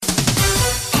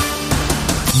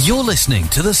You're listening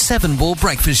to the Seven Ball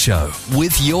Breakfast Show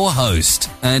with your host,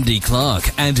 Andy Clark,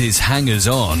 and his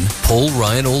hangers-on, Paul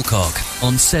Ryan Alcock,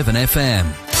 on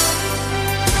 7FM.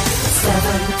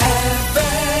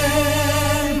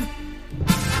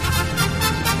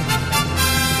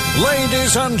 7FM.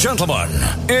 Ladies and gentlemen,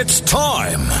 it's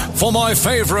time for my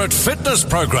favourite fitness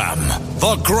programme,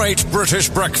 The Great British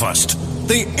Breakfast.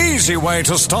 The easy way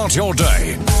to start your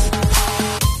day.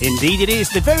 Indeed it is,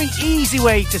 the very easy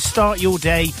way to start your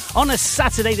day on a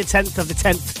Saturday the 10th of the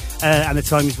 10th. And the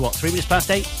time is what, 3 minutes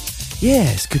past 8?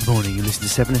 Yes, good morning, you listen to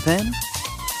 7FM.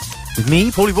 With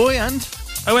me, Paulie Boy, and...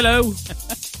 Oh, hello.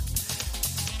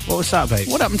 What was that, babe?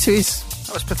 What happened to his...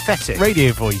 That was pathetic.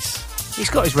 radio voice? He's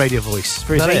got his radio voice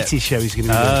for his 80s show he's going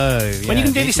to be doing. Oh, yeah. When are you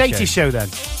going to do this 80s show then?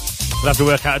 We'll have to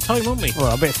work out a time, won't we? Well,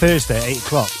 I bet Thursday at 8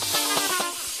 o'clock.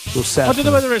 We'll set I don't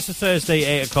know whether it's a Thursday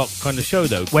 8 o'clock kind of show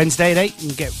though. Wednesday at 8,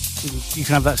 you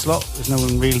can have that slot. There's no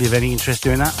one really of any interest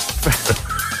doing that.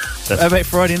 How about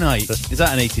Friday night? Is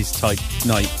that an 80s type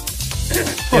night?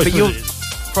 Well, but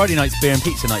Friday night's beer and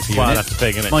pizza night for you, well, isn't that's the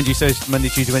thing, isn't it? Mind you, so it's Monday,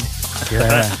 Tuesday, Wednesday.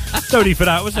 Yeah. No need for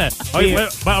that, was there? I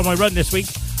went on my run this week.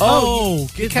 Oh,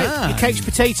 you good man. You couch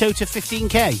potato to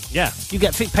 15k. Yeah. You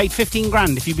get paid 15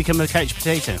 grand if you become a couch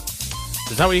potato.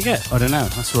 Is that what you get? I don't know.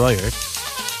 That's what I heard.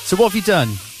 So what have you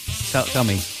done? Tell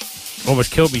me.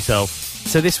 Almost killed myself.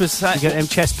 So this was... You get them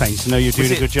chest pains to know you're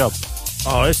doing a good job.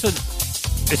 Oh, it's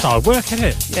hard work, isn't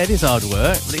it? Yeah, it is hard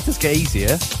work, but it does get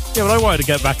easier. Yeah, well, I wanted to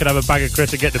get back and have a bag of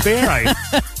crisps and get the beer out.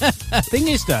 Thing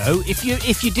is, though,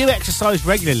 if you do exercise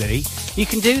regularly, you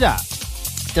can do that.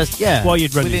 Yeah. While you're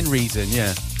running. Within reason,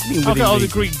 yeah. I've got the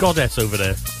Greek goddess over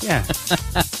there. Yeah.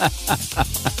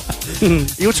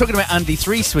 You're talking about Andy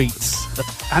Three Sweets.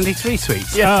 Andy Three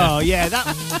Sweets? Yeah. Oh, yeah.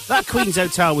 That Queen's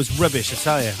Hotel was rubbish, I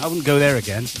tell you. I wouldn't go there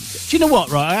again. Do you know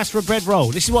what, right? I asked for a bread roll.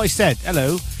 This is what I said.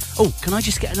 Hello. Oh, can I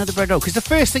just get another bread roll? Because the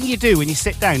first thing you do when you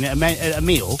sit down at a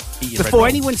meal, before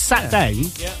anyone sat down,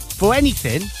 for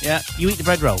anything, you eat the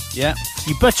bread roll. Yeah.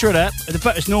 You butter it up. The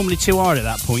butter's normally too hard at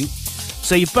that point.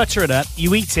 So you butter it up,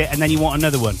 you eat it, and then you want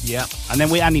another one. Yeah. And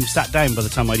then we hadn't even sat down by the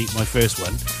time I'd eaten my first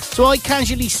one. So I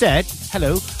casually said,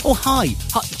 hello, oh, hi.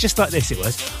 Just like this it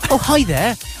was. Oh, hi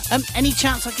there. Any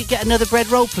chance I could get another bread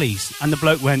roll, please? And the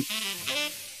bloke went,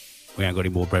 we ain't got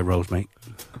any more bread rolls, mate.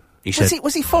 He said,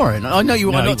 Was he foreign? I know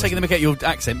you. No, I'm he not taking the mick at your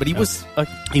accent, but he was.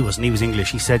 He wasn't. He was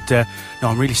English. He said, no,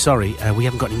 I'm really sorry. We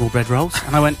haven't got any more bread rolls.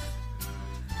 And I went,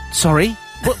 sorry?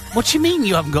 What do you mean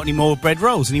you haven't got any more bread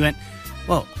rolls? And he went,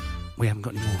 well, we haven't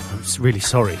got any more. I'm really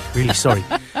sorry. Really sorry.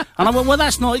 And I went, well,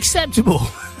 that's not acceptable.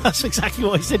 That's exactly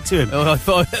what I said to him. Oh, I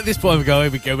thought at this point we'd go,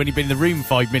 when he'd been in the room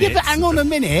 5 minutes. Yeah, but hang on a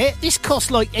minute. This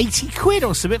cost like 80 quid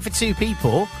or something for two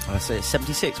people. I say it's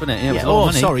 76, wasn't it? Yeah, it was a oh, lot of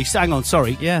money. sorry. Hang on,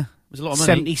 sorry. Yeah, it was a lot of money.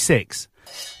 76.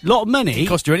 A lot of money. Didn't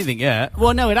cost you anything, yeah.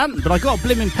 Well, no, it hadn't, but I got a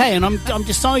blimmin' pay, and I'm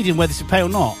deciding whether to pay or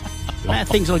not. The amount of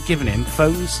things I've given him: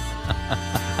 phones,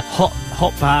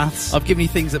 hot baths. I've given you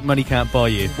things that money can't buy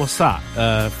you. What's that?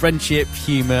 Friendship,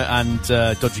 humour, and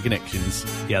dodgy connections.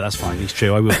 Yeah, that's fine. It's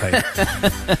true. I will pay.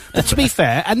 But to be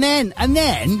fair, and then,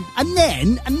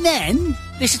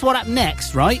 this is what happened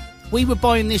next, right? We were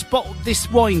buying this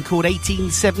wine called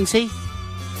 1870.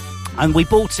 And we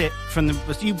bought it from the...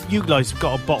 You guys have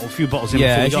got a few bottles in.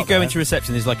 Yeah, before as you go into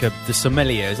reception, there's like the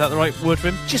sommelier. Is that the right word for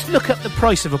him? Just look up the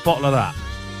price of a bottle of that.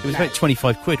 It was about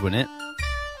 25 quid, wasn't it?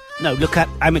 No, look at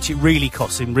how much it really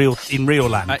costs in real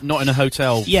land. Not in a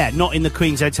hotel. Yeah, not in the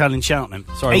Queen's Hotel in Cheltenham.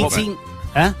 Sorry, 18...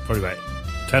 Huh? Probably about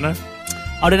tenner.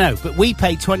 I don't know, but we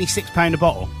paid £26 a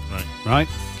bottle. Right?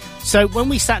 So when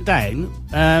we sat down,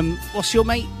 what's your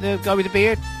mate, the guy with the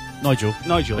beard? Nigel,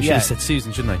 I should have said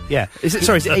Susan, shouldn't I? Yeah. Is it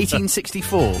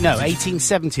 1864? No,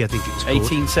 1870, I think it was called.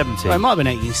 1870. Well, it might have been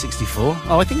 1864.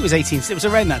 Oh, I think it was 18... It was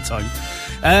around that time.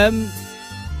 And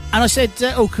I said,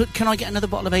 can I get another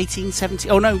bottle of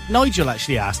 1870? Oh, no, Nigel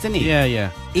actually asked, didn't he?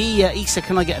 Yeah. He said,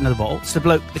 can I get another bottle? So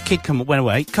the kid went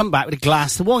away, come back with a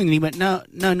glass of wine, and he went, no,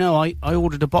 I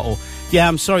ordered a bottle. Yeah,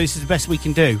 I'm sorry, this is the best we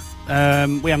can do.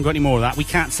 We haven't got any more of that. We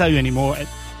can't sell you any more.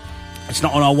 It's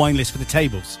not on our wine list for the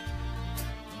tables.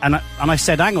 And I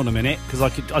said, hang on a minute, because I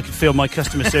could feel my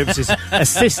customer services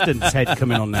assistant's head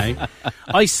coming on now.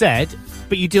 I said,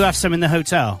 but you do have some in the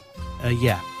hotel?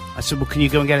 Yeah. I said, well, can you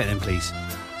go and get it then, please?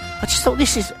 I just thought,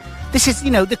 this is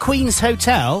the Queen's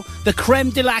Hotel, the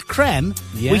creme de la creme.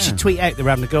 Yeah. We should tweet out they're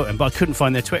having a go at them, but I couldn't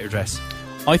find their Twitter address.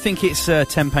 I think it's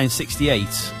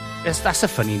 £10.68. That's a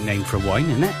funny name for a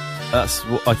wine, isn't it? I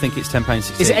think it's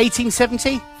 £10.68. Is it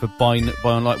 1870? For buying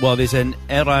online. Well, there's an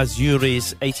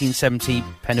Erasures 1870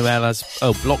 Penuelas.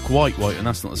 Oh, block white, and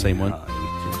that's not the same one.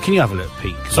 Can you have a look,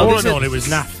 Pete? So all in all, it was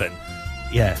naff then.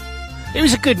 Yeah. It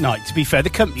was a good night, to be fair. The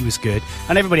company was good,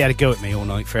 and everybody had a go at me all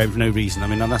night for no reason. I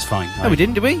mean, that's fine. No, we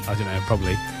didn't, did we? I don't know,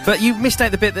 probably. But you missed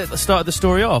out the bit that started the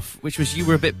story off, which was you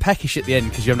were a bit peckish at the end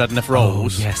because you haven't had enough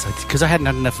rolls. Oh, yes, because I hadn't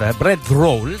had enough bread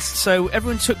rolls. So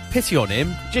everyone took pity on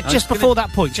him. Just before that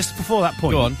point. Just before that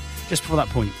point. Go on. Just before that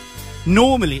point.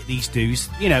 Normally at these do's,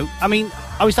 you know, I mean,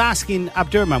 I was asking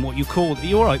Abdurrahman what you call... Are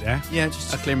you all right there? Yeah,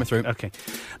 just clear my throat. Okay.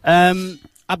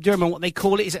 Abdurrahman, what they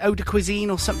call it, is it haute cuisine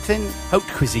or something? Haute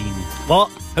cuisine. What?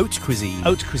 Haute cuisine.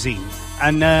 Haute cuisine.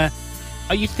 And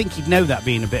you'd think you'd know that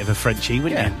being a bit of a Frenchie,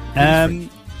 wouldn't you? And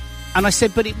I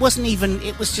said, but it wasn't even...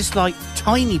 It was just like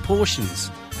tiny portions.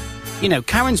 You know,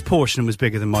 Karen's portion was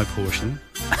bigger than my portion.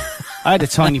 I had a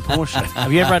tiny portion.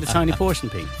 Have you ever had a tiny portion,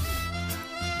 Pete?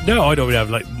 No, I don't really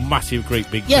have like massive, great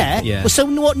big... Yeah. Yeah. Well, so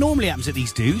what normally happens at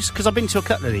these do's, because I've been to a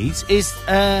couple of these, is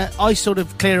I sort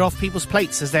of clear off people's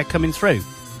plates as they're coming through.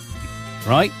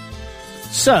 Right?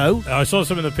 So... I saw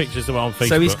some of the pictures that were on Facebook.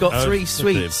 So he's got 3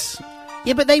 sweets.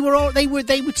 Yeah, but they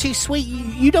were too sweet.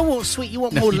 You don't want sweet, you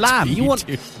want more lamb. You want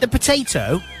the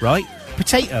potato, right?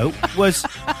 Potato was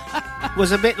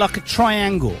a bit like a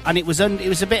triangle, and it was a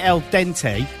bit al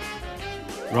dente.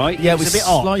 Right? Yeah, it was a bit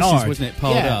slices, hard. wasn't it?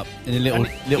 Piled up in a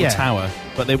little tower.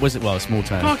 But there wasn't, well, a small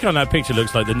tower. Mark on that picture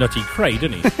looks like the Nutty Cray,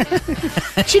 doesn't he?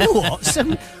 Do you know what?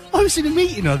 I was in a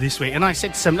meeting this week, and I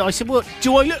said to somebody, I said, well,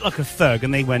 do I look like a thug?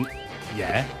 And they went,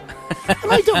 yeah.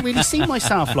 And I don't really see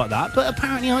myself like that, but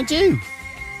apparently I do.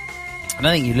 I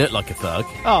don't think you look like a thug.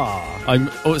 Oh. I'm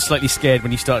slightly scared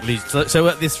when you start losing. So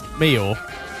at this meal...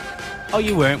 Oh,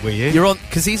 you weren't, were you? You're on...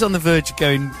 Because he's on the verge of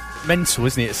going... mental,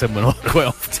 isn't he, at someone quite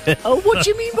often? Oh, what do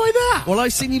you mean by that? Well,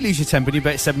 I've seen you lose your temper when you're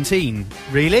about 17.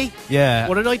 Really? Yeah.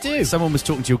 What did I do? Someone was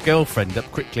talking to your girlfriend up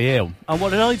Quickly Ill. And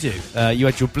what did I do? You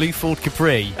had your blue Ford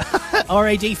Capri.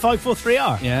 RAD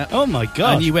 543R? Yeah. Oh, my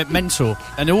God. And you went mental.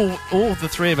 And all the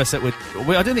three of us that were...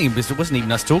 Well, I don't think it wasn't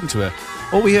even us talking to her.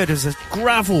 All we heard was a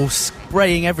gravel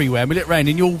spraying everywhere. And we looked round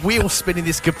and you're wheel spinning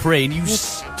this Capri and you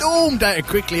stormed out of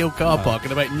Quickly Ill car park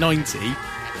at about 90.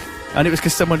 And it was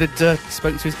because someone had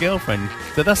spoken to his girlfriend.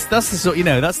 But that's the sort, you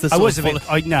know, that's the sort I was of... a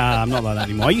bit... Nah, I'm not like that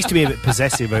anymore. I used to be a bit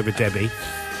possessive over Debbie.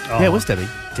 Oh, Yeah, it was Debbie.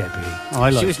 Debbie. Oh,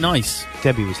 She was nice.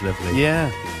 Debbie was lovely. Yeah.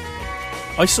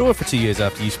 I saw her for 2 years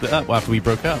after you split up, after we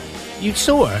broke up. You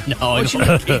saw her? No, I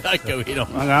don't. I go in on.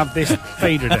 I'm going to have this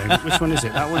fader down. Which one is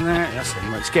it? That one there? That's him.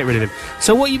 Right, let's get rid of him.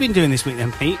 So what have you been doing this week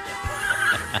then, Pete?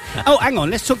 Oh, hang on.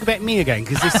 Let's talk about me again,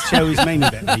 because this show is mainly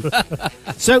about me.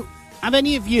 So... Have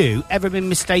any of you ever been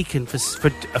mistaken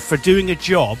for doing a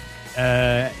job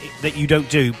that you don't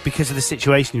do because of the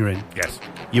situation you're in? Yes.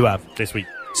 You have? This week.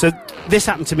 So this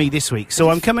happened to me this week.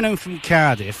 So I'm coming home from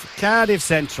Cardiff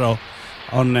Central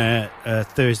on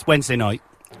Wednesday night.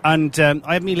 And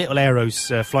I have my little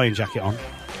Aeros flying jacket on.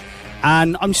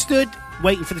 And I'm stood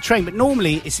waiting for the train. But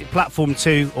normally, is it platform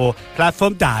 2 or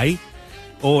platform D?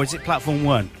 Or is it platform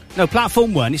 1? No,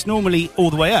 platform 1, it's normally all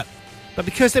the way up. But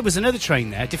because there was another train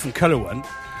there, a different colour one,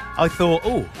 I thought,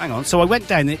 oh, hang on. So I went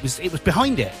down and it was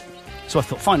behind it. So I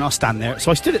thought, fine, I'll stand there.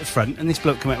 So I stood at the front and this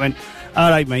bloke came out and went, all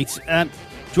right, mate, do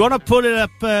you want to put it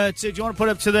up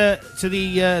to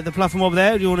the platform over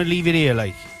there, or do you want to leave it here,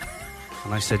 like?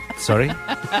 And I said, sorry.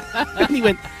 And he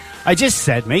went, I just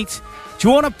said, mate, do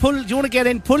you want to get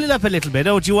in, pull it up a little bit,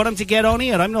 or do you want them to get on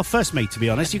here? I'm not fussed, mate, to be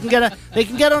honest. They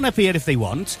can get on up here if they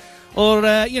want. Or,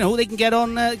 they can get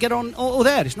on there.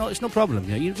 It's no problem.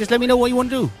 You just let me know what you want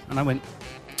to do. And I went,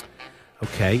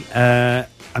 okay,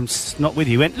 I'm not with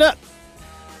you. He went, look.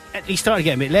 And he started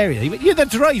getting a bit leery. He went, you're the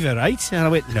driver, right? And I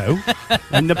went, no.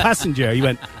 And the passenger, he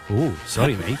went, oh,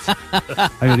 sorry, mate.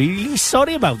 I'm really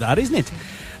sorry about that, isn't it?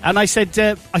 And I said,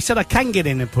 I can get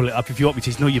in and pull it up if you want me to.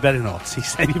 He said, no, you better not. He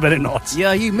said, you better not.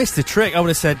 Yeah, you missed the trick. I would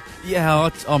have said,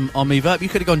 yeah, I'll move up. You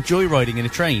could have gone joyriding in a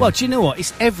train. Well, do you know what?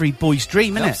 It's every boy's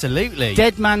dream, isn't it? Absolutely.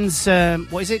 Dead man's,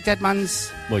 what is it? Dead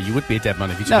man's... Well, you would be a dead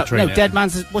man if you took a train. No, dead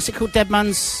man's, what's it called? Dead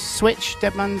man's switch?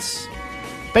 Dead man's...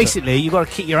 Basically, you've got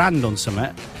to keep your hand on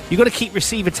something. You've got to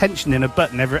receive attention in a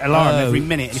button, alarm every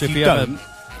minute. So if you don't...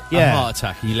 a heart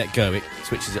attack and you let go, it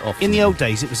switches it off. In the old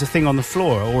days, it was a thing on the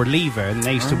floor or a lever, and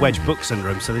they used to wedge books under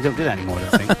them, so they don't do that anymore, I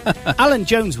don't think. Alan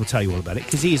Jones will tell you all about it,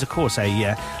 because he is, of course,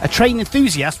 a train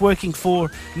enthusiast working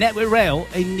for Network Rail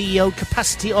in the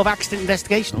capacity of accident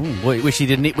investigation. Oh, which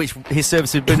his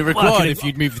service had been required if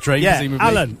you'd moved the train. Yeah,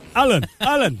 presumably.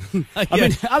 Alan.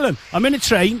 I'm in a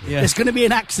train. Yeah. There's going to be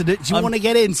an accident. Do you want to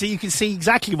get in so you can see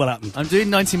exactly what happened? I'm doing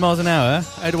 90 miles an hour.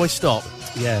 How do I stop?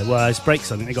 Yeah, well, there's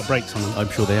brakes on it. They got brakes on them. I'm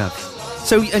sure they have.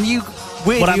 So, and you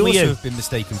weirdly also have been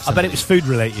mistaken for I bet it was food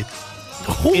related.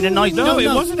 In a night. No, it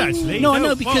wasn't actually. No, I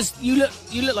know, because you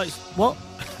look like what?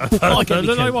 I don't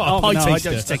know what. Oh, A pie no, I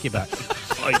taster. don't take it back.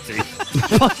 Pie taster.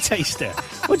 Pie taster.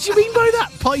 What do you mean by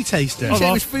that? Pie taster? You said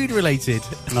it was food related.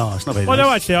 No, it's not very Well, nice.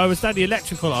 no, actually, I was down the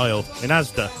electrical aisle in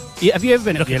Asda. Yeah, have you ever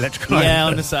been at the electrical line? Yeah,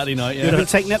 on a Saturday night. You ever Yeah.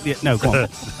 taken up the... No, go on.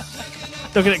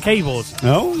 Looking at cables.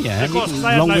 Oh, yeah. Of course,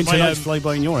 I had, Long like, winter my, nights fly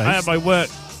by in your I house. had my work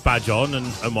badge on and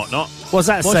whatnot. What's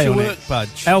that What's say your on work it?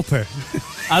 badge? Helper.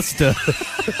 Asda.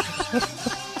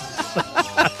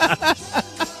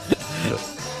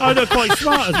 I look quite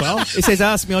smart as well. It says,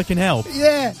 "Ask me, I can help."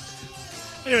 Yeah.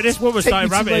 Anyway, this woman Take started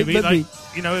me to rabbiting me, my like,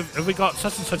 you know, have we got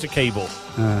such and such a cable?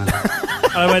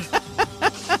 I went,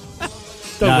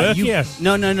 don't work here.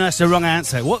 No, that's the wrong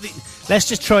answer. Let's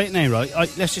just try it now, right?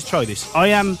 Let's just try this.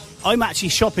 I'm actually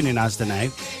shopping in Asda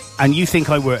now, and you think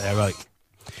I work there, right?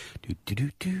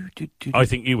 I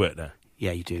think you work there.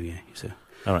 Yeah, you do, yeah. So.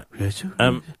 All right.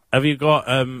 Have you got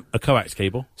a coax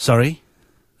cable? Sorry?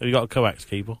 Have you got a coax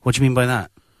cable? What do you mean by that?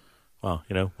 Well,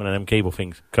 you know, one of them cable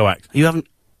things. Coax. You haven't...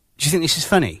 Do you think this is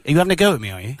funny? Are you having a go at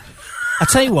me, are you? I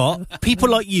tell you what, people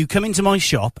like you come into my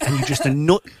shop and you're just a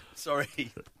nut...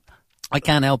 Sorry. I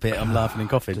can't help it. I'm laughing and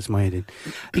coughing. That's my head in.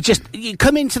 You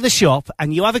come into the shop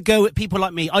and you have a go at people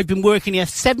like me. I've been working here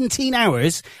 17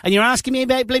 hours and you're asking me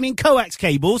about blaming coax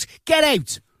cables. Get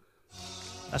out!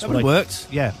 That's That worked.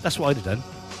 Yeah, that's what I'd have done.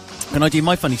 Can I do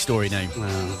my funny story now?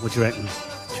 What do you reckon?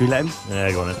 Should we let him?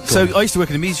 Yeah, go on then. So I used to work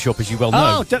in a music shop, as you well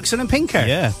know. Oh, Duxon and Pinker.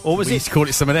 Yeah. Or was we it? used to call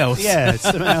it something else. Yeah,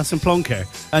 something else and Plonker.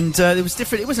 And there was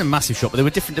different. It wasn't a massive shop, but there were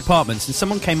different departments. And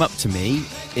someone came up to me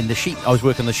in the sheep. I was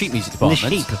working on the sheep music In the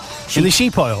department. sheep. In the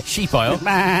sheep aisle. Sheep aisle.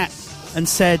 Bah. And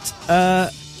said,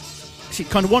 she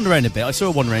kind of wandered around a bit. I saw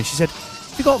her wander around. She said,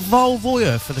 "Have you got Val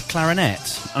Voyer for the clarinet?"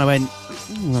 And I went, I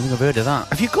think I've heard of that.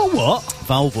 Have you got what?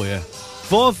 Val Voyer.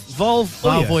 Val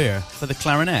Voyer for the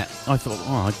clarinet. I thought,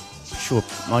 I'm sure,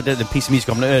 I don't know, a piece of music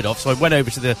I've not heard of. So I went over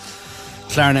to the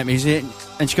clarinet music,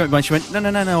 and she came up and she went, no,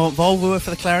 Val Voyer for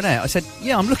the clarinet. I said,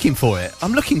 yeah, I'm looking for it.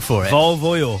 Val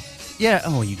Voyer. Yeah,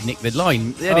 oh, you nicked the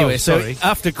line. Anyway, sorry. So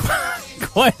after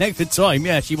quite a length of time,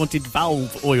 yeah, she wanted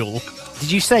valve oil.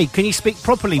 Did you say, can you speak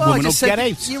properly, Well, I woman, or just said, get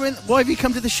out? why have you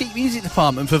come to the sheet music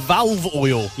department for valve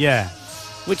oil? Yeah.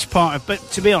 Which part of... But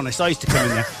to be honest, I used to come in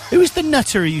there. Who was the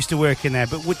nutter who used to work in there?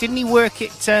 But didn't he work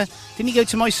at... didn't he go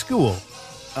to my school?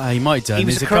 He might have done. He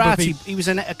was There's a couple of karate... He was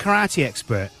a karate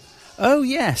expert. Oh,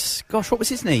 yes. Gosh, what was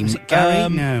his name? Was it Gary?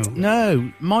 No.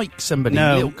 No, Mike somebody.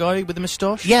 No. Little guy with a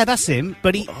moustache? Yeah, that's him.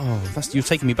 But he... Oh, you're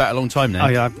taking me back a long time now.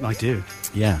 I do.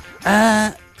 Yeah.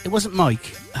 It wasn't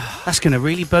Mike. That's going to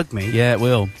really bug me. Yeah, it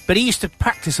will. But he used to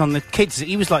practice on the kids.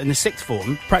 He was like in the sixth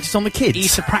form. Practice on the kids? He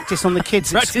used to practice on the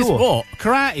kids at Practice school. what?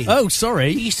 Karate. Oh,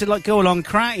 sorry. He used to like go along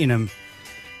karateing them.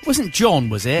 Wasn't John,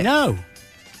 was it? No.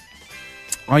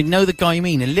 I know the guy you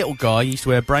mean. A little guy used to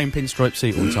wear a brown pinstripe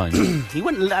suit all the time. He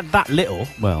wasn't that little.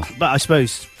 Well. But I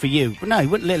suppose for you. But no, he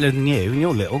wasn't littler than you, and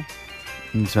you're little.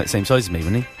 He's about the same size as me,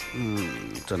 wasn't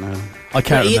he? Don't know. I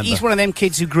can't remember. He's one of them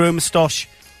kids who grew a moustache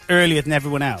earlier than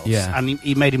everyone else. Yeah. And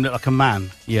he made him look like a man.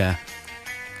 Yeah.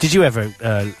 Did you ever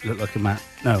look like a man?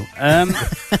 No.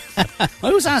 I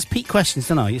always ask Pete questions,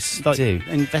 don't I? It's like do.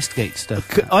 Investigate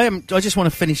stuff. I just want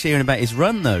to finish hearing about his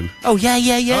run, though. Oh, yeah.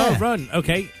 Oh, run.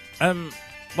 Okay.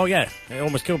 Well, yeah, it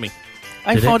almost killed me.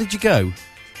 How far did you go?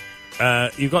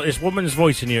 You've got this woman's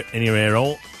voice in your ear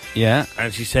hole, Yeah.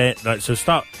 and she said, like, so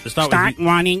start with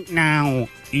running now.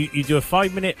 you do a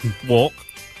 5-minute walk,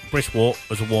 brisk walk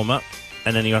as a warm up,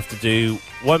 and then you have to do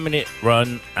 1 minute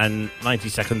run and 90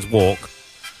 seconds walk.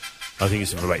 I think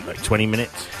it's about like 20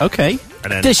 minutes, Okay.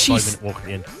 and then Does she 5-minute walk at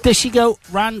the end. Does she go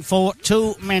run for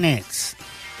 2 minutes?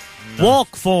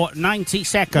 Walk for 90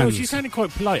 seconds. No, she sounded quite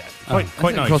polite,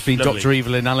 quite nice. Cross being lovely. Dr.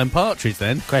 Evil and Alan Partridge,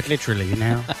 then. Quite literally, you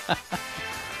know.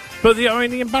 But the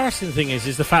embarrassing thing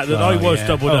is the fact that I was yeah.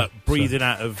 doubled Oh, up, breathing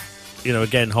out of,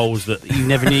 again, holes that You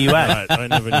never knew you had. I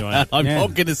never knew I had. I'm Yeah.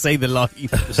 not going to say the line.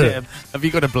 Have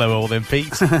you got to blow all them,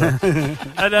 Pete?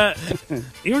 And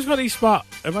he always got these smart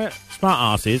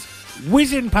asses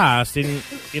whizzing past in,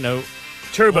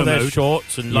 Turbo all their mode.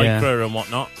 shorts and Yeah. lycra and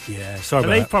whatnot. Yeah, sorry And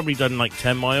about they've that. probably done like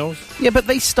 10 miles. Yeah, but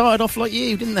they started off like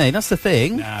you, didn't they? That's the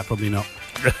thing. Nah, probably not.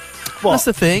 That's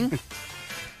the thing.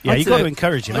 Yeah, I've you've done got to it-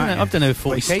 encourage him, haven't you? I've done over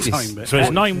 40 Waste of cases. time, but- So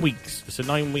it's 9 weeks. It's a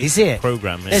 9-week Is it?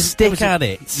 program. There's- Stick was a- at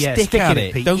it. Yeah, Stick stick at at it.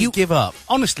 it, Pete. Don't You- give up.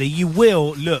 Honestly, you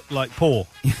will look like Paul.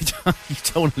 You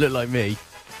don't want to look like me.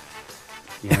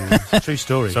 Yeah, true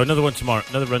story. So another run tomorrow.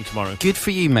 Good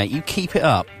for you, mate. You keep it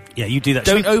up. yeah, you do that.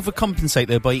 Don't overcompensate,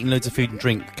 though, by eating loads of food and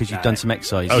drink because you've done some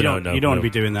exercise. Oh, You no, don't want no. to be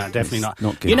doing that. Definitely not.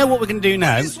 not good. You know what we're going to do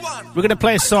now? We're going to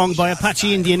play a song by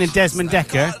Apache Indian and Desmond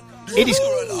Decker. It is.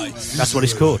 That's what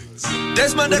it's called.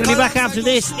 We're going to be back after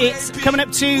this. It's coming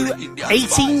up to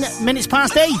 18 minutes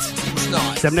past 8.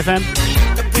 7FM.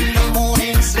 In the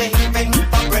morning, slaving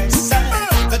for bread,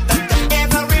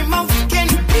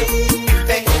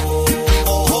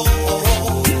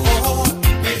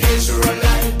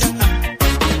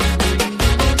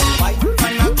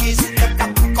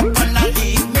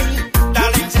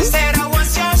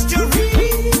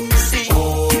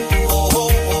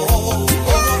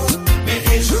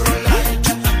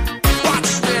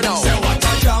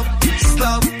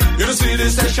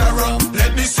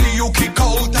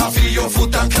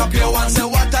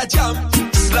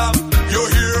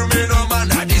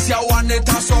 it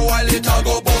so while it a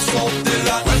go bust up the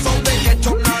land. Well, from me get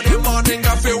up now the morning,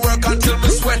 I feel work until me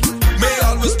sweat. Me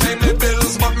always pay me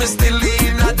bills, but me still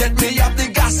in a debt. Me have the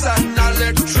gas and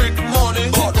electric money,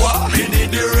 but what? Me need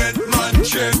the rent man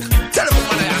check. Tell them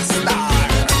what I star.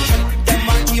 Them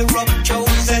a tear up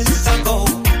Joseph a go.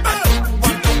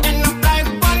 Want to end up like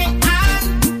Bonnie and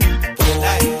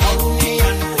like honey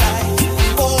and like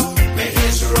oh, me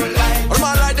Israelite. All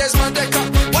my life there's my deck up.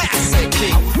 Why I say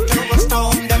king? There was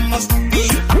storm, there must be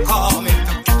a calm. If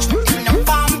you catch me in the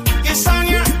palm, it's on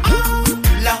your arm.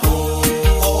 La oh,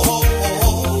 oh,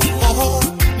 oh, oh, oh,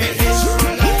 me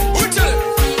Israelite. Who tell it?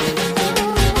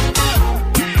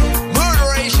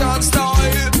 Murderation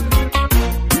style.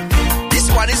 This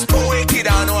one is too wicked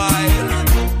and wild.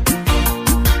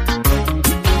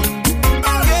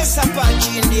 Yes,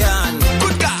 Apache Indian.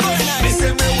 Good God. Me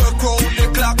say me work round the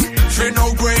clock for no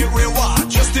great reward.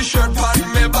 Just the shirt on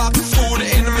me back, food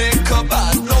in me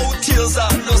cupboard. No tears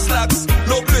and no slacks,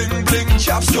 no bling bling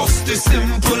chops. Just the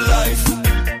simple life.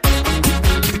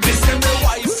 Me say me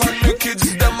wife and me kids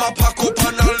them a pack up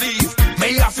and a leave. Me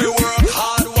have to work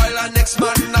hard while the next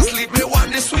man asleep. Me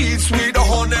want the sweet, sweet, the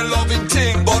honey loving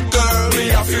thing. But girl, me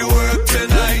have to work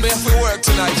tonight. Me have to work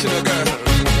tonight, you know, girl.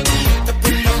 Up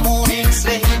in the morning,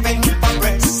 slaving for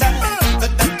bread.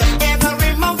 That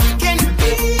every mouth can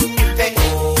be fed.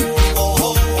 Oh, oh,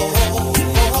 oh, oh,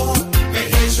 oh, me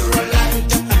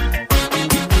Israelite.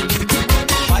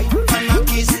 Wife and a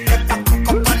kiss, they pack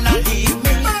up and a leave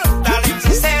me. Darling,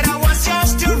 she said I was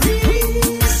just too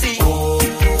easy. Oh,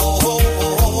 oh, oh,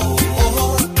 oh,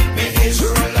 oh, me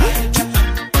Israelite.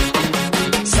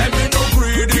 Say me no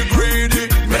greedy, greedy.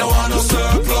 Me no want no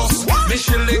surplus. Me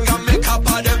shilling and me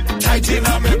copper them tight in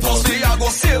a me purse. Me I go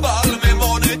save all me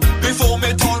money before me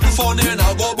turn funny and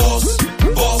I go boss,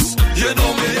 boss. You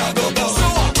know me I go boss. So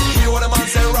what? Hear what the man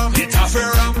say ram, it a fi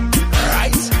ram,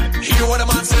 right? Hear what the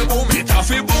man say boom, it a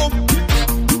fi boom.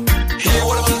 Hear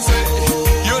what the man say,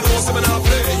 you know some me not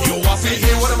play. You a fi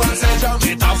hear what the man say jam,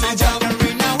 it a fi jam. We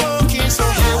now working so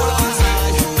Hear what the man say,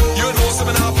 you know some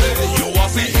me not play. You a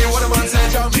fi hear what the man say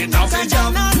jam, it a fi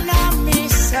jam.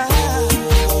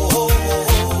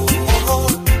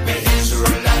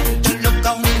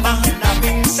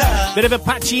 Bit of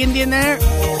Apache Indian there. I'm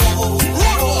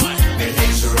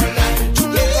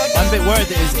a bit worried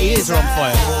that his ears are on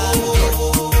fire.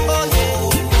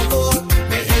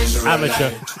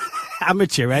 Amateur.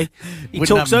 Amateur, eh? He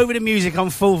Wouldn't talks happen. over the music on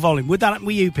full volume. Would that happen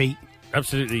with you, Pete?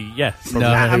 Absolutely, yeah. No,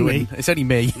 Nah, it me. wouldn't. It's only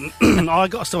me. Oh, I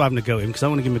got to stop having to go in because I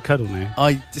want to give him a cuddle now.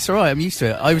 It's all right. I'm used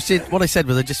to it. What I said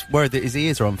was I just worried that his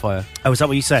ears are on fire. Oh, is that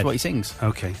what you said? That's what he sings.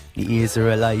 Okay. The ears are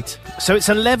alight. So it's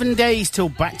 11 days till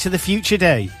Back to the Future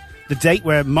Day, the date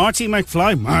where Marty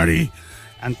McFly,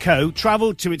 and co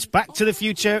travelled to its Back to the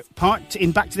Future Part 2,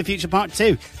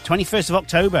 21st of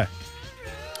October.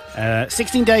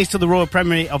 16 days till the royal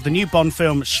premiere of the new Bond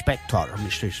film Spectre,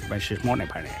 Mr.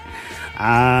 Moneypenny.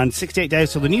 And 68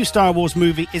 days till the new Star Wars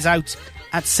movie is out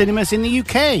at cinemas in the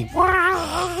UK.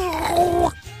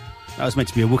 That was meant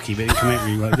to be a Wookiee, but it came out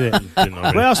really well, did it?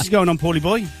 What else is going on, Paulie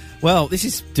boy? Well, this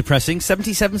is depressing.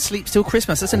 77 sleeps till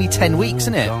Christmas. That's only 10 weeks,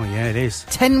 isn't it? Oh, yeah, it is.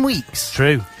 10 weeks.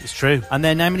 True. It's true. And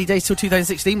then how many days till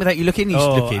 2016 without you looking? You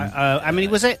should look in. How many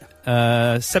was it?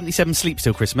 77 sleeps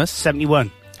till Christmas.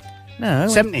 71. No.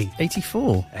 70.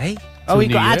 84. Hey? Till Oh, you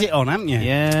New got to add Year. it on, haven't you?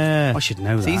 Yeah. I should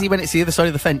know It's that. easy when it's the other side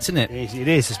of the fence, isn't it? It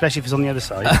is, especially if it's on the other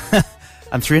side.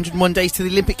 And 301 days to the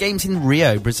Olympic Games in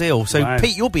Rio, Brazil. So, Wow.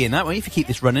 Pete, you'll be in that, won't you, if you keep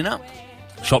this running up?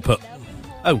 Shot put.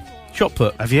 Oh, shot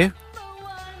put. Have you?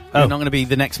 You're not going to be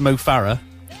the next Mo Farah.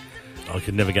 I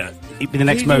could never get. He'd be the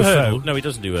next Does he do mofo. hurdle? No, he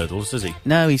doesn't do hurdles, does he?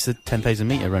 No, he's the 10,000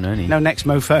 metre runner, isn't he? No, next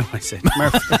mofo, I said.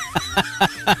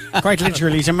 Mofo. Quite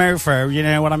literally, he's a mofo, you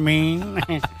know what I mean?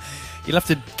 You'll have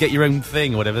to get your own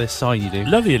thing or whatever, this sign you do.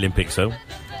 Love the Olympics, though.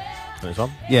 When it's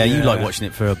on. Yeah, you like watching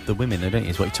it for the women, though, don't you?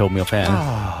 Is what you told me off air.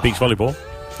 Beach volleyball.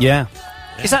 Yeah.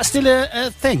 Is that still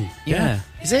a thing? Yeah.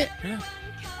 Is it?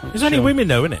 There's only women,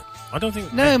 though, isn't it? I don't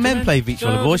think. No, men play beach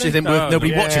volleyball. It's just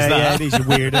nobody watches that. Yeah, he's a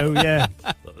weirdo, yeah.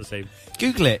 Not the same.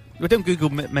 Google it. Well, don't Google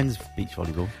men's beach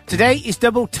volleyball. Today is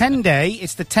Double 10 Day.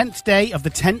 It's the 10th day of the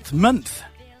 10th month.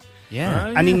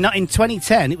 Yeah. And in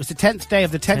 2010, it was the 10th day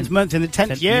of the 10th month in the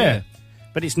 10th year. year.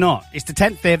 But it's not. It's the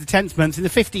 10th day of the 10th month in the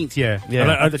 15th year. Yeah.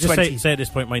 And I'll the just 20th. say at this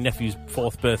point, my nephew's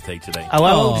 4th birthday today. Oh,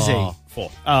 how old is he? Oh. 4.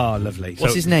 Oh, lovely.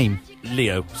 What's his name?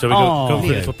 Leo. So we're Oh, going for a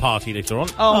Leo. little party later on.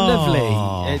 Oh, Oh.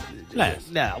 lovely. Yes.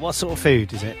 Yeah, what sort of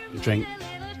food is it? Drink?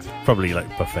 Probably like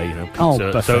buffet, you know. Oh,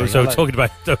 so, buffet. So I like- talking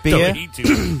about don't Beer? eat too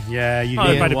much. Yeah, you Oh,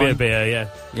 do. quite a bit wine. of beer, yeah.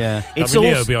 Yeah. It's Leo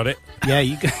also- will be on it. Yeah,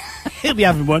 you. He'll be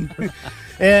having one.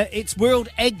 It's World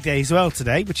Egg Day as well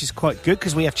today, which is quite good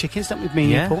because we have chickens, don't we, me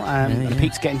and Yeah. you, Paul? And Yeah.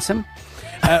 Pete's getting some.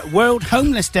 World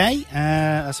Homeless Day.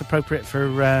 That's appropriate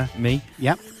for... Me.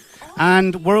 Yep.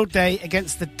 And World Day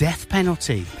Against the Death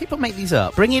Penalty. People make these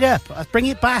up. Bring it up. Bring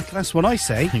it back. That's what I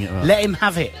say. Bring it up. Let him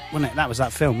have it. Wasn't it? That was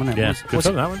that film, wasn't it? Yeah, Was good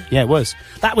film, it? that one. Yeah, it was.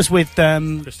 That was with...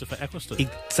 Christopher Eccleston.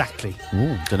 exactly.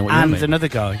 Ooh, don't know what you And mean. another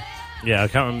guy. Yeah, I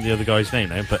can't remember the other guy's name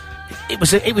now, but It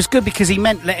was good because he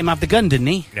meant let him have the gun, didn't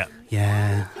he? yeah.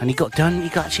 Yeah, and he got done.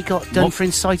 Actually got done for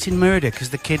inciting murder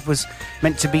because the kid was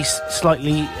meant to be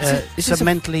slightly is this a-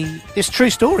 mentally. It's a true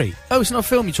story. Oh, it's not a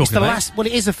film you're It's talking the about? last. Well,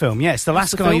 it is a film. Yeah, it's the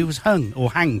last the guy film? who was hung or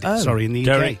hanged. Oh. Sorry, in the UK.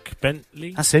 Derek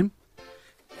Bentley. That's him.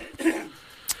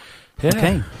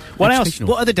 Okay. What else? Educational.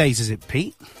 What other days is it,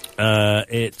 Pete?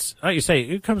 It's like you say,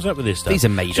 who comes up with this stuff? These are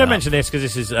made Should I up. mention this because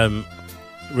this is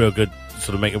real good,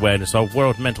 sort of make awareness of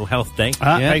World Mental Health Day,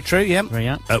 Yeah. Yeah. Very true. Yeah. Very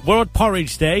apt. World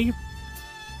Porridge Day,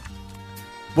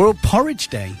 World Porridge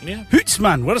Day. Yeah. Hoots,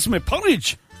 man. What is my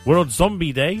porridge? World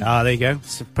Zombie Day. Ah, there you go.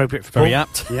 It's appropriate for Very Paul.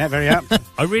 apt. Yeah, very apt.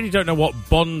 I really don't know what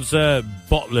Bonza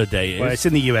Bottler Day is. Well, it's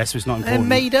in the US, so it's not They're important.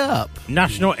 made up.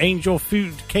 National Angel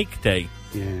Food Cake Day.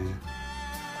 Yeah.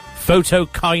 Photo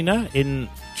Kina in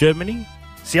Germany.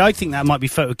 See, I think that might be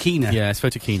Photokina. Yeah, it's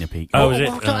Photokina, Pete. Oh, is it?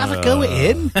 Well, don't have a go at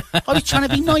him. I was trying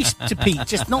to be nice to Pete,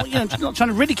 just not trying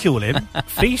to ridicule him.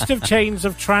 Feast of Chains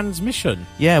of Transmission.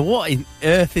 Yeah, what in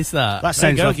earth is that? That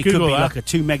There you sounds go, like it Google could be that. like a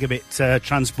 2 megabit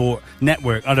transport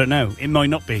network. I don't know. It might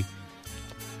not be.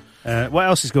 What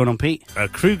else is going on, Pete?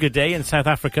 Kruger Day in South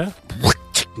Africa.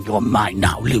 You're mine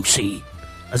now, Lucy.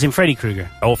 As in Freddy Krueger.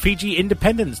 Or Fiji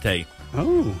Independence Day.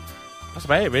 Oh. That's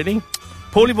about it, really.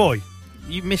 Paulie boy.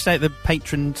 You missed out the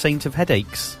patron saint of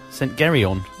headaches, St.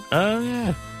 Geryon. Oh,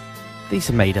 yeah. These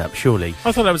are made up, surely.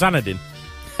 I thought that was Anadin.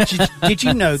 Did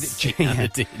you know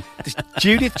that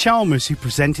Judith Chalmers, who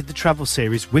presented the travel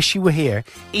series Wish You Were Here,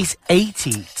 is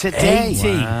 80 today? 80?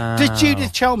 Wow. Does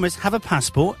Judith Chalmers have a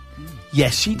passport?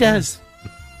 Yes, she does.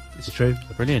 It's true.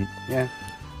 Brilliant. Yeah.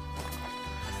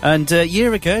 And a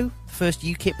year ago, the first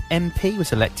UKIP MP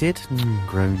was elected.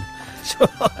 Groan.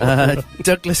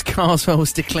 Douglas Carswell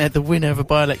was declared the winner of a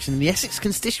by-election in the Essex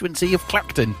constituency of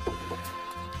Clacton.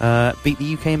 Beat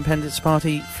the UK Independence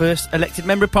Party first elected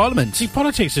Member of Parliament. See,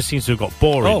 politics just seems to have got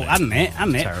boring. Oh, hasn't it?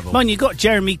 Terrible. Man, you got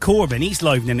Jeremy Corbyn. He's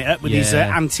livening it up with his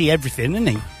Yeah. anti-everything, isn't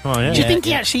he? Oh, yeah. Do you Yeah, think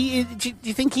he yeah. actually? Do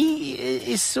you think he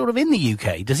is sort of in the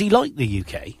UK? Does he like the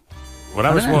UK? Well,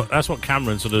 that I was don't know. that's what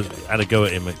Cameron sort of had a go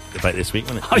at him about this week,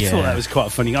 wasn't it? I Yeah. thought that was quite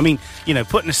funny. I mean,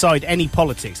 putting aside any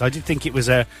politics, I did think it was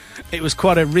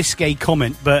quite a risque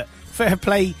comment, but fair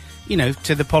play,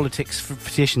 to the politics for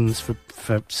petitions for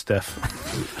stuff.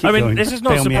 Keep I mean, going. this is not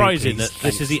Bail me out, surprising please. that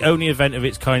this is the only event of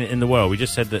its kind in the world. We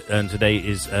just said that today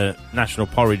is National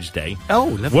Porridge Day. Oh,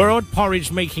 lovely. World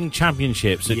Porridge Making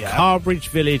Championships at Yeah. Carbridge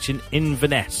Village in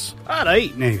Inverness. All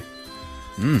right, now.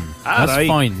 That's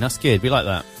fine. That's good. We like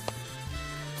that.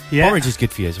 Yeah. Porridge is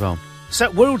good for you as well. So,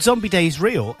 World Zombie Day is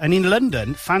real, and in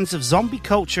London, fans of zombie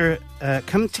culture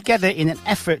come together in an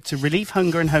effort to relieve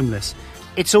hunger and homeless.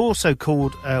 It's also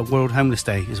called World Homeless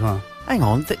Day as well. Hang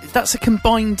on, that's a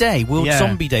combined day, World Yeah.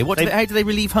 Zombie Day. They- How do they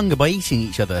relieve hunger? By eating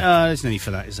each other? There's no need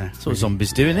for that, is there? That's what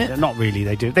zombies do, innit? Not really.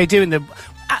 They do. They do in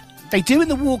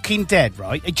the Walking Dead,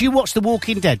 right? Do you watch The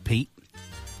Walking Dead, Pete?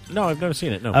 No, I've never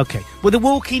seen it. No. Okay. Well, The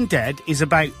Walking Dead is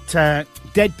about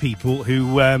dead people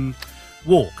who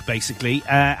walk, basically,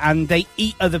 and they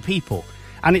eat other people.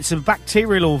 And it's a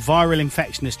bacterial or viral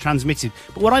infection that's transmitted.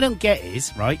 But what I don't get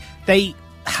is, right,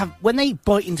 when they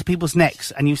bite into people's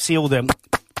necks and you see all them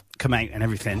come out and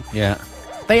everything, Yeah.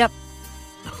 they have...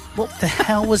 What the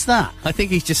hell was that? I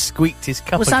think he's just squeaked his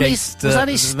cup Was that against his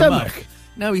the stomach? muff.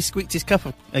 No, he squeaked his cup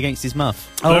against his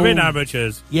muff. So they're in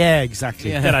amateurs. Yeah,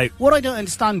 exactly. Yeah. Get out. What I don't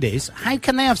understand is, how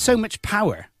can they have so much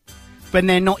power when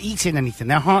they're not eating anything?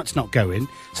 Their heart's not going,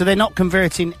 so they're not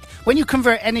converting... When you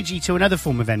convert energy to another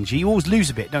form of energy, you always lose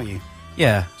a bit, don't you?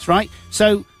 Yeah. That's right.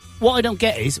 So what I don't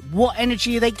get is, what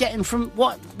energy are they getting from...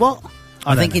 What?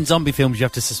 I think don't in zombie films you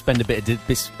have to suspend a bit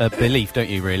of belief, don't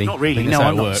you, really? Not I really. think No, that's how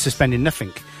I'm it not works. suspending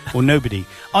nothing. Or nobody.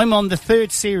 I'm on the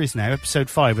third series now, episode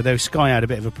 5, although Sky had a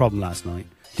bit of a problem last night.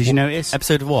 Did you notice?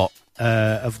 Episode of what?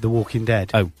 Of The Walking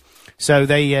Dead. Oh. So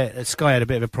they Sky had a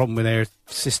bit of a problem with their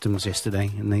systems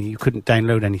yesterday, and you couldn't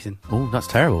download anything. Oh, that's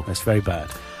terrible. That's very bad.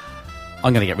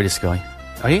 I'm going to get rid of Sky.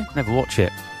 Are you? Never watch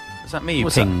it. Is that me you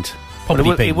What's that? pinged? Well,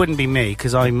 Probably it pinged. wouldn't be me,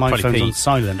 because my Probably phone's on Pete.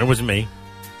 silent. It wasn't me.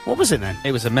 What was it then?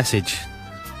 It was a message.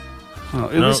 Oh,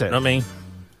 who No, was it? not me.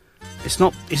 It's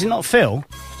not. Is it not Phil?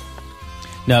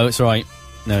 No, it's right.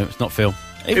 No, it's not Phil.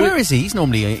 Hey, where is he? He's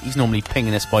normally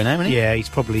pinging us by now, isn't he? Yeah, he's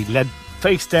probably led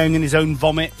face down in his own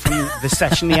vomit from the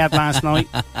session he had last night.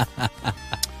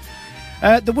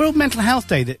 The World Mental Health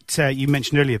Day that you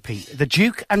mentioned earlier, Pete, the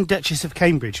Duke and Duchess of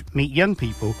Cambridge meet young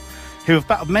people who have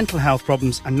battled mental health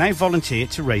problems and now volunteer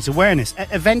to raise awareness. An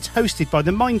event hosted by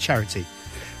the Mind charity.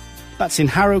 That's in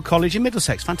Harrow College in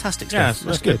Middlesex. Fantastic stuff. Yeah,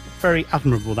 that's good. Very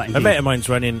admirable, that A indeed. mate of mine's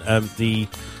running the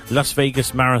Las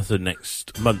Vegas Marathon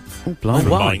next month. Oh, blimey.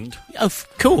 From wow. Mind. Oh,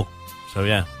 cool. So,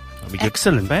 yeah, that'll be good.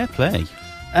 Excellent. Fair play.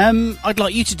 I'd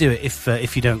like you to do it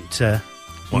if you don't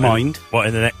mind. What,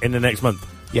 in the next month?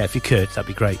 Yeah, if you could, that'd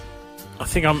be great. I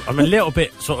think I'm a little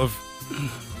bit sort of,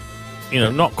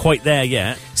 not quite there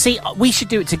yet. See, we should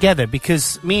do it together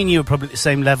because me and you are probably at the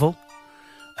same level.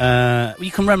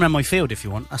 You can run around my field if you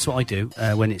want. That's what I do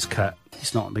when it's cut.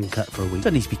 It's not been cut for a week.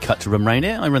 Don't need to be cut to run round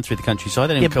it. I run through the countryside.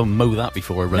 They don't even come and mow that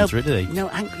before I run through it, do they? No,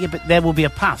 but there will be a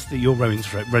path that you're running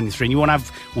through, and you want to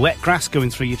have wet grass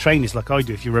going through your trainers like I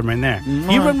do if you run around there.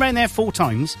 You run around there 4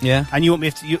 times, Yeah. and you won't be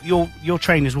able to, your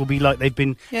trainers will be like they've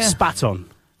been spat on.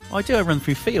 I do. I run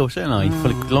through fields, don't I?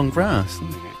 Full of long grass.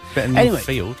 Better than Anyway,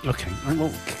 field. Okay,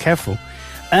 well, careful.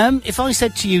 If I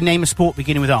said to you, name a sport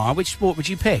beginning with R, which sport would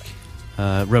you pick?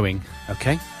 Rowing.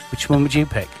 Okay, which one would you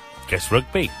pick? Guess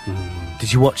rugby.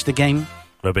 Did you watch the game?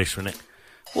 Rubbish, wasn't it?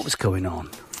 What was going on?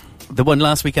 The one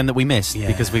last weekend that we missed Yeah.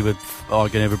 because we were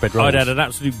arguing over bread rolls. I'd had an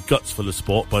absolute guts full of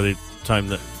sport by the time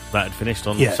that had finished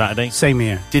on Saturday. Same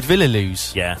here. Did Villa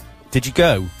lose? Yeah, Did you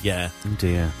go? yeah. Oh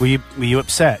dear. Were you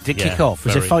upset? Did it Yeah, kick off?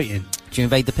 Was there very. fighting? Did you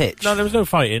invade the pitch? No, there was no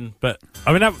fighting, but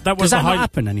I mean that was Does the that not highlight.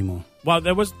 happen anymore? Well,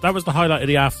 that was the highlight of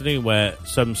the afternoon where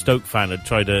some Stoke fan had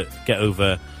tried to get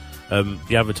over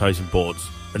the advertising boards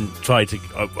and tried to,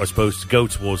 I suppose, to go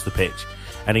towards the pitch,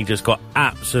 and he just got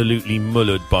absolutely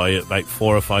mullered by about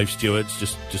 4 or 5 stewards,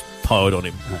 just piled on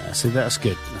him. So that's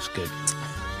good. That's good.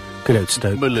 Good old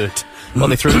Stoke. Mullered. Well,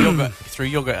 they threw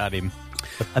yogurt at him.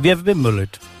 Have you ever been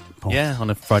mullered, Paul? Yeah, on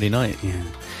a Friday night. Yeah.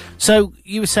 So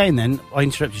you were saying then, I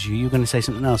interrupted you. You were going to say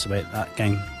something else about that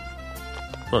game.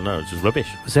 Well, no, it's just rubbish.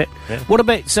 Was it? Yeah. What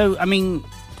about? So I mean,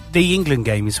 the England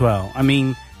game as well. I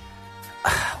mean,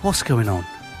 what's going on?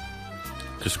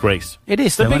 Disgrace. It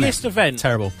is The though, isn't biggest it? event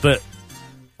Terrible. that,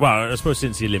 well, I suppose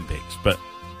since the Olympics, but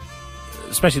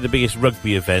especially the biggest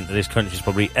rugby event that this country's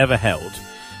probably ever held,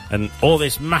 and all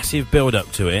this massive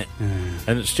build-up to it,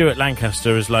 and Stuart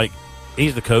Lancaster is like,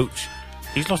 he's the coach,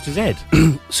 he's lost his head.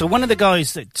 So one of the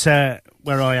guys that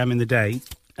where I am in the day,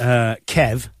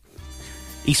 Kev,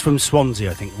 he's from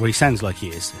Swansea, I think, where he sounds like he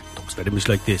is. Talks very much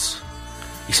like this.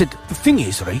 He said, the thing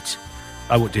is, right,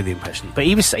 I won't do the impression, but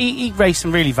he raised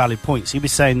some really valid points. He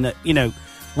was saying that,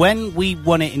 when we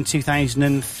won it in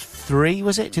 2003,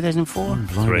 was it? 2004?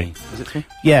 Three. Was it 3?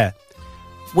 Yeah.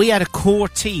 We had a core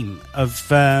team of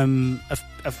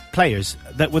players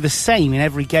that were the same in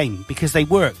every game because they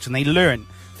worked and they learned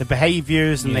the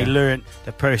behaviours and they learned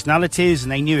the personalities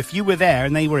and they knew if you were there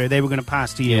and they were going to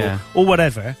pass to you or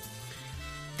whatever.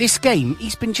 This game,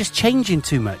 he's been just changing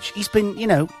too much. He's been,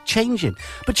 changing.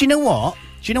 But you know what?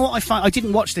 Do you know what I find? I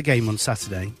didn't watch the game on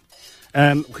Saturday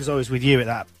because I was with you at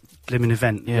that blimmin'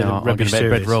 event. Yeah, the arguing rugby about series.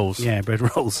 bread rolls. Yeah, bread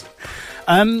rolls.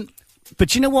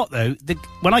 But you know what, though?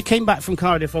 When I came back from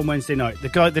Cardiff on Wednesday night,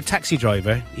 the taxi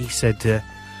driver, he said,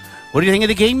 what do you think of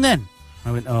the game then?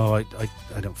 I went, I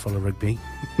don't follow rugby.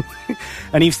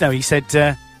 And he said,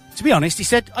 to be honest, he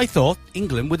said, I thought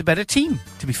England were the better team,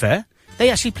 to be fair. They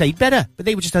actually played better, but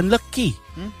they were just unlucky.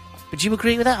 But do you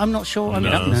agree with that? I'm not sure. I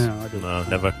mean, I don't. No,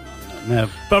 never. No.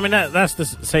 But I mean, that's the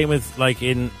same with, like,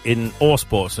 in all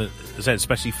sports,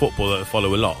 especially football that I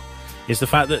follow a lot, is the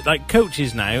fact that, like,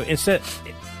 coaches now,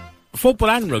 football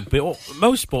and rugby,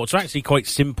 most sports are actually quite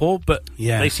simple, but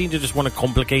they seem to just want to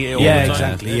complicate it all the time.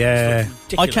 Exactly, yeah.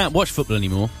 I can't watch football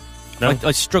anymore. No?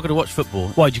 I struggle to watch football.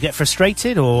 Why, did you get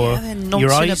frustrated or they're your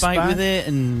nonsense eyes about bad? with it,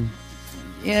 and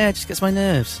it just gets my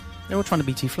nerves. They're all trying to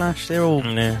be too flash. They're all.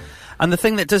 Yeah. And the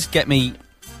thing that does get me,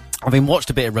 having watched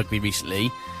a bit of rugby recently,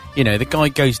 the guy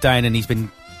goes down and he's been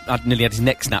nearly had his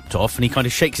neck snapped off, and he kind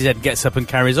of shakes his head and gets up and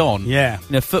carries on. Yeah.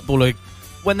 Footballer,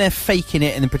 when they're faking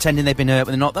it and then pretending they've been hurt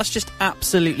when they're not, that's just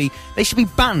absolutely. They should be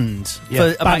banned for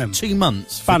ban about 'em. 2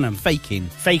 months. For Ban 'em. faking.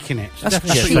 Faking it. That's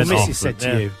what your cheating. missus said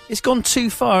to you. It's gone too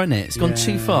far, isn't it? It's gone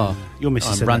too far. Your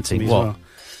missus I'm said ranting. that to me What? as well.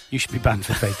 You should be banned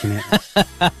for faking it.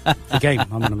 The game, I'm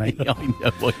going to make. I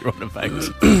know what you're on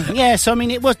about. Yeah, so I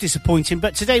mean, it was disappointing,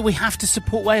 but today we have to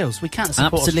support Wales. We can't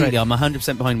support Absolutely, Australia. I'm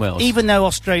 100% behind Wales. Even though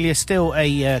Australia's still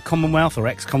a Commonwealth or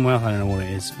ex-Commonwealth, I don't know what it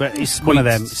is, but it's one of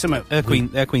them.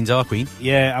 Their queen's our queen.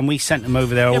 Yeah, and we sent them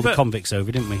over there, all the but- convicts over,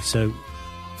 didn't we? So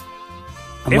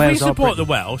And If we Wales are support Britain. the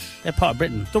Welsh, They're part of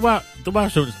Britain. the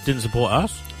Welsh didn't support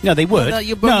us. No, they would. no,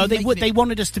 you're No, probably they making would. it- They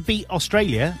wanted us to beat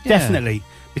Australia, Yeah. definitely,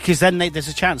 because then there's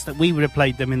a chance that we would have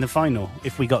played them in the final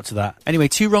if we got to that. Anyway,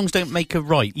 2 wrongs don't make a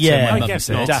right. Yeah, so my I mum guess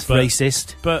said. not. Daft but-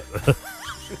 racist. But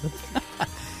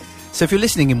So if you're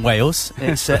listening in Wales,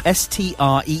 it's STREET.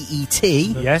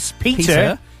 Yes, Peter.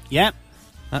 Peter. Yep.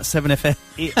 That's 7FM.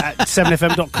 At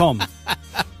 7fm.com.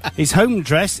 His home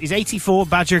address is 84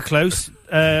 Badger Close,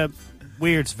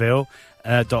 Weirdsville.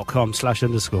 .com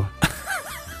 /_.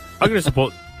 I'm going to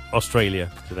support Australia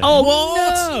today. Oh,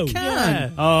 What? no! You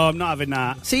can. Oh, I'm not having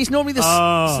that. See, it's normally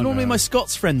Oh, normally no. my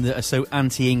Scots friend that are so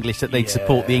anti-English that they'd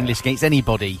support the English against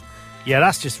anybody. Yeah,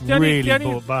 that's just The only- really the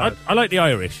only- bad. I like the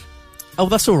Irish. Oh,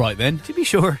 that's all right then. To be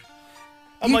sure.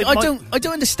 I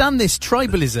don't understand this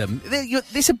tribalism.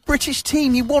 This is a British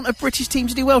team. You want a British team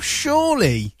to do well,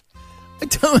 surely. I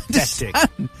don't Pathetic.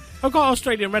 understand. I've got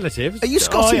Australian relatives. Are you I have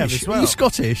Scottish? as well. Are you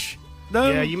Scottish? No.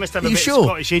 Yeah, you must have Are a you bit sure? of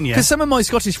Scottish in you. Because some of my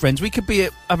Scottish friends, we could be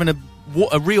having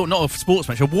a real, not a sports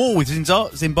match, a war with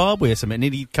Zimbabwe or something,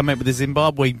 and he'd come out with a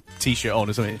Zimbabwe T-shirt on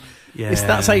or something. Yeah.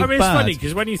 That's how I mean, it's bad. funny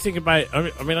because when you think about,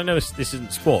 I mean, I know this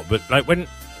isn't sport, but like when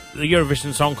the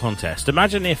Eurovision Song Contest,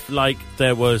 imagine if like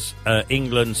there was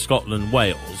England, Scotland,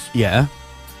 Wales. Yeah.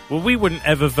 Well, we wouldn't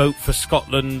ever vote for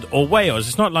Scotland or Wales.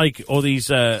 It's not like all these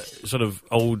sort of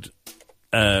old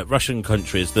Russian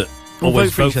countries that All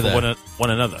always vote vote for for each other. one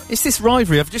another. It's this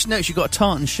rivalry. I've just noticed you've got a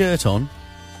tartan shirt on.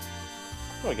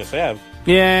 Well, I guess I have.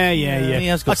 Yeah. he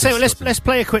has got I'd say some let's Scotland.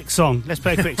 play a quick song. Let's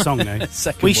play a quick song now.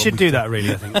 Second We one should we do that,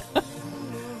 really, I think.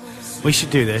 We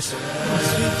should do this.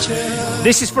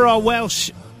 This is for our Welsh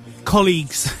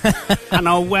colleagues and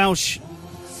our Welsh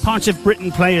part of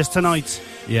Britain players tonight.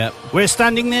 Yeah. We're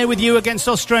standing there with you against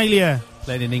Australia.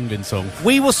 Playing an England song.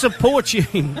 We will support you.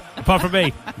 Apart from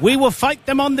me. We will fight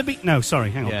them on the beat. No,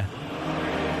 sorry, hang on. Yeah.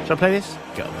 Shall I play this?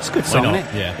 Go. It's a good Why song, not?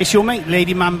 isn't it? Yeah. It's your mate,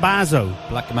 Lady Mambazo.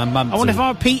 Black Man Mamzu. I wonder if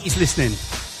our Pete is listening.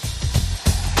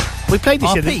 We played this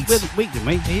Our the Pete? other week, didn't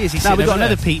we? He is, he's No, sitting we've got over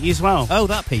another there. Pete as well. Oh,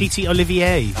 that Pete. Petey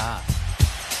Olivier.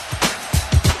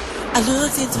 I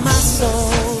looked into my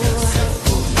soul,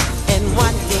 and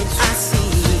what did I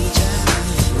see?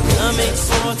 Coming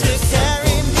for to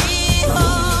carry me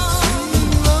home.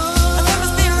 A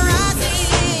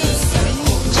tempest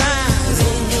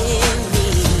rising in me,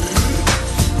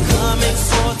 coming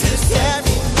for to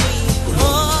carry me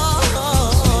home.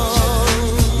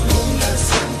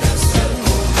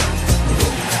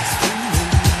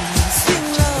 Sing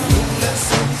low.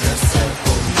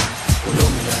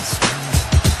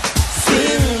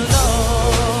 Sing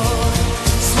low,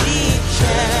 sweet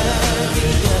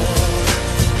chariot,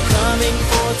 coming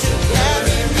for to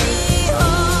carry me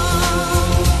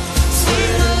home.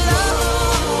 Sing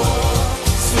low,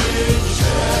 sweet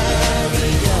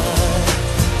chariot,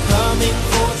 coming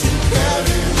for to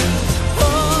carry me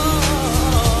home.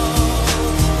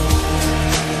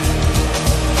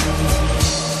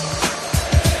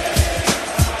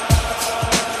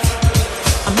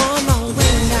 I'm on my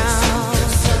way now.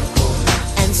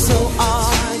 And so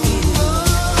are you,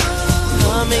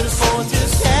 coming for to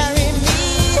carry me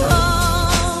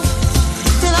home.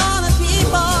 Tell all the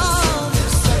people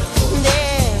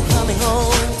they're coming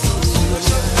home too,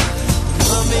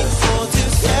 coming for to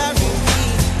carry me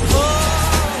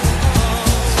home.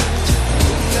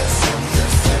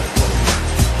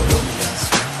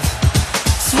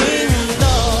 Swing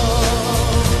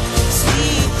low,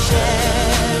 sweet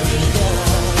chariot,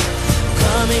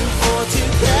 coming for to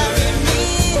carry me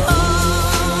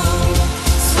home.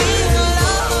 Swing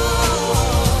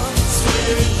low,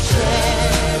 sweet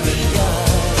chariot,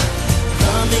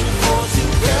 coming for to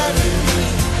carry me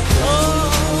home.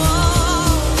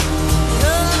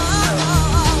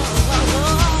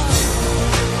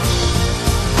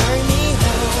 Carry me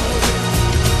home,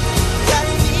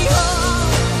 carry me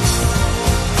home,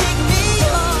 take me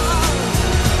home,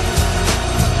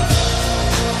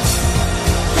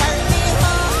 carry me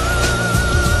home.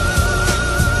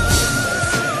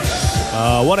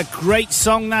 Oh, what a great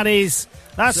song that is.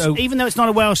 That's So- even though it's not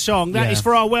a Welsh song, that Yeah. is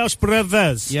for our Welsh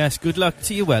brothers. Yes, good luck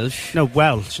to you, Welsh. No,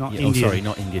 Welsh, not Yeah, Indian. Oh, sorry,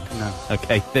 not Indian. No.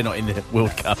 Okay, they're not in the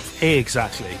World Cup.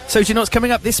 Exactly. So do you know what's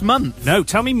coming up this month? No,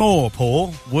 tell me more,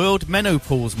 Paul. World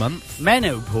Menopause Month.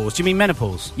 Menopause. Do you mean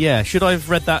menopause? Yeah, should I have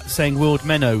read that saying World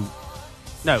Meno?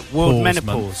 No, World Pause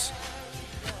Menopause.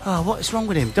 Oh, what is wrong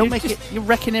with him? Don't make it. You're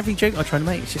wrecking every joke I try to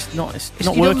make. It's just not. It's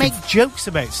not You working. don't make jokes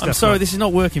about stuff. I'm sorry, like- this is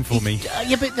not working for me.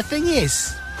 Yeah, but the thing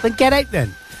is, then get out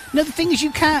then. No, the thing is,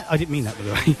 you can't. I didn't mean that, by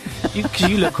the way. Because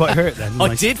you look quite hurt then. I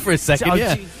Nice. did for a second. Oh,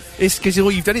 Yeah, gee. it's because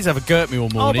all you've done is have a go at me all Oh,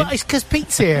 morning. but it's because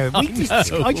Pete's here. I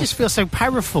know. I just feel so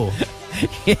powerful.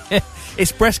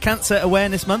 It's Breast Cancer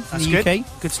Awareness Month That's in the good.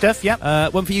 UK. Good stuff, yep.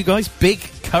 One for you guys, Big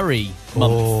Curry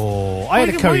Month. Oh, I had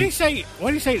a Why do curry. you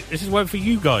say this is one for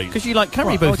you guys? Because you like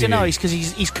curry, I both don't know, of you. it's because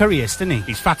he's curriest, isn't he?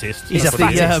 He's fattest. He's That's a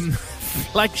what he fattest. is.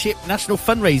 Flagship national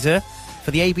fundraiser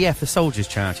for the ABF, the Soldiers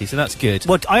Charity, so that's good.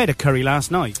 Well, I had a curry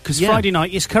last night, because Yeah. Friday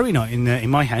night is curry night in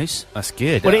my house. That's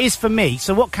good. Well, it is for me.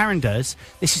 So what Karen does,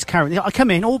 this is Karen. I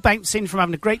come in all bouncing from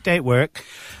having a great day at work.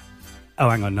 Oh,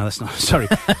 hang on, no, that's not. Sorry.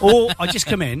 Or I just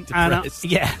come in Depressed.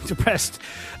 and depressed,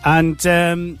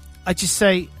 and I just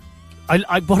say,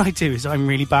 what I do is I'm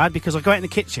really bad because I go out in the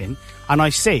kitchen and I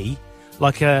see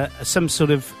like some sort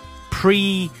of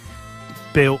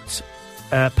pre-built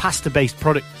pasta-based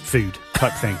product food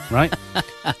type thing, right?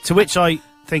 To which I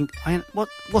think,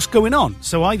 what's going on?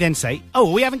 So I then say, oh,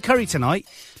 are we having curry tonight?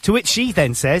 To which she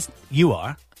then says, you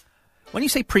are. When you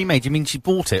say pre-made, you mean she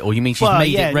bought it, or you mean she's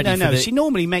made it ready for no. the... She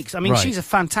normally makes. I mean, Right. she's a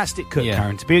fantastic cook, Yeah.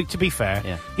 Karen. To be fair,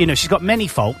 Yeah. you know, she's got many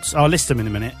faults. I'll list them in a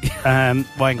minute. Well,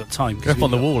 I ain't got time. 'cause Go up we've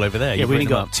on the got- wall over there. Yeah, you've we only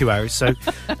written them got up. 2 hours. So,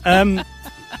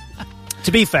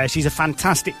 to be fair, she's a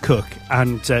fantastic cook,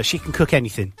 and she can cook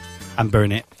anything and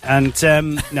burn it. And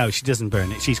no, she doesn't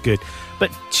burn it. She's good.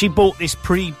 But she bought this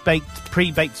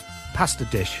pre-baked pasta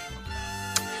dish.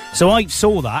 So I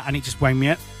saw that, and it just wound me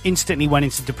up. Instantly went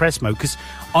into depressed mode because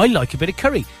I like a bit of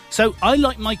curry. So I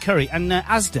like my curry, and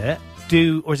Asda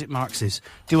do, or is it Marx's,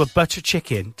 do a butter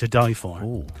chicken to die for.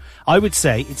 Ooh. I would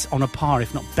say it's on a par,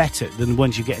 if not better, than the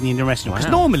ones you get in the Indian restaurant.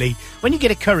 Because Wow. normally, when you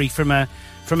get a curry from a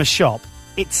shop,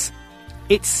 it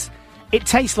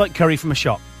tastes like curry from a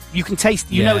shop. You can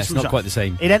taste, you Yeah, know, it's from not a shop. quite the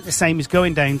same. It ain't the same as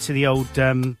going down to the old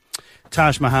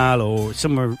Taj Mahal or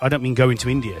somewhere. I don't mean going to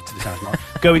India to the Taj Mahal.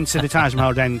 Going to the Taj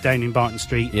Mahal down in Barton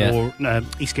Street Yeah. or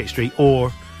Eastgate Street or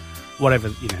whatever.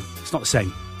 You know, it's not the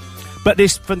same. But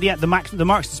this from the Marks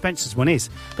and Spencer's one is.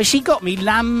 But she got me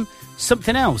lamb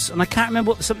something else, and I can't remember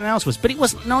what the something else was. But it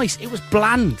wasn't nice. It was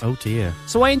bland. Oh, dear.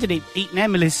 So I ended up eating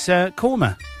Emily's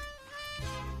korma.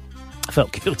 I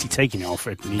felt guilty taking it off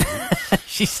her. And eating it.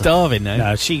 She's starving now.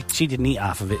 No, she didn't eat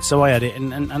half of it, so I had it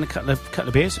and a couple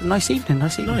of beers. Nice evening.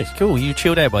 Nice, cool. You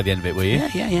chilled out by the end of it, were you?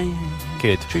 Yeah.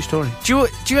 Good. True story. Do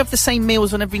you have the same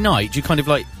meals on every night? Do you kind of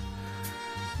like...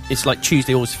 It's like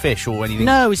Tuesday always fish or anything?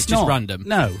 No, it's just not random?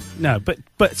 No.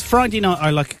 But Friday night I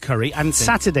like a curry, and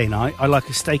Saturday night I like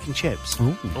a steak and chips.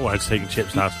 Oh, I was taking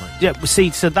chips last night. Yeah, well, see,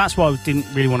 so that's why I didn't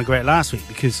really want to go out last week,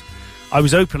 because I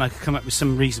was hoping I could come up with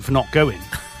some reason for not going.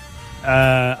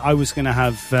 I was going to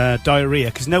have diarrhea,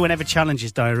 because no one ever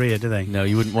challenges diarrhea, do they? No,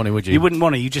 you wouldn't want to, would you? You wouldn't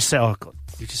want to. You just say, "Oh God,"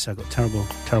 you just say, "I got terrible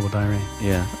diarrhea,"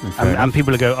 Yeah. and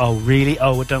people will go, "Oh, really?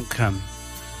 Oh, well, don't come."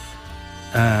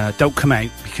 Don't come out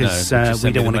because No, just we send don't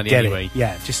me the want to money get anyway. it.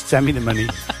 Yeah, just send me the money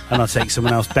and I'll take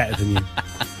someone else better than you.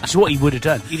 Which is what he would have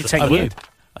done. He'd have I taken you. would.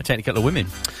 I'd take a couple of women.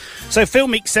 So Phil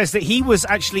Meek says that he was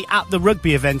actually at the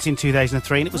rugby event in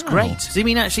 2003 and it was great. Does he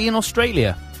mean actually in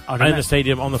Australia? I And don't in know. the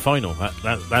stadium on the final. That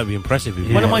would be impressive. If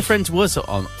he One of was. my friends was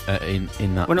on in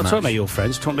that We're not match. talking about your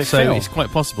friends, we're talking about So Phil. it's quite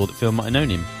possible that Phil might have known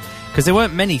him. Because there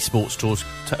weren't many sports tours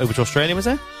over to Australia, was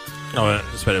there? No, I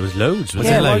expect there was loads. Was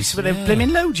Yeah, there? well, loads? but they're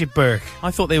blimmin' loads, you Burke.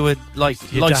 I thought they were like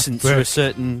Your licensed daft for a work.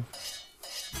 certain...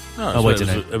 No, Oh, wait, it was,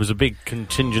 dunno. there was a big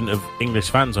contingent of English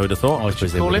fans, I would have thought. I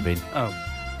suppose they Call would him? have been. Oh,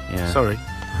 Yeah. sorry.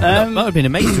 That would have been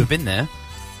amazing to have been there.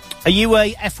 Are you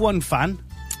a F1 fan?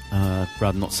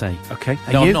 Rather not say. Okay.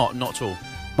 Are No, you? I'm not at all.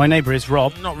 My neighbour is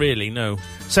Rob. Not really, no.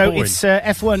 So Boring. it's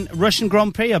F1 Russian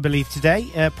Grand Prix, I believe, today.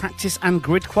 Practice and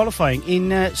grid qualifying in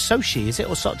Sochi, is it?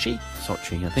 Or Sochi?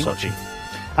 Sochi, I think. Sochi.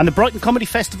 And the Brighton Comedy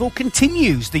Festival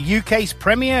continues. The UK's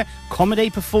premier comedy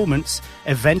performance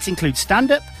event includes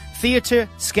stand-up, theatre,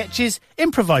 sketches,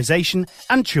 improvisation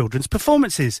and children's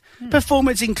performances.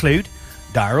 Performers include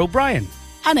Dara O'Brien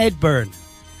and Ed Byrne.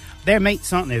 They're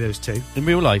mates, aren't they, those two? In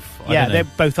real life? I Yeah, don't know.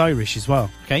 they're both Irish as well.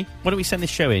 Okay, why don't we send this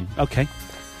show in? Okay.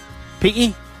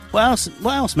 Petey, what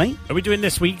else, mate? Are we doing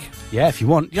this week? Yeah, if you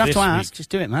want. You don't have This to ask. week. Just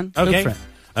do it, man. Okay. Go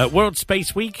for it. World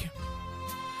Space Week.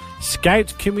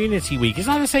 Scout Community Week. Is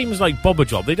that the same as like Bobber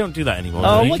Job? They don't do that anymore.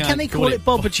 Oh, do why they? can't they call it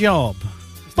Bob a Job?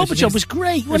 Bob a Job was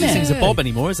great, There's wasn't things it? a bob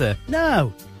anymore, is there?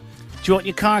 No. Do you want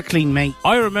your car clean, mate?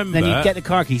 I remember. Then you get the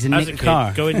car keys and as nick a the kid,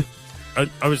 car. going.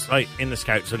 I was like in the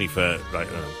Scouts only for like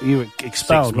I don't know. You were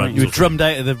expelled, 6 weren't months. you? You were drummed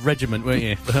out of the regiment, weren't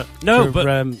you? No, For, but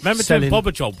remember selling- doing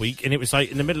Bobber Job Week, and it was like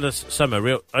in the middle of summer.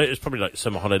 It was probably like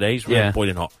summer holidays, real Yeah.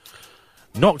 boiling hot.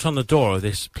 Knocked on the door of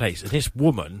this place, and this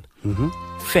woman,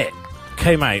 fit,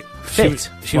 came out. Fit?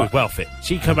 She was What? well fit.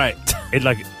 She came out in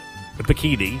like a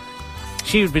bikini.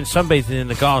 She had been sunbathing in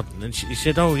the garden, and she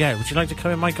said, "Oh yeah, would you like to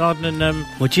come in my garden and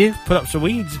Would you? put up some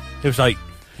weeds?" It was like,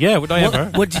 "Yeah, would I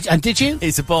ever?" Did you?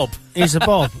 It's a bob. Here's a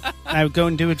Bob. Now go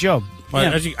and do a job. Well,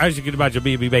 Yeah. as you can imagine,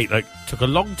 me and my mate took a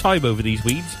long time over these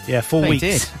weeds. Yeah, 4 They weeks.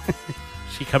 did.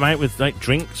 She come out with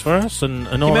drinks for us and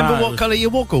all You remember that. what colour your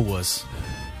woggle was?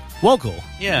 Woggle?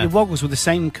 Yeah. The woggles were the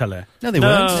same colour. No, they No.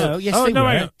 weren't. No, yes, Oh, they no, were.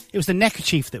 I- It was the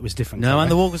neckerchief that was different. No, colour.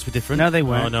 and the woggles were different. No, they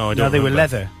weren't. Oh, no, I don't they were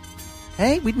remember. leather.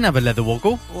 Hey, we didn't have a leather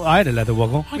woggle. Well, I had a leather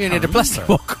woggle. We only had a plastic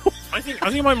woggle. I think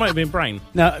mine might have been brown.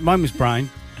 No, mine was brown.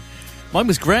 Mine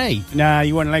was grey. Nah,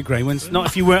 you weren't allowed grey ones. Not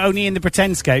if you were only in the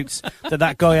pretend scouts.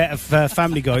 that guy out of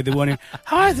Family Guy, the one who,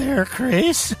 hi there,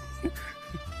 Chris.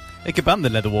 They could ban the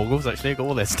leather woggles, actually. I got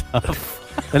all their stuff.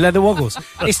 The leather woggles.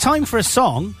 It's time for a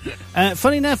song.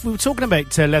 Funny enough, we were talking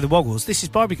about leather woggles. This is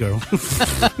Barbie Girl.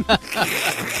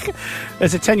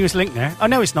 There's a tenuous link there. Oh,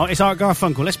 no, it's not. It's Art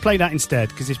Garfunkel. Let's play that instead,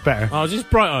 because it's better. Oh, just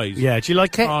Bright Eyes. Yeah, do you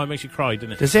like it? Oh, it makes you cry,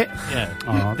 doesn't it? Does it? Yeah.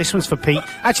 Oh, this one's for Pete.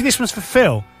 Actually, this one's for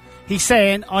Phil. He's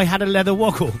saying, I had a leather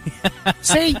woggle.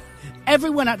 See?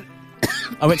 Everyone had...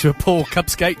 I went to a poor Cub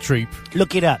Scout troop.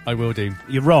 Look it up. I will do.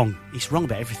 You're wrong. He's wrong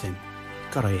about everything.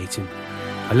 God, I hate him.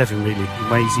 I love him, really. In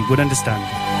ways he would understand.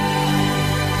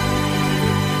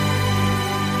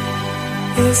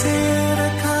 Is it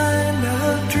a kind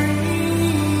of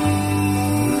dream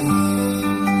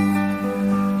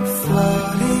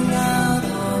floating out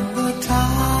on the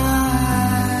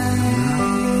tide,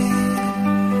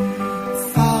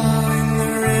 following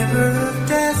the river of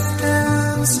death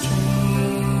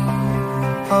downstream?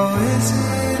 Oh, is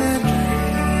it a dream?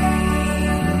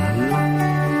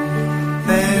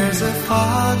 There's a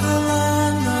fog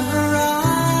along the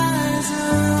horizon,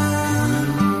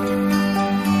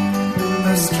 a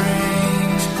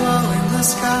strange glow in the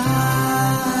sky,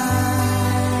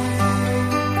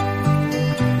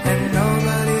 and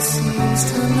nobody seems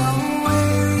to know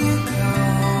where you go,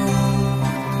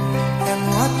 and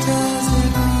what does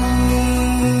it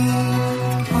mean?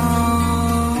 Oh,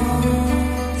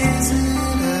 is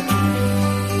it a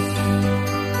dream?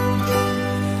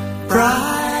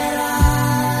 Bright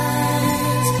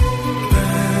eyes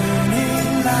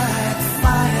burning like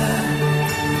fire,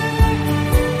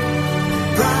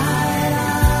 bright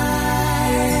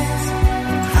eyes,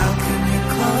 how can you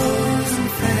close and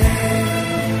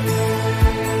fade?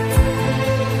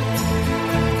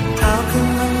 How can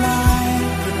the light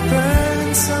that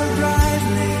burns so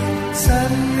brightly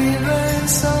suddenly burn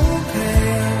so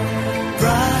pale?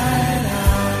 Bright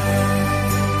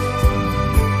eyes.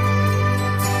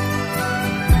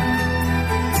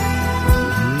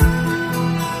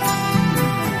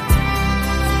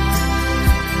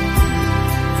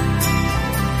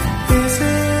 Is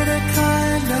it a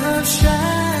kind of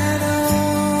shadow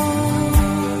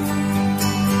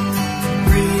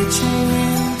reaching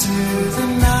into the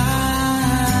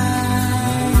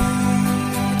night,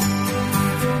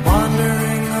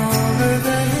 wandering over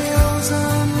the hills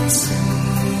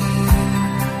unseen?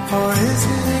 Or is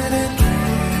it a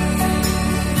dream?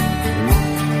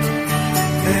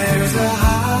 There's a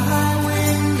high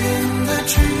wind in the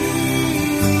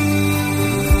trees,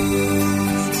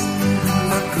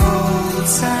 a cold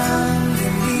sound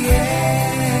in the air,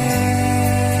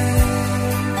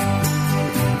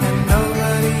 and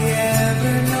nobody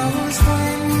ever knows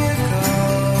when you go,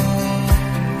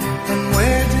 and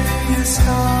where do you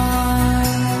start?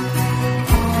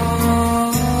 Oh,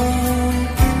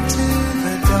 into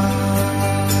the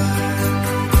dark.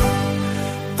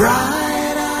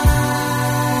 Bright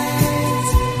eyes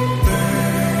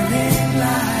burning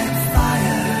like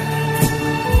fire,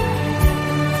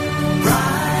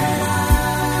 bright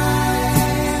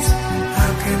eyes,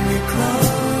 how can we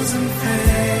close and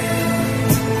fail?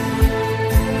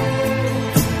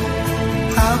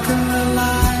 How can the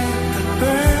light that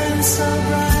burns so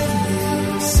brightly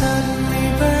suddenly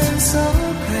burn so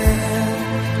pale?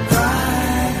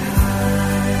 Bright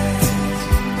eyes,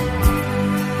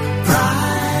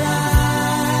 bright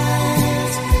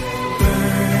eyes,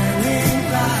 burning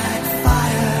like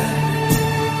fire,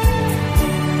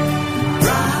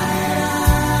 bright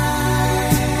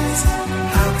eyes,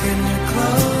 how can you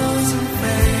close and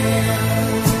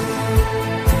fail?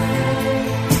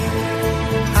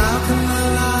 How can the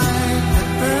light that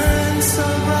burns so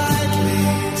brightly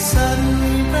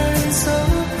suddenly burn so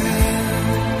pale?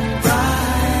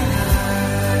 Bright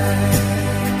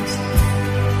eyes.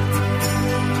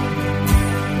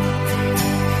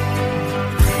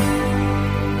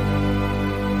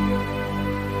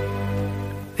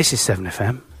 This is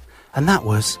 7FM, and that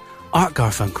was Art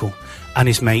Garfunkel and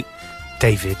his mate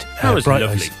David. That was Bright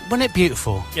lovely. Eyes. Wasn't it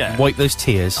beautiful? Yeah. Wipe those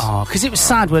tears. Oh, because it was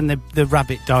sad when the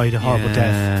rabbit died a horrible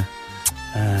death.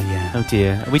 Yeah. Oh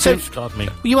dear. We So- don't. Scarred me.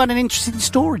 Well, you had an interesting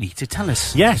story to tell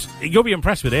us. Yes, you'll be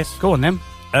impressed with this. Go on then.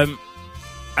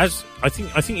 as I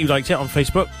think you liked it on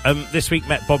Facebook. This week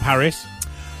met Bob Harris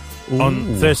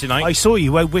on Thursday night. I saw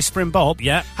you, Whispering Bob.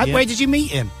 Yeah. Where did you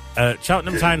meet him?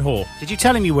 Cheltenham Town Hall. Did you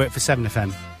tell him you worked for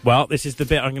 7FM? Well, this is the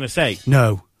bit I'm going to say.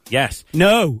 No. Yes.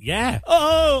 No. Yeah.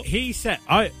 Oh. He said,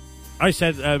 I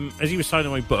said, as he was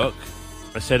signing my book,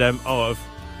 I said, I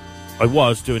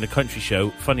was doing a country show,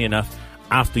 funny enough,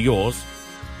 after yours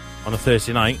on a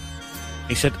Thursday night.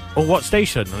 He said, oh, what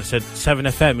station? And I said,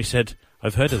 7FM. He said,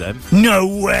 I've heard of them. No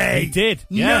way. He did.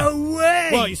 Yeah. No way.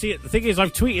 Well, you see, the thing is,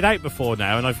 I've tweeted out before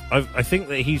now, and I think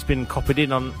that he's been copied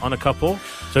in on a couple.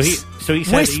 So he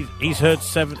said he's heard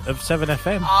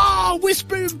 7FM. Oh,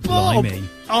 Whispering Bob. Blimey.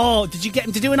 Oh, did you get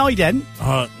him to do an ident?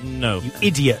 No. You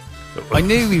idiot. I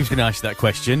knew he was going to ask that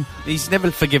question. He's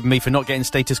never forgiven me for not getting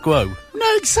status quo.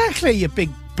 No, exactly, you big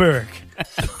Burke.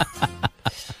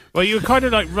 Well, you were kind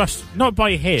of like rushed, not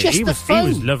by him. Just He the was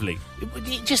phone. lovely.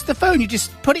 Just the phone. You just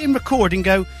put it in record and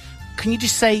go, can you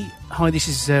just say, hi, this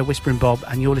is Whispering Bob,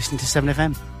 and you're listening to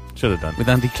 7FM? Should have done. With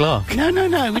Andy Clark. No.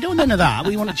 We don't want none of that.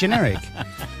 We want it generic. I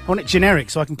want it generic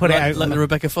so I can put it out. Like the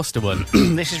Rebecca Foster one.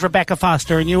 This is Rebecca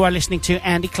Foster, and you are listening to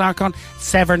Andy Clark on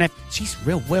 7FM. She's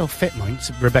real well fit, mind,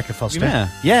 Rebecca Foster. Yeah.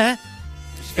 Yeah.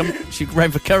 She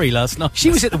ran for curry last night. She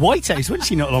was at the White House, wasn't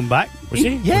she, not long back? Was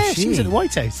she? Yeah, Was she was she? at the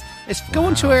White House. Let's go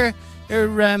on to her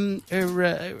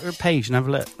page and have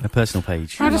a look. A personal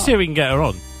page. Try to see if we can get her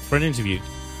on for an interview.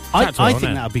 I Chat to her on think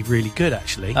air. that would be really good,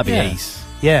 actually. That'd be yeah. ace.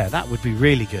 Yeah, that would be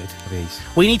really good. That'd be ace.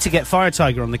 We need to get Fire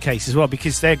Tiger on the case as well,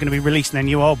 because they're going to be releasing their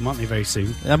new album, aren't they, very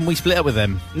soon? Haven't we split up with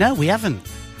them? No, we haven't.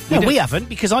 We haven't,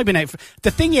 because I've been out for...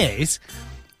 The thing is,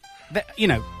 that,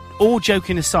 all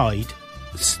joking aside,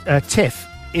 Tiff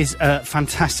is a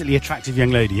fantastically attractive young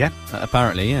lady, yeah?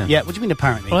 Apparently, yeah. Yeah, what do you mean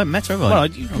apparently? Well, I haven't met her, have I? Well,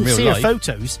 you In can real see her life.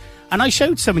 photos. And I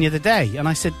showed someone the other day, and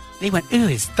I said, they went, who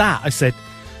is that? I said,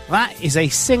 that is a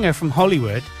singer from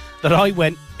Hollywood that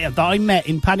I met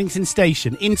in Paddington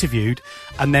Station, interviewed,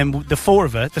 and then the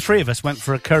three of us went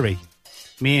for a curry.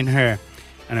 Me and her.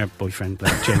 And her boyfriend,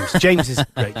 James. James is a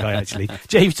great guy, actually.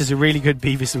 James does a really good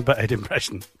Beavis and Butthead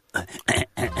impression.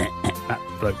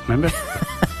 That bloke, remember?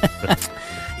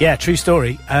 Yeah, true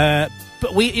story. But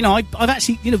I've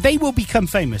actually, they will become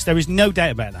famous. There is no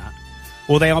doubt about that.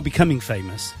 Or they are becoming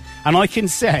famous. And I can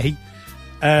say,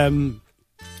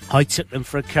 I took them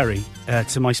for a curry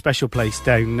to my special place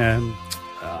down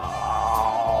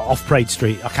off Parade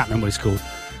Street. I can't remember what it's called.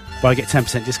 But I get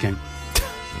 10% discount.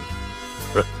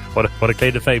 What a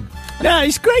claim to fame. No,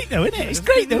 it's great though, isn't it? It's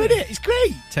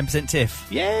great. 10% tiff.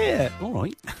 Yeah, all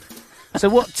right. So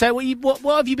what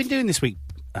have you been doing this week,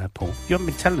 Paul? You haven't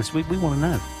been telling us. We want to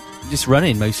know. Just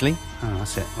running, mostly. Oh,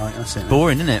 that's it. Right, that's it.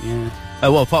 Boring, isn't it? Yeah.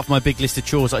 Oh, well, apart from my big list of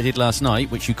chores that I did last night,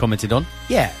 which you commented on.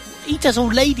 Yeah, he does all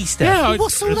lady stuff. Yeah,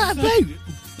 What's all that about?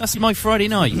 That's my Friday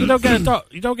night. You don't get a dog.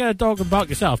 You don't get a dog and bark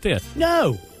yourself, do you?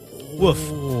 No.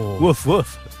 Woof. Woof,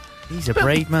 woof. He's a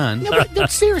brave man. No, but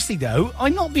seriously though,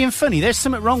 I'm not being funny. There's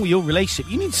something wrong with your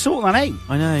relationship. You need to sort that out.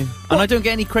 I know. And I don't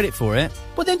get any credit for it,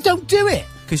 Well, then don't do it.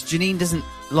 because Janine doesn't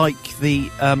like the,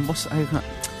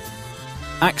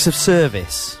 acts of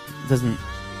service.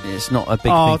 It's not a big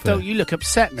Oh, thing for don't her. you look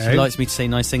upset now. She likes me to say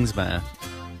nice things about her.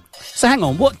 So hang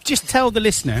on, just tell the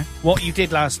listener what you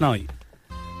did last night.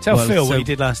 Tell Well, Phil so what you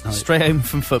did last night. Straight home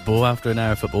from football after an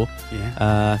hour of football.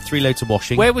 Yeah. 3 loads of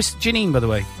washing. Where was Janine, by the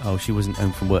way? Oh, she wasn't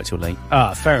home from work till late.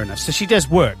 Ah, fair enough. So she does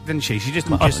work, doesn't she? She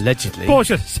doesn't just... Allegedly. Well,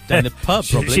 she- Down the pub,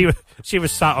 probably. She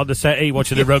was sat on the settee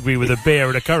watching the rugby with a beer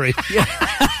and a curry.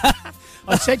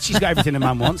 I said she's got everything a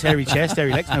man wants. Hairy chest,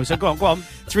 hairy legs. No, so go on.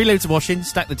 3 loads of washing,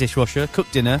 stacked the dishwasher,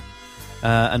 cooked dinner,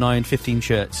 and ironed 15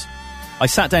 shirts. I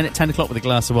sat down at 10 o'clock with a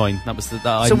glass of wine. That was that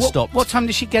I So stopped. what time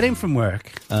did she get in from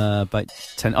work? About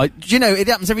 10. It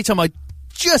happens every time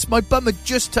my bum had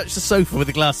just touched the sofa with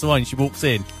a glass of wine. She walks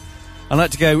in. I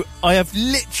like to go, I have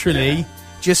literally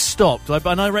just stopped.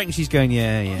 And I reckon she's going,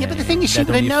 yeah. Yeah, but the thing is, she Led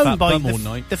would on have your known fat by bum all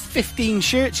night. the 15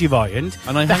 shirts you've ironed,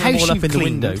 And I the hung them house all up you've in the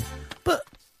cleaned. window. But,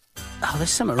 there's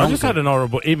something I wrong just with had an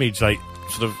horrible image, like,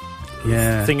 sort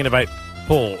of thinking about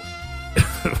Paul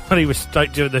when he was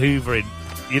like doing the hoovering.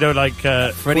 You know, like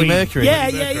Freddie Queen. Mercury. Yeah.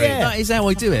 That is how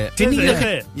I do it. Didn't he Is look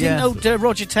it? at... Yeah.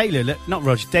 Roger Taylor,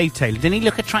 Dave Taylor, didn't he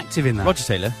look attractive in that? Roger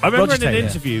Taylor. I remember Roger in an Taylor.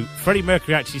 interview, Freddie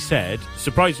Mercury actually said,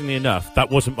 surprisingly enough, that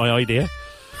wasn't my idea.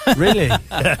 Really?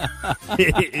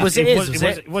 Was it his, was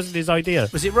it? It wasn't his idea.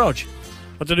 Was it Rog?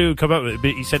 I don't know who came up with it,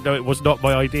 but he said, no, it was not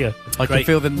my idea. I can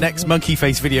feel the next monkey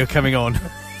face video coming on.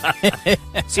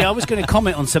 See, I was going to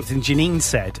comment on something Janine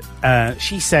said.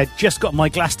 She said, just got my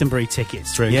Glastonbury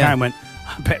tickets through. And Yeah. Karen went,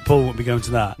 I bet Paul won't be going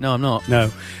to that. No, I'm not.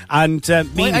 No. And Why,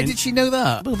 meaning... how did she know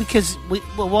that? Well, because...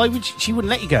 why would she wouldn't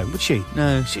let you go, would she?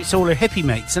 No. It's all her hippie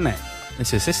mates, isn't it?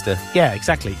 It's her sister. Yeah,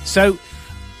 exactly. So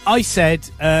I said,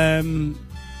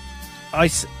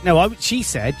 she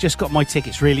said, just got my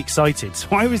tickets, really excited. So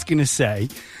I was going to say,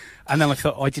 and then I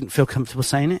thought I didn't feel comfortable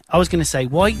saying it. I was going to say,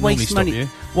 why waste stop money? you.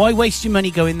 Why waste your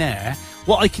money going there?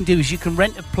 What I can do is you can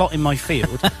rent a plot in my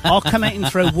field. I'll come out and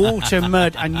throw water,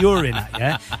 mud, and urine at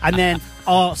you, and then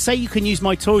I'll say you can use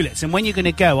my toilets. And when you're going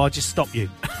to go, I'll just stop you.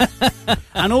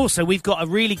 And also, we've got a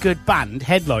really good band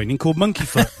headlining called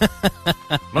Monkeyfoot.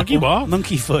 Monkey what?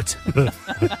 Monkeyfoot.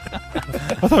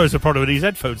 I thought it was a problem with these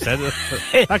headphones then.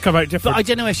 That come out But different. I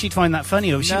don't know if she'd find that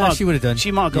funny. Or she No, might, she would have done. She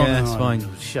might have gone. Yeah, it's "Oh,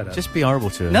 fine. Shut up. Just be horrible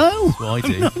to her. no. That's what I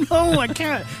do. No, I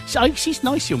can't. She's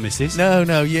nice, your missus. No,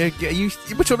 we're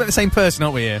talking about the same person,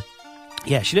 aren't we? Here.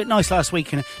 Yeah, she looked nice last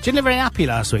week. And she didn't look very happy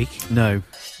last week. No,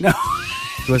 No,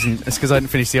 it wasn't. It's because I didn't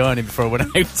finish the ironing before I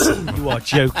went out. you are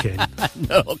joking.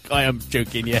 No, I am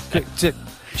joking. Yeah.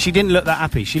 She didn't look that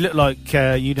happy. She looked like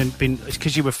you'd been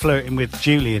because you were flirting with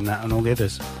Julie and that and all the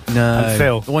others. No, And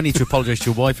Phil. I need to apologise to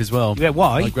your wife as well. Yeah,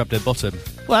 why? I grabbed her bottom.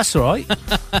 Well, that's all right.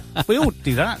 We all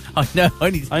do that. I know.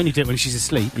 I need. I only do it when she's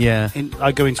asleep. Yeah.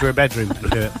 I go into her bedroom and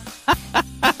do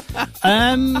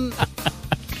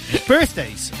it.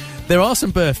 Birthdays. There are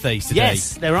some birthdays today.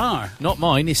 Yes, there are. Not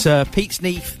mine. It's Pete's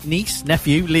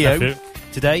nephew, Leo, Nephew.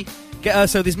 today.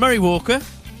 So there's Murray Walker,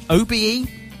 OBE,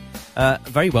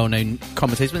 very well-known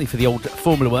commentator, wasn't he, for the old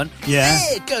Formula One. Yeah.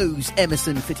 There goes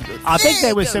Emerson Fittipaldi. I think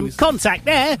there was some contact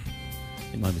there. I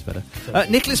think mine was better.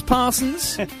 Nicholas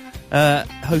Parsons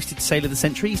hosted Sail of the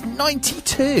Century. He's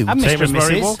 92. And Same Mr. as and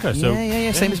Murray Mrs. Walker. So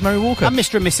Yeah, same as Murray Walker. And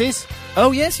Mr. and Mrs.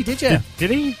 Oh, yes, he did, yeah. Did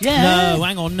he? Yeah. No,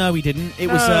 hang on, no, he didn't. It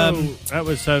was, that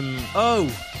was oh,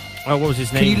 what was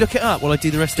his name? can you look it up while I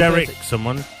do the rest Derek of the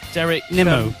someone. Derek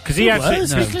Nimmo. Because he actually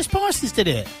was? No. Nicholas Parsons did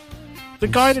it. the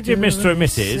guy that did Mr. and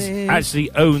Mrs. Mrs.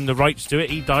 actually owned the rights to it.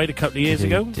 He died a couple of years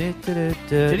ago. Did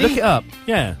Look he? it up.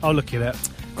 Yeah. I'll look it up.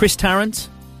 Chris Tarrant.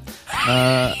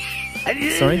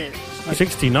 Sorry.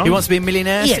 69. He wants to be a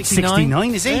millionaire. Yeah, 69.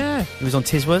 69, is he? Yeah. He was on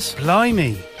Tiswas.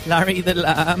 Blimey.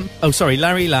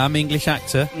 Larry Lamb, English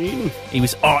actor. He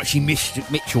was Archie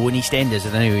Mitchell in EastEnders.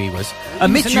 I don't know who he was.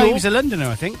 Mitchell. No, he was a Londoner,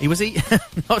 I think. He was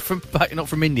not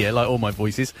from India, like all my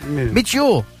voices. No.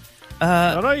 Mitchell.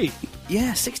 All right.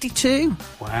 Yeah, 62.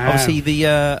 Wow. Obviously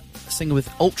the singer with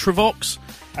Ultravox.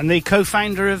 And the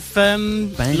co-founder of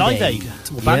Live Aid.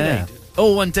 Or Band Yeah. Aid.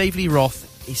 Oh, and Dave Lee Roth.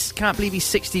 Can't believe he's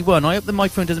 61. I hope the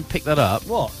microphone doesn't pick that up.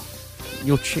 What?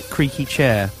 Your creaky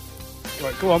chair.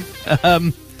 Right, go on.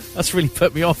 That's really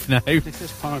put me off now.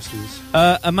 Nicholas Parsons.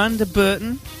 Amanda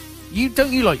Burton.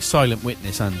 Don't you like Silent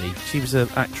Witness, Andy? She was an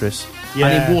actress. Yeah.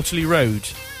 And in Waterloo Road.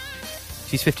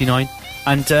 She's 59.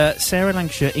 And Sarah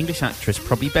Lancashire, English actress,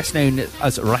 probably best known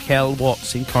as Raquel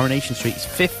Watts in Coronation Street, is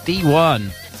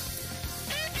 51.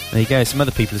 There you go. Some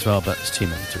other people as well, but it's too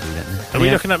many to read it. Are we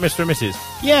looking at Mr. and Mrs.?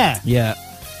 Yeah. Yeah.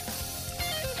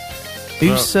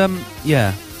 Who's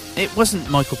yeah. It wasn't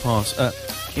Michael Parsons.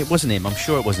 It wasn't him. I'm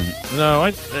sure it wasn't. No,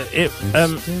 Mr.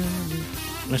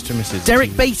 and Mrs.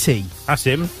 Derek Beatty. That's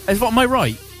him. Am I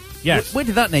right? Yes. Where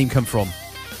did that name come from?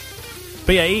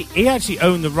 But yeah, he actually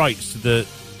owned the rights to the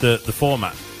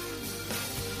format.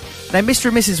 Now, Mr.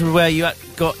 and Mrs. were where your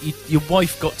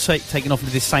wife got taken off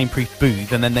into this soundproof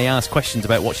booth, and then they asked questions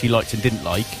about what she liked and didn't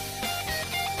like,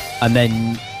 and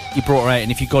then you brought her out,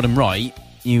 and if you got them right,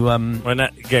 you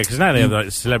Because now they have like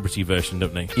the celebrity version,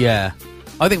 don't they? yeah.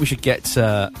 I think we should get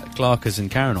Clarkers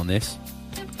and Karen on this.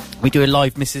 We do a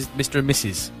live Mr. and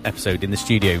Mrs. episode in the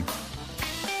studio.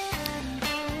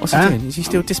 What's he doing? Is he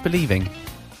still disbelieving?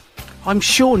 I'm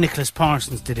sure Nicholas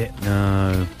Parsons did it.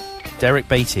 No. Derek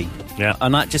Beatty. Yeah.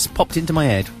 And that just popped into my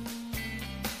head.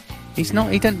 He's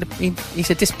not. He's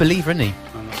a disbeliever, isn't he?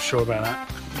 I'm not sure about that.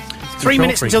 3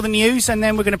 minutes freak. until the news, and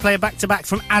then we're going to play a back-to-back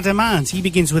from Adamant. He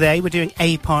begins with A. We're doing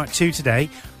A Part 2 today.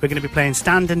 We're going to be playing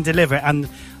Stand and Deliver, and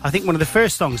I think one of the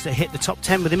first songs that hit the top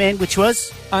 10 with him in, which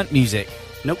was... Ant music.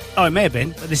 Nope. Oh, it may have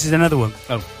been, but this is another one.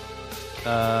 Oh.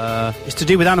 It's to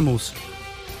do with animals.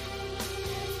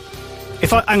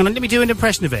 Hang on, let me do an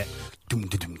impression of it.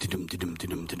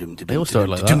 They all started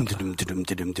like that. Stand and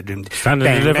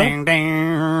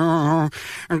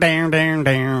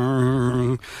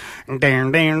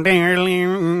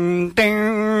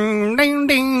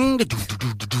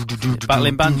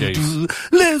Battling banjos.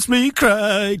 Let me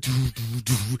cry.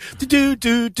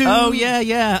 Oh,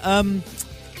 yeah.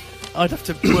 I'd have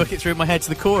to work it through in my head to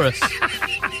the chorus.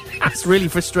 It's really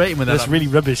frustrating with that. That's really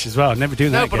rubbish as well. I'd never do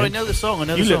that No, but I again. know the song.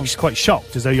 You look quite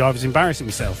shocked, as though I was embarrassing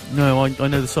myself. No, I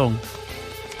know the song.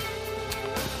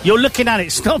 You're looking at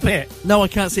it. Stop it. No, I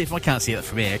can't see it. I can't see it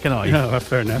from here, can I? No,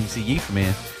 fair I can enough. see you from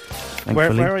here. Where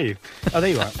thankfully. are you? Oh,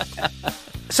 there you are.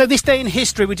 So this day in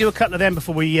history, we do a couple of them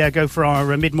before we go for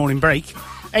our mid-morning break.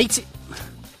 You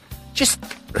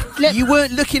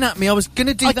weren't looking at me. I was going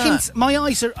to do that. My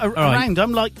eyes are right. around.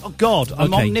 I'm like, oh God,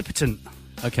 I'm Okay. omnipotent.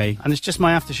 Okay. And it's just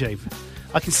my aftershave.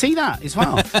 I can see that as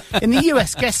well. In the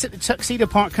US, guests at the Tuxedo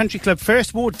Park Country Club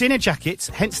first wore dinner jackets,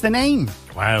 hence the name.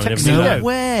 Wow, I never knew Tuxedo. that. No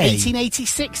way.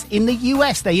 1886, in the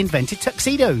US, they invented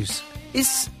tuxedos.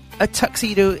 Is a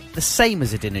tuxedo the same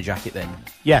as a dinner jacket then?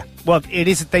 Yeah, well, it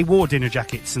is. They wore dinner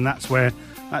jackets, and that's where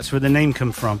the name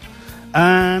comes from.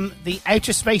 The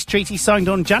Outer Space Treaty signed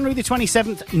on January the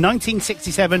 27th,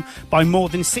 1967, by more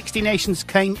than 60 nations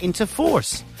came into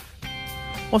force.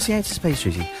 What's the Outer Space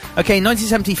Treaty? Okay, in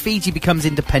 1970, Fiji becomes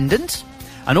independent.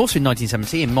 And also in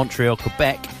 1970, in Montreal,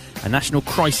 Quebec, a national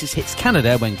crisis hits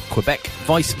Canada when Quebec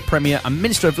Vice Premier and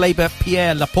Minister of Labour,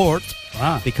 Pierre Laporte,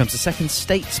 becomes the second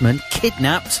statesman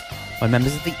kidnapped by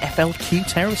members of the FLQ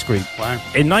terrorist group. Wow.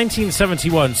 In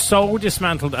 1971, Seoul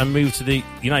dismantled and moved to the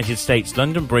United States.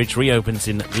 London Bridge reopens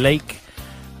in Lake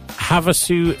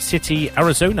Havasu City,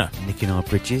 Arizona. Nicking our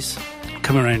bridges.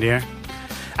 Come around here.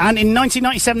 And in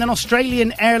 1997, an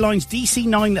Australian Airlines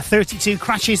DC-932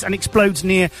 crashes and explodes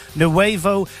near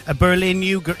Nuevo Berlin,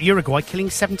 Uruguay, killing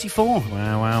 74.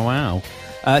 Wow.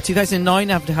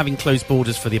 2009, after having closed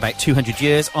borders for about 200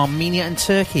 years, Armenia and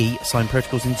Turkey signed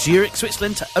protocols in Zurich,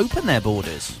 Switzerland to open their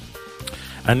borders.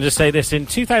 And just say this, in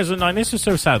 2009, this was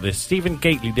so sad, this, Stephen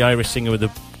Gately, the Irish singer with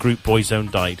the group Boyzone,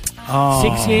 died. Oh,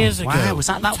 6 years ago. Wow, was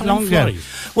that Time long ago?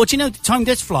 flies. Well, do you know, time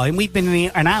does fly, and we've been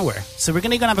here an hour. So we're going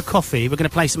to go and have a coffee, we're going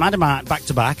to play some Adam Art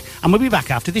back-to-back, and we'll be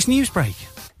back after this news break.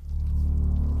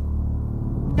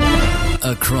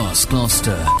 Across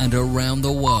Gloucester and around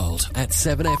the world at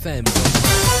 7FM.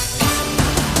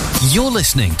 You're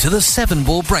listening to the 7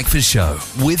 Ball Breakfast Show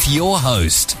with your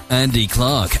host, Andy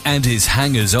Clark, and his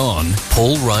hangers-on,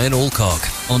 Paul Ryan Alcock,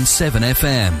 on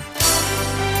 7FM.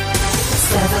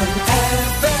 7FM.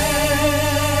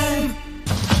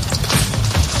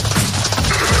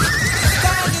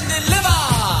 Stand and deliver.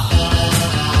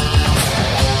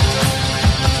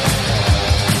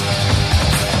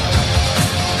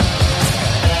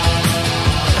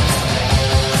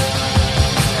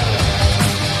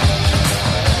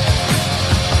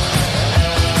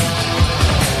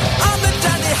 I'm the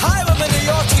dandy highwayman that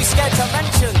you're too scared to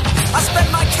mention. I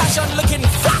spend my cash on looking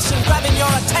flash and grabbing your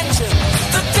attention.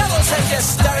 The devil sent your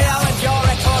stereo and your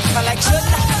record collection.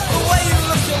 The way you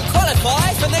look, you'll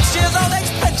qualify for next year's old age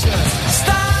pension.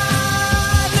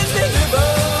 Stand and deliver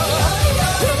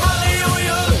your money or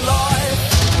your life.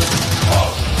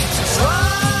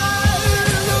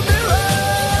 Try the mirror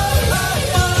like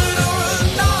a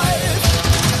little knife.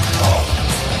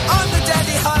 I'm the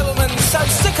dandy highwayman, so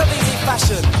sick of easy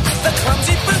fashion. The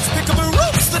clumsy boots, peekaboo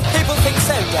roots that people think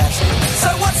so dashing. So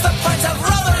what's the point of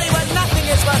robbery when nothing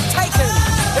is worth taking?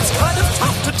 It's kind of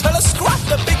tough to tell a scrap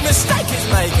the big mistake is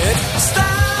making.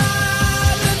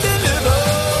 Stand and deliver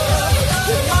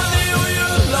your money or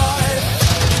your life.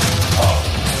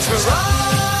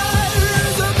 Try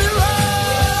the mirror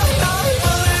like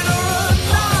a little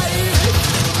knife.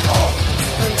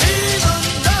 And even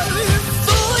though you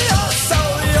fool your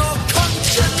soul, your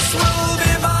conscience will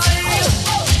be mine.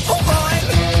 Oh, mine.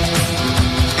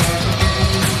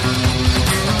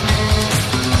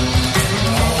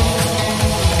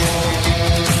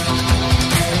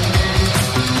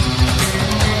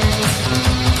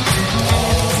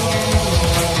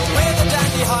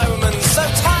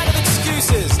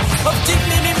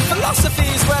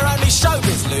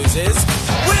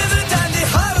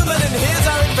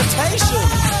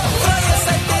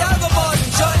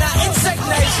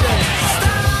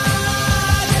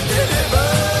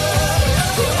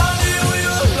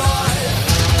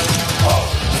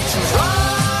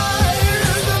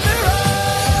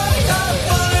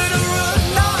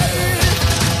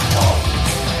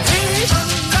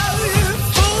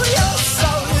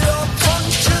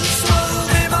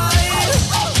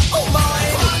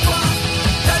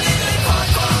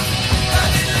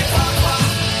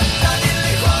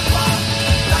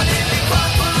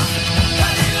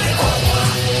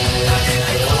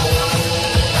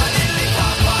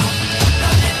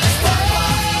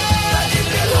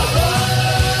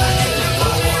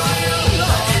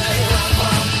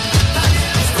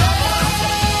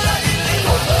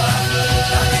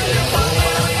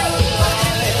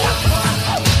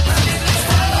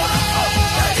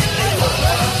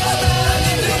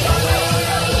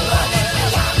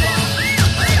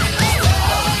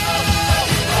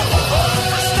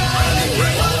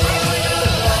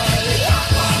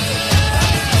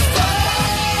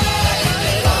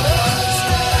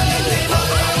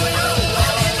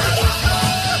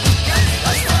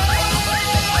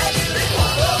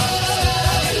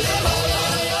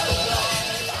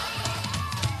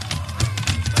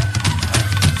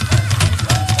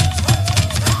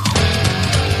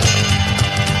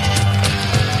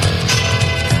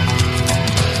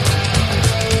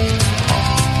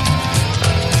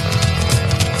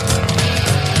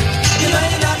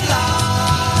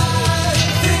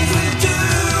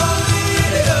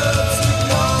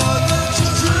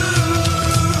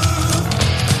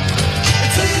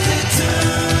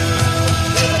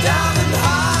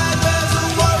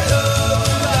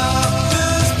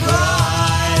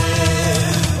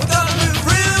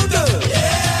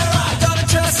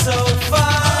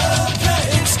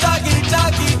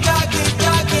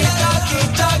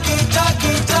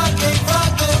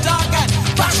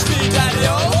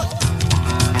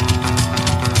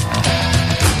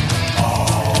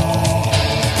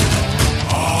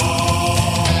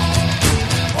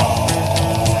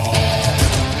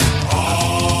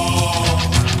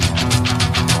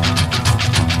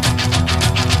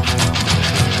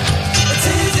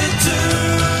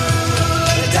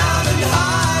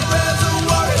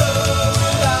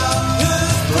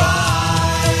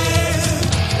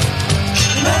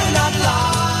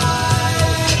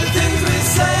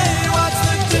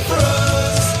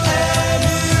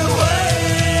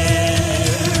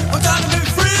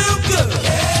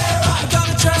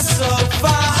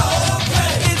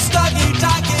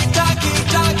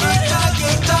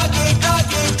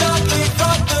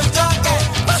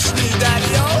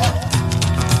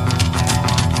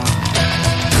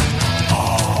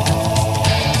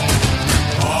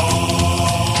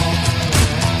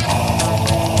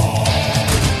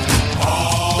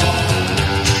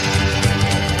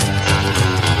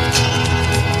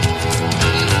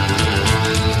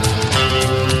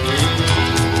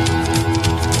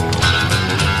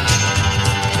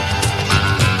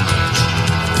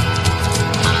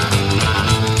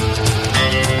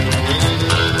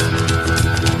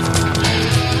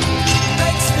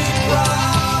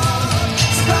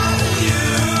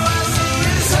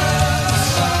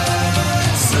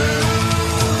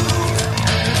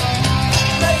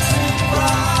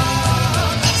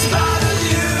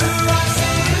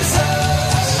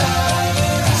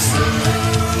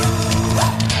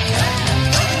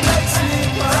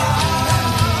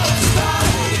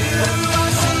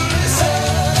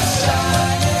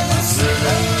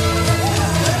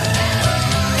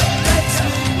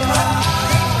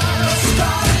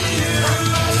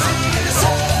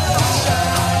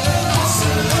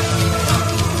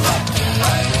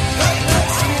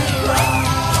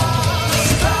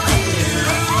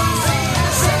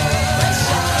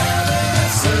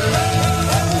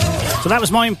 So that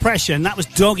was my impression. That was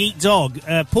Dog Eat Dog.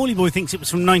 Paulie Boy thinks it was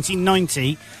from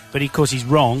 1990, but of course he's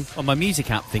wrong. Oh, my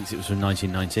music app thinks it was from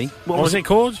 1990. What was it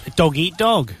called? Dog Eat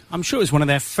Dog. I'm sure it was one of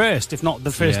their first, if not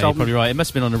the first You're album. probably right. It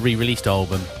must have been on a re-released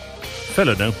album. Phil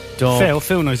will know. Dog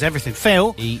Phil knows everything.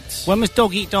 Phil, Eat. when was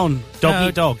Dog Eat Dog?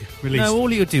 Eat Dog released? No, all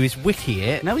he'll do is wiki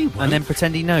it. No, he won't. And then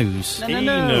pretend he knows. No, He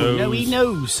no, knows. he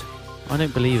knows. I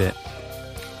don't believe it.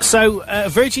 So,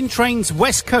 Virgin Trains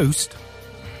West Coast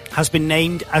has been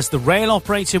named as the rail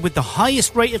operator with the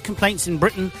highest rate of complaints in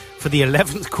Britain for the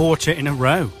 11th quarter in a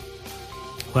row.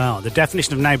 Well, the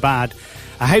definition of now bad,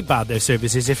 how bad their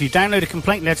service is. If you download a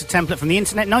complaint letter template from the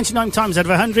internet, 99 times out of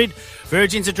 100,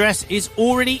 Virgin's address is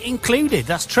already included.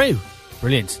 That's true.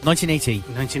 Brilliant. 1980.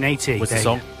 1980. What's the there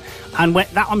song? you go.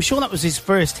 And I'm sure that was his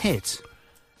first hit.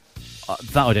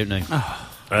 That I don't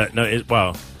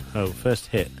know. First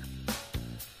hit.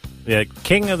 Yeah,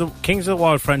 Kings of the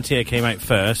Wild Frontier came out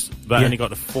first, but Yeah. only got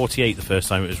to 48 the first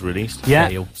time it was released. Yeah.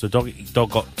 Fail. So Dog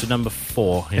got to number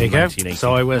 4 in There you go. 1980.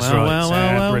 So I was Well, right. well,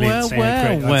 Sarah, well, brilliant. well,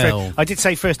 Sarah, great. well. I did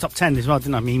say first top 10 as well,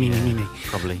 didn't I? Me.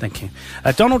 Probably. Thank you.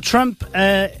 Donald Trump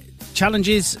challenge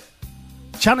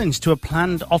to a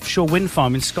planned offshore wind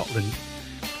farm in Scotland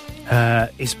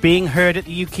is being heard at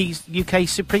the UK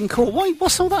Supreme Court. Why?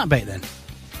 What's all that about then?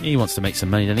 He wants to make some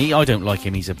money, doesn't he? I don't like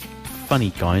him. He's a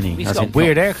funny guy, isn't he? He's As got in, a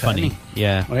weird not haircut, Funny. hasn't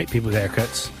Yeah. I hate people with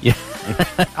haircuts. Yeah.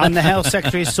 And the Health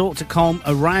Secretary has sought to calm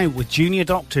a row with junior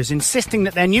doctors, insisting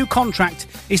that their new contract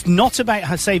is not about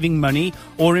her saving money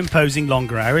or imposing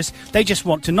longer hours. They just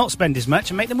want to not spend as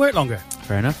much and make them work longer.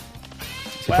 Fair enough.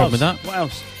 What's the What problem with else? that? What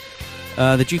else?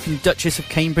 The Duke and Duchess of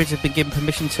Cambridge have been given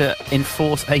permission to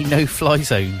enforce a no-fly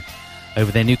zone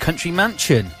over their new country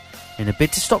mansion in a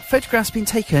bid to stop photographs being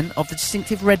taken of the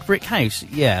distinctive red brick house.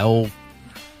 Yeah, or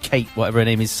Kate, whatever her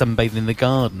name is, sunbathing in the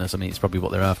garden or something. It's probably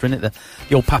what they're after, isn't it?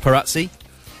 The old paparazzi.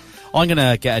 I'm going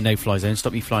to get a no-fly zone,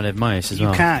 stop you flying over my house as You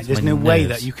well. can't. It's There's my no way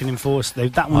nerves. that you can enforce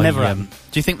that. Will never happen.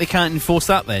 Do you think they can't enforce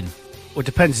that then? Well, it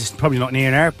depends. It's probably not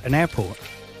near an airport.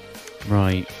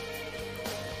 Right.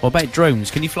 What about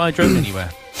drones? Can you fly a drone anywhere?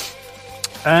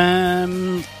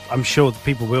 I'm sure that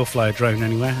people will fly a drone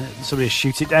anywhere. Somebody will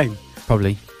shoot it down.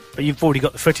 Probably. But you've already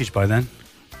got the footage by then.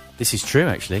 This is true,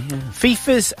 actually. Yeah.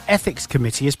 FIFA's Ethics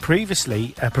Committee has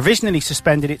previously provisionally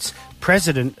suspended its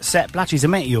president, Sepp Blatter. He's a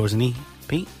mate of yours, isn't he,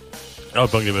 Pete?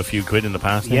 I've bunged him a few quid in the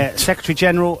past. Yeah, Secretary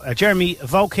General Jeremy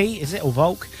Volke, is it, or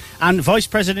Volk? And Vice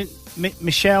President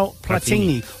Michel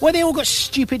Platini. Well, they all got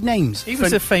stupid names. He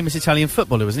was a famous Italian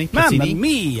footballer, wasn't he? Mamma Platini?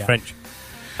 mia. French.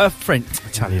 French.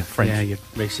 Italian. French. Yeah, you're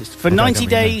racist. For I don't 90 really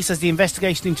know. days as the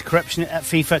investigation into corruption at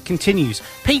FIFA continues.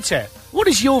 Peter, what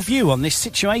is your view on this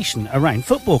situation around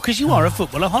football? Because you are a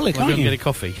footballaholic, We'll go aren't and you? get a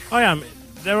coffee. I am.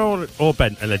 They're all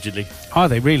bent, allegedly. Are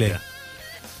they really?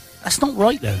 That's not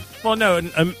right, though. Well, no,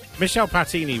 and Michel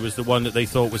Platini was the one that they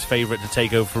thought was favourite to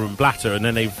take over from Blatter, and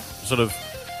then they've sort of,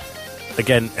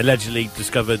 again, allegedly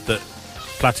discovered that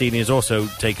Platini has also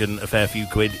taken a fair few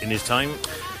quid in his time.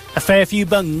 A fair few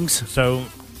bungs. So,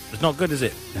 it's not good, is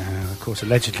it? No, of course,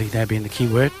 allegedly, there being the key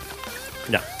word.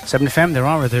 No. 7FM, there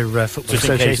are other football Just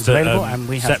in case associations that available, and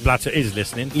we Sepp have... Blatter is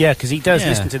listening. Yeah, because he does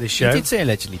listen to this show. You did say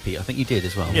allegedly, Pete. I think you did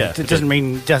as well. Yeah. It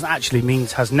doesn't actually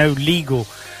means has no legal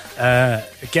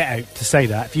get out to say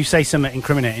that. If you say something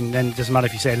incriminating, then it doesn't matter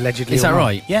if you say allegedly Is or that not.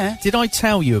 right? Yeah. Did I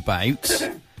tell you about...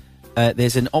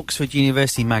 there's an Oxford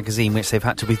University magazine which they've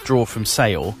had to withdraw from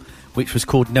sale, which was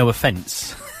called No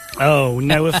Offence. Oh,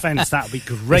 no offence, that would be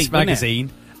great, This wouldn't it?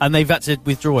 magazine. And they've had to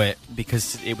withdraw it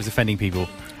because it was offending people.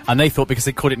 And they thought because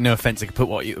they called it No Offence, they could put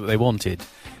what they wanted.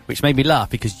 Which made me laugh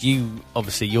because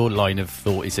obviously your line of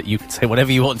thought is that you can say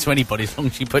whatever you want to anybody as long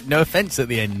as you put no offence at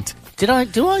the end. Do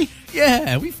I?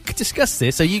 Yeah, we've discussed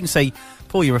this. So you can say,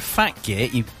 Paul, you're a fat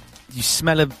git, you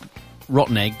smell of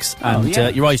rotten eggs, and yeah.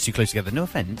 your eyes too close together. No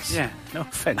offence. Yeah, no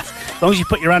offence. As long as you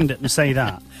put your hand up and say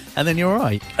that. And then you're all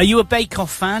right. Are you a Bake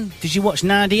Off fan? Did you watch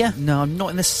Nadia? No, I'm not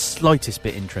in the slightest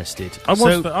bit interested. I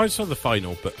So- saw the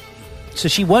final, but So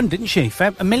she won, didn't she?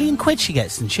 £1 million she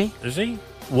gets, didn't she? is he?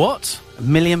 What? £1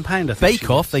 million, I think. Bake she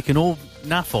Off, gets. they can all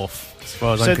naff off, as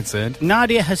far as So I'm concerned.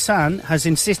 Nadia Hassan has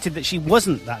insisted that she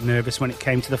wasn't that nervous when it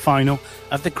came to the final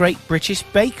of the Great British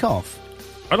Bake Off.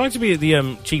 I'd like to be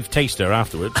the chief taster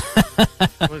afterwards.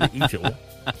 Well, eat it all.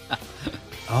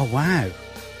 Oh, wow.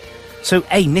 So,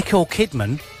 Nicole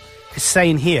Kidman is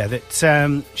saying here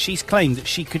that she's claimed that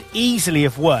she could easily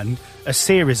have won a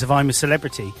series of I'm a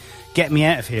Celebrity, Get Me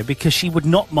Out of Here, because she would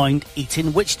not mind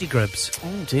eating witchy grubs.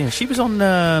 Oh dear, she was on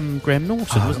Graham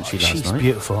Norton, wasn't she, last She's night?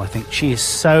 beautiful, I think. She is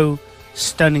so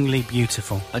stunningly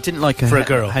beautiful. I didn't like her For a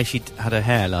girl. how she had her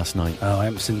hair last night. Oh, I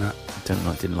haven't seen that. Didn't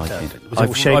like it. Was it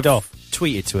all shaved I've off?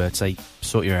 tweeted to her to say,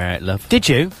 sort your hair out, love. Did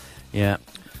you? Yeah.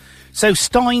 So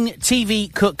Stein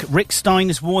TV cook Rick Stein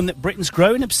has warned that Britain's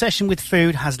growing obsession with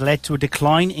food has led to a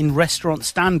decline in restaurant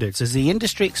standards as the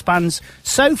industry expands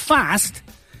so fast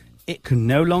it can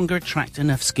no longer attract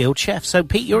enough skilled chefs. So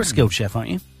Pete, you're a skilled chef,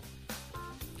 aren't you?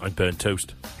 I burn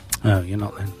toast. Oh, you're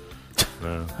not then.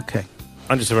 No. Okay.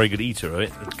 I'm just a very good eater of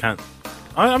it.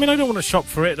 I mean, I don't want to shop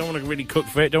for it. Don't want to really cook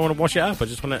for it. Don't want to wash it up. I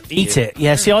just want to eat it.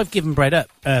 Yeah, see, I've given bread up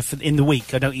in the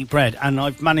week. I don't eat bread, and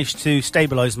I've managed to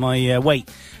stabilise my weight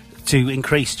to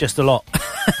increase just a lot.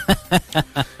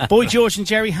 Boy George and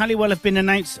Jerry Halliwell have been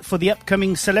announced for the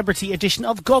upcoming celebrity edition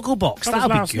of Gogglebox. That was That'll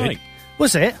be last good. night.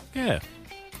 Was it? Yeah.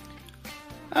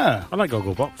 Oh. I like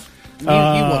Gogglebox. You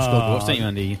watch Gogglebox, don't you,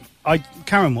 Andy?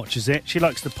 Karen watches it. She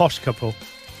likes the posh couple.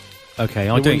 Okay, The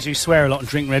I ones do. who swear a lot and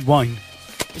drink red wine.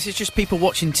 This is just people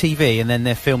watching TV and then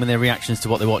they're filming their reactions to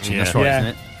what they're watching. Yeah. That's right, Yeah. isn't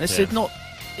it? This is not.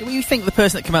 When you think the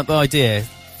person that came up with the idea,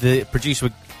 the producer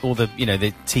or the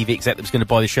TV exec that was going to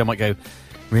buy the show might go,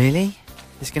 "Really?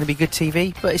 It's going to be good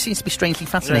TV?" But it seems to be strangely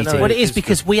fascinating. no, Well, it is is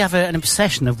because we have an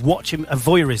obsession of watching, of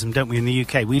voyeurism, don't we, in the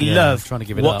UK? We Yeah, love trying to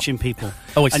give it watching people.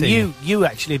 Oh, I and see. you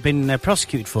actually have been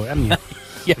prosecuted for it, haven't you?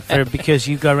 Yeah. Because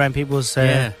you go around people's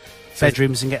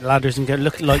bedrooms and get ladders and go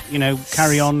look like,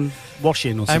 carry on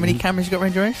washing or something. How many cameras you got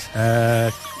around your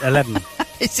house? 11.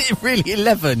 Is it really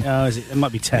 11? Oh, is it? It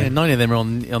might be 10. Yeah, 9 of them are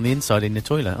on the inside in the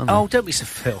toilet, aren't they? Oh, don't be so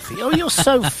filthy. Oh, you're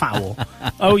so foul.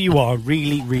 Oh, you are.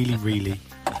 Really, really, really.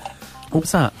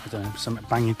 What's that? I don't know, something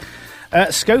banging.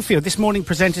 Schofield. This morning,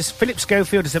 presenter Philip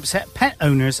Schofield has upset pet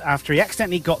owners after he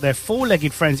accidentally got their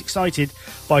four-legged friends excited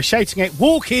by shouting out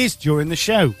 "walkies" during the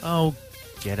show. Oh,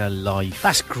 get a life.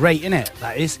 That's great, isn't it?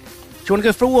 That is. Do you want to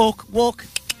go for a walk? Walk.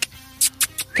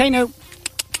 Kano.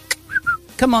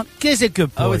 Come on. Here's a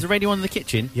good boy. Oh, is the radio on in the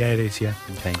kitchen? Yeah, it is, yeah.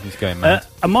 Okay, he's going mad.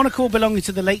 A monocle belonging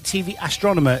to the late TV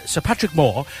astronomer Sir Patrick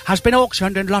Moore has been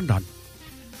auctioned in London.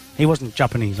 He wasn't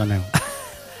Japanese, I know.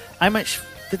 How much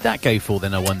did that go for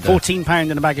then, I wonder? £14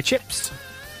 and a bag of chips.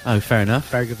 Oh, fair enough.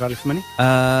 Very good value for money.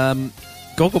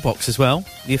 Gogglebox as well.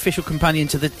 The official companion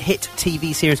to the hit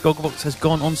TV series Gogglebox has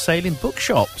gone on sale in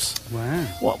bookshops. Wow.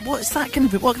 What is that going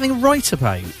to be? What can they write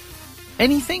about?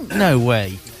 Anything? No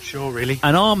way. Sure, really.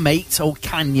 And our mate, old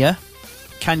Kanye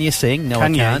Singh, no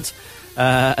Kanye. I can't,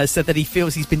 has said that he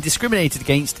feels he's been discriminated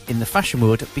against in the fashion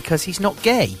world because he's not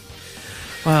gay.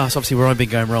 Well, that's obviously where I've been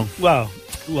going wrong. Well,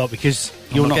 because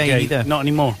you're not not gay gay either. Not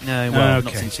anymore. No, well, Okay.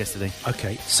 not since yesterday.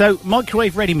 Okay. So,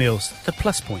 microwave ready meals, the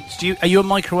plus points. Are you a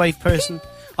microwave person?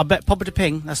 I bet Papa de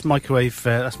Ping, that's microwave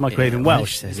in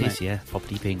Welsh. It isn't is, it? yeah.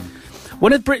 Poppity ping.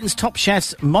 One of Britain's top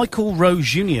chefs, Michael Rowe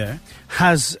Jr.,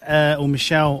 has, or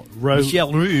Michelle Rowe...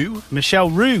 Michelle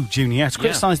Roux Jr. has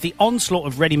criticised the onslaught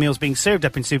of ready meals being served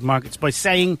up in supermarkets by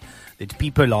saying that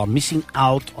people are missing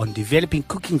out on developing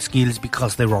cooking skills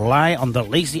because they rely on the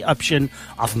lazy option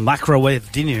of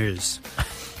microwave dinners.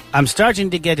 I'm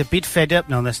starting to get a bit fed up.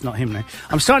 No, that's not him now.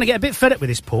 I'm starting to get a bit fed up with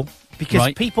this, Paul,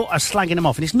 because people are slagging him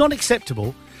off, and it's not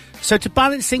acceptable. So to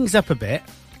balance things up a bit,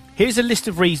 here's a list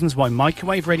of reasons why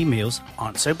microwave-ready meals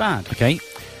aren't so bad. Okay.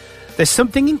 There's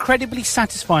something incredibly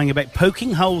satisfying about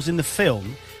poking holes in the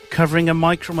film covering a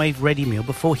microwave-ready meal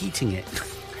before heating it.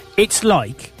 It's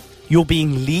like you're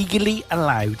being legally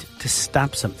allowed to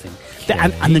stab something.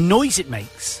 And the noise it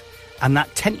makes and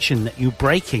that tension that you're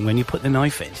breaking when you put the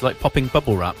knife in. It's like popping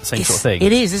bubble wrap, the same sort of thing.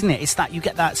 It is, isn't it? It's that you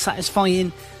get that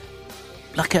satisfying,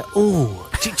 like a, oh.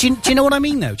 Do you know what I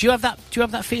mean, though? Do you have that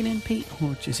feeling, Pete?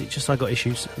 Or is it just I got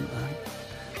issues?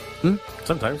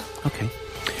 Sometimes. Okay.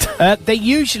 They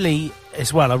usually,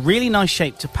 as well, are really nice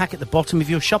shape to pack at the bottom of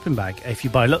your shopping bag if you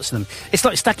buy lots of them. It's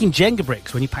like stacking Jenga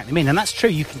bricks when you pack them in, and that's true.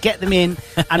 You can get them in,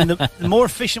 and the more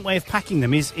efficient way of packing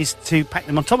them is to pack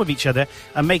them on top of each other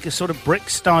and make a sort of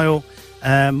brick-style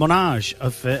montage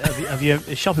of your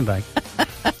shopping bag.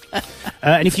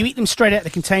 And if you eat them straight out of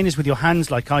the containers with your hands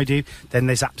like I do, then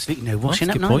there's absolutely no washing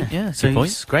That's up. a good point, yeah, that's a good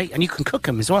point. It's great. And you can cook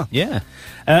them as well. Yeah.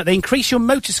 They increase your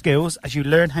motor skills as you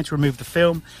learn how to remove the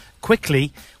film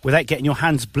quickly without getting your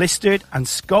hands blistered and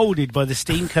scalded by the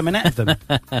steam coming out of them.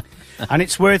 And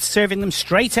it's worth serving them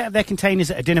straight out of their containers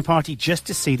at a dinner party just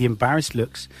to see the embarrassed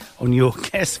looks on your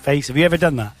guest's face. Have you ever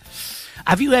done that?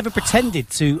 Have you ever pretended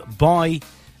to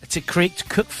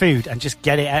cook food and just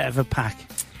get it out of a pack?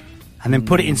 And then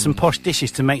put it in some posh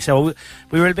dishes to make so.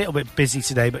 We were a little bit busy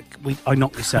today, but I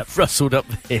knocked this up. Rustled up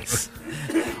this.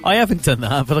 I haven't done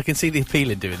that, but I can see the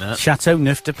appeal in doing that. Chateau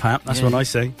Neuf de Pape, that's Yeah. what I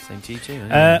say. Same to you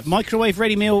too. Microwave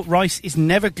ready meal rice is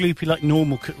never gloopy like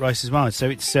normal cooked rice as well, so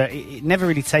it never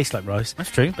really tastes like rice. That's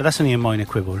true. But that's only a minor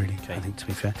quibble, really, I think, to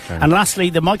be fair. And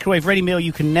lastly, the microwave ready meal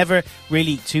you can never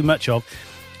really eat too much of,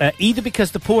 either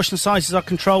because the portion sizes are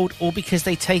controlled or because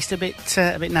they taste a bit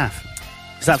naff.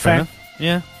 Is that fair? enough.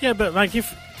 Yeah. Yeah, but like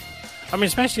if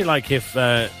especially like if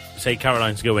say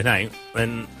Caroline's going out,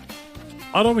 then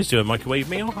I'd always do a microwave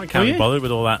meal. I can't be yeah? bothered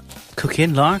with all that.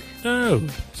 Cooking, Lark? No,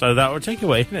 so that would take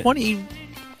away, isn't it? Why don't you...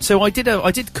 So I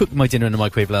did cook my dinner in the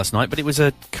microwave last night, but it was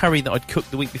a curry that I'd cooked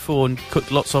the week before and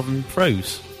cooked lots of and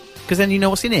froze. Because then you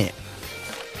know what's in it.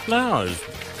 No,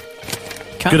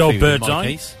 Cat Good old food in Bird's my Eye.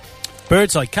 case.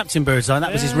 Birdseye, Captain Birdseye.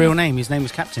 That was his Yeah. real name. His name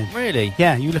was Captain. Really?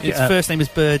 Yeah, you look His at... first name was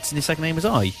Birds and his second name was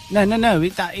I. No.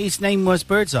 His name was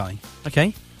Birdseye.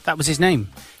 Okay. That was his name.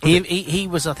 He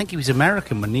was... I think he was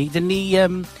American, wasn't he? Didn't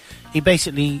he... he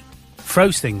basically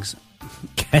froze things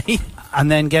Okay. and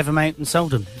then gave them out and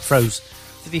sold them. Froze.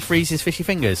 Did he freeze his fishy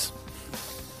fingers?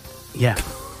 Yeah.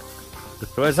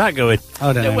 where's that going?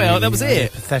 I don't know. Well, really. that was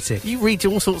it. Pathetic. You read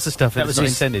all sorts of stuff That that was was not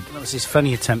his, intended. That was his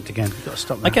funny attempt again. You've got to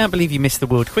stop that. I can't believe you missed the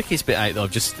world quickest bit out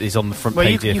that just is on the front Well,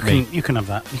 page you here for me. can have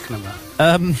that. You can have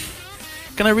that.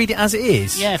 Can I read it as it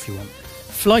is? Yeah, if you want.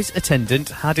 Flight attendant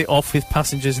had it off with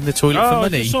passengers in the toilet for Oh, I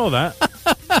money. just saw that.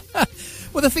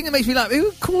 Well, the thing that makes me laugh, who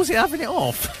calls it having it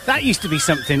off? That used to be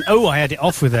something. Oh, I had it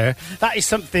off with her. That is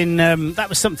something. That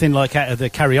was something like out of the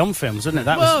Carry On films, wasn't it?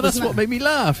 That Well, was, that's wasn't what made me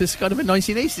laugh. It's kind of a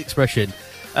 1980s expression.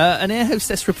 An air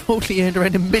hostess reportedly earned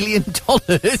around $1 million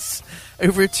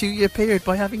over a 2-year period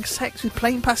by having sex with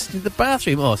plane passengers in the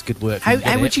bathroom. Oh, it's good work.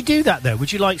 How would you do that though?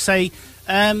 Would you like say,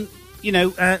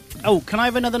 oh, can I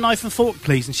have another knife and fork,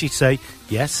 please? And she'd say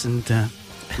yes. And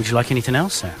would you like anything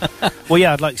else, sir? Well,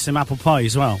 yeah, I'd like some apple pie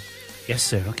as well. Yes,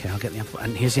 sir. Okay, I'll get the apple.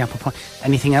 And here's the apple pie.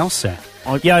 Anything else, sir?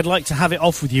 Yeah, I'd like to have it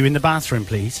off with you in the bathroom,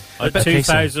 please. Okay,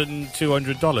 sir.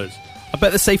 $2,200. I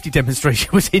bet the safety demonstration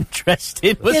was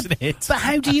interesting, wasn't it? But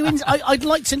how do you... I'd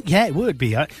like to... Yeah, it would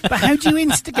be. But how do you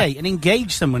instigate and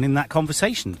engage someone in that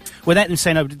conversation without them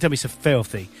saying, oh, don't be so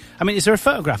filthy? I mean, is there a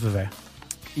photograph of her?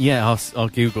 Yeah, I'll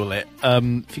Google it.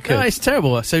 If you could. No, it's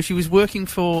terrible. So she was working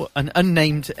for an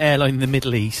unnamed airline in the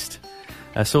Middle East.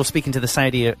 So speaking to the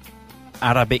Saudi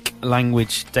Arabic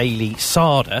language daily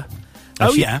Sada.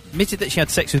 She admitted that she had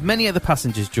sex with many other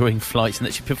passengers during flights and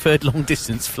that she preferred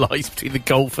long-distance flights between the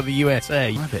Gulf and the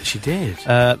USA. I bet she did.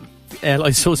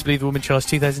 Airline sources believe the woman charged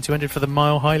 $2,200 for the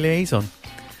mile-high liaison.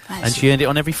 And she earned it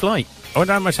on every flight. I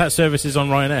wonder how much that service is on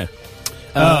Ryanair.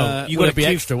 You got got to be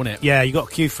extra, wouldn't it? Yeah, you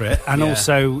got a queue for it, and Yeah.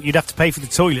 also you'd have to pay for the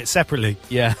toilet separately.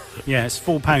 Yeah. Yeah, it's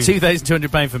 £4.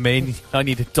 £2,200 for me, and I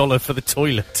need $1 for the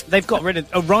toilet. They've got rid of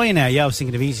Ryanair. Yeah, I was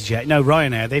thinking of EasyJet. No,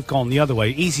 Ryanair. They've gone the other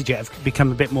way. EasyJet have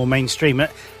become a bit more mainstream.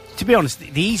 To be honest, the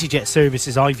EasyJet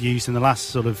services I've used in the last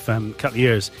sort of couple of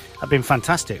years have been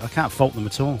fantastic. I can't fault them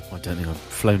at all. I don't think I've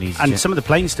flown EasyJet. And some of the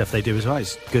plane stuff they do as well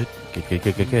is good. Good.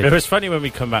 It was funny when we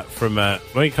come back from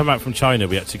China.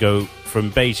 We had to go from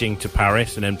Beijing to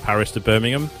Paris and then Paris to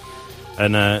Birmingham,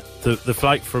 and the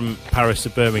flight from Paris to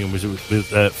Birmingham was with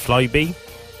Flybe.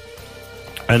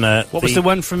 And What was the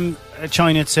one from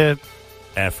China to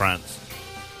Air France?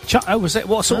 was it?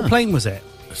 What sort of plane was it?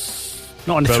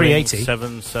 Not on the Boeing 380.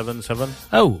 777.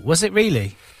 Oh, was it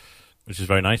really? Which is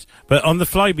very nice. But on the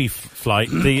Flybe flight,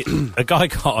 a guy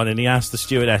got on and he asked the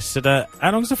stewardess, said,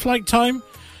 how long's the flight time?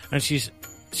 And she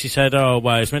said, oh,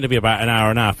 well, it's meant to be about an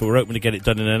hour and a half, but we're hoping to get it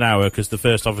done in an hour because the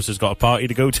first officer's got a party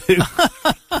to go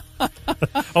to.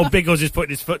 Oh, Biggles is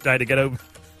putting his foot down to get home.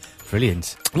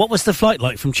 Brilliant. What was the flight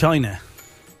like from China?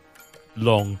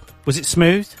 Long. Was it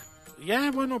smooth? Yeah,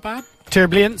 well, not bad.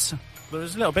 Turbulence? There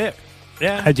was a little bit.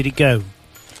 Yeah. How did it go?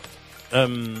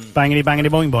 Bangity, bangity,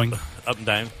 boing, boing. Up and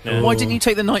down. Yeah. Why didn't you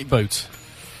take the night boat?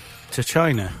 To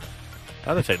China.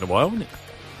 That'd have taken a while, wouldn't it?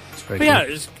 That's very But good. yeah, it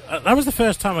was, that was the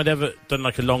first time I'd ever done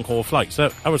like a long haul flight, so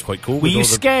that was quite cool. Were with you all the-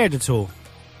 scared at all?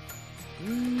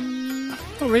 Not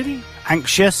really.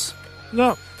 Anxious?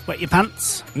 No. Wet your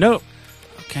pants? No.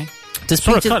 Okay. Does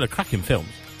Saw a Peter... couple of cracking films.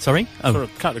 Sorry? Saw a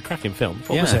couple of cracking films.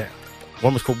 What Yeah. was it?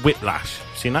 One was called Whiplash.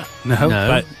 Seen that? No. No.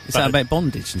 But- Is that but- about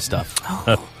bondage and stuff?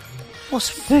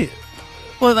 What's it?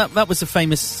 Well, that was the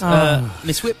famous...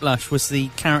 Miss Whiplash was the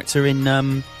character in...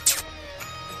 no,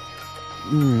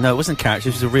 it wasn't a character.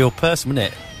 It was a real person,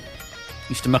 wasn't it?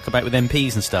 Used to muck about with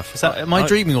MPs and stuff. Is that, am I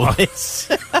dreaming all this?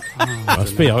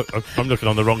 Must be. I'm looking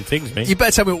on the wrong things, mate. You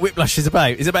better tell me what Whiplash is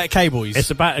about. Is it about cowboys?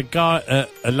 It's about a guy,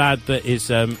 a lad that is,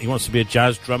 he wants to be a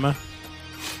jazz drummer.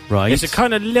 right. It's a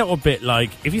kind of little bit like,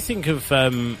 if you think of,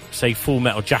 say, Full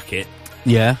Metal Jacket,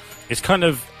 Yeah. it's kind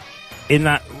of in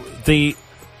that the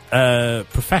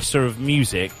professor of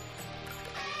music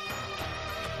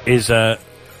is a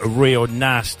real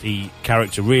nasty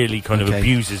character, really kind of Okay.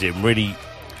 abuses him, really,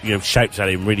 shouts at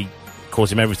him, really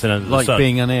calls him everything under the Like sun.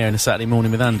 being on air on a Saturday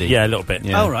morning with Andy. Yeah, a little bit.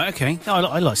 Yeah. Oh, right, okay. No,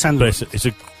 I like But Sandwich. it's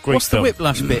a great What's the film.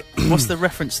 Whiplash bit? What's the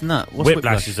reference in that? What's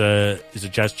Whiplash is a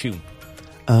jazz tune.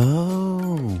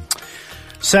 Oh.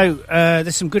 So,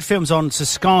 there's some good films on. So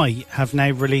Sky have now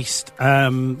released,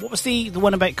 what was the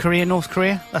one about Korea, North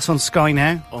Korea? That's on Sky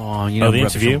now. Oh, you know The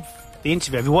Interview. The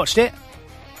Interview, have you watched it?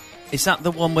 Is that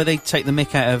the one where they take the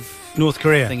mick out of North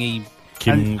Korea. thingy,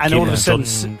 And all of a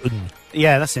sudden,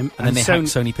 yeah, that's him. and then they hack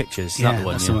Sony- Sony Pictures? Is yeah, that the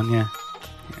one? that's yeah. the one, yeah.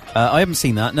 I haven't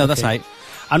seen that. No, that's Okay. out.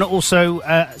 And also,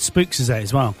 Spooks is out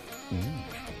as well.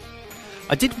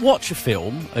 I did watch a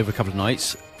film over a couple of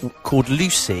nights called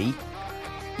Lucy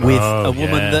with Oh, a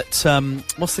woman yeah. that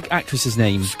what's the actress's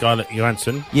name? Scarlett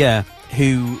Johansson. Yeah,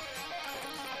 who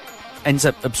ends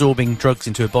up absorbing drugs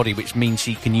into her body, which means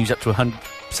she can use up to 100%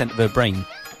 of her brain.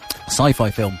 Sci-fi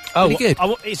film. Pretty good.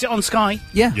 Is it on Sky?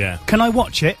 Yeah. Yeah. Can I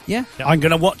watch it? Yeah. I'm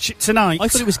going to watch it tonight. I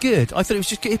thought it was good. I thought it was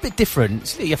just a bit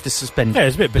different. You have to suspend. Yeah,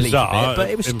 it's a bit belief a bizarre, bit, but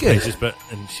it was in good. places,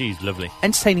 and she's lovely.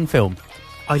 Entertaining film.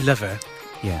 I love her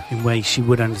Yeah. in ways she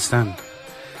would understand.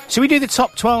 So we do the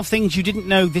top 12 things you didn't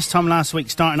know this time last week,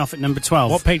 starting off at number 12.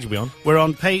 What page are we on? We're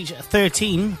on page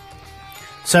 13.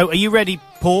 So are you ready,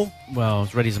 Paul? Well,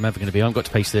 as ready as I'm ever going to be. I haven't got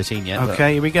to page 13 yet. but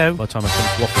Okay, here we go. By the time I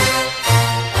finish waffling.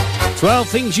 12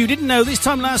 things you didn't know this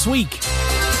time last week.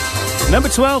 Number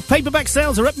 12, paperback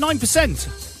sales are up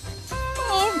 9%.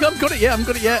 Oh, I haven't got it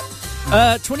yet.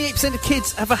 28% of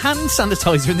kids have a hand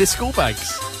sanitizer in their school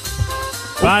bags.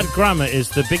 Bad grammar is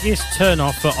the biggest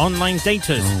turn-off for online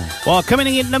daters. While coming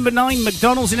in at number 9,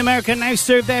 McDonald's in America now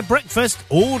serve their breakfast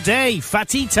all day.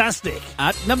 Fatty-tastic.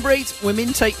 At number 8,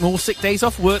 women take more sick days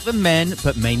off work than men,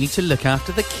 but mainly to look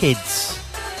after the kids.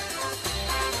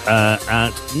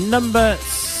 At number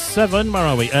 7, where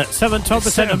are we?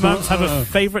 12% of mums have a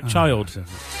favourite child.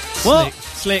 What?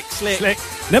 Slick.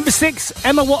 Number 6,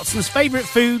 Emma Watson's favourite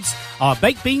foods are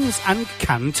baked beans and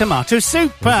canned tomato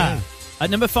soup. At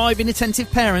number 5,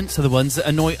 inattentive parents are the ones that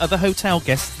annoy other hotel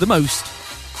guests the most.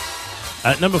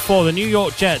 At number 4, the New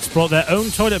York Jets brought their own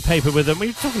toilet paper with them. We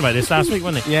were talking about this last week,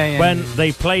 wasn't it? Yeah. When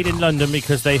they played in London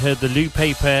because they heard the loo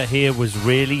paper here was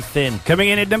really thin. Coming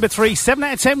in at number 3, 7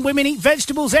 out of 10 women eat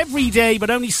vegetables every day, but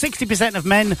only 60% of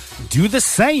men do the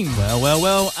same.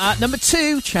 Well. At number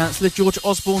 2, Chancellor George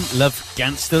Osborne loved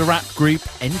gangster rap group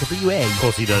NWA. Of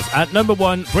course he does. At number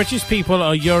 1, British people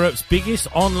are Europe's biggest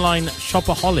online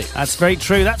shopaholic. That's very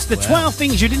true. That's the 12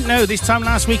 things you didn't know this time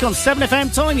last week on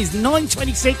 7FM. Time is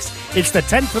 9:26. It's the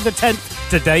 10th of the 10th.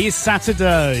 Today is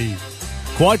Saturday.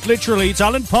 Quite literally, it's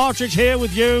Alan Partridge here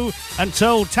with you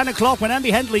until 10 o'clock when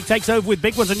Andy Hendley takes over with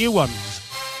Big Ones and New Ones.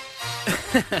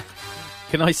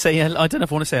 Can I say, I don't know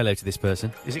if I want to say hello to this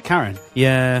person. Is it Karen?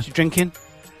 Yeah. Is she drinking?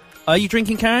 Are you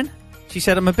drinking, Karen? She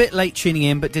said, I'm a bit late tuning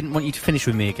in, but didn't want you to finish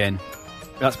with me again.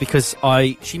 That's because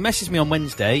she messaged me on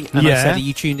Wednesday, and I Yeah. said, are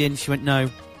you tuned in? She went, no.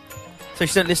 So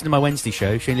she don't listen to my Wednesday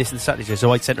show, she only listens to the Saturday show.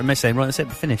 So I sent her a message saying, right, I said,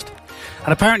 we're finished.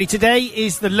 And apparently today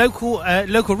is the local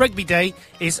rugby day.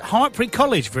 Is Hartpury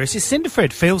College versus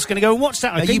Cinderford. Phil's going to go and watch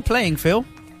that, I Are think. you playing, Phil?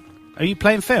 Are you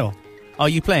playing Phil? Are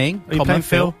you playing? Are you playing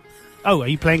Phil? Oh, are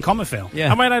you playing Comma Phil?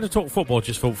 Yeah. Am I allowed to talk football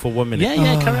just for 1 minute?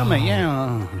 Yeah, carry on, mate.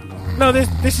 Yeah. No,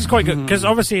 this is quite good because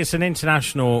obviously it's an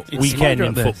international weekend Spider in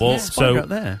up there. football. Yeah, Spider So up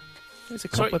there. There's a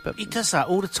Sorry, cobweb up. he does that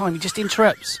all the time. He just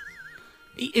interrupts.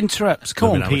 He interrupts. Come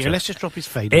Living on, Peter. amateur. Let's just drop his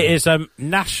fade. it is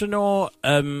National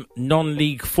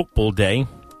Non-League Football Day.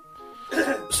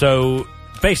 So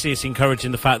basically, it's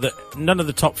encouraging the fact that none of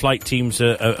the top flight teams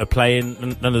are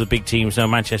playing. None of the big teams. No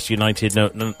Manchester United.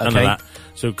 None of Okay. that.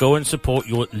 So go and support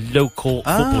your local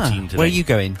football team today. Where are you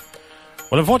going?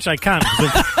 Well, unfortunately, I can't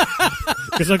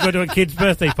because I'm going to a kid's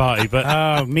birthday party. But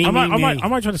Oh, me. I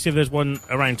might try to see if there's one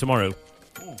around tomorrow.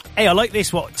 Hey, I like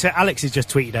this, what Alex has just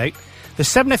tweeted out. The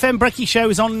 7FM Brekkie Show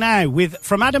is on now with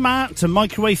from Adamant to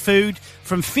microwave food,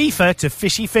 from FIFA to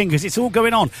fishy fingers. It's all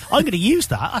going on. I'm going to use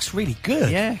that. That's really good.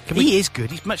 Yeah, He is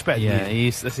good. He's much better than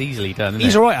you. that's easily done, isn't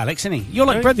He's it? all right, Alex, isn't he? You're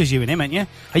like Really? brothers, you and him, aren't you?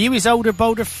 Are you his older,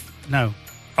 bolder... No.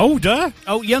 Older?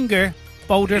 Oh, younger,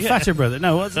 bolder, Yeah. fatter brother.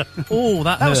 No, what's that? Oh,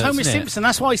 that was hurts, Homer isn't it? Simpson.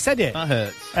 That's why I said it. That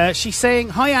hurts. She's saying,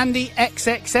 hi, Andy,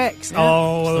 XXX. Thought you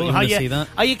Oh, were gonna hiya. see that.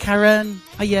 Hiya, Karen.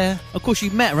 Hiya. Of course,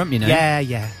 you've met her, haven't you, now?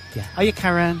 Yeah. Hiya,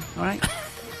 Karen. All right.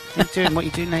 What you doing? What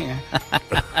you doing later?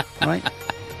 All right.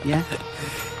 Yeah.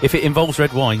 If it involves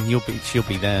red wine, she'll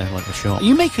be there like a shot.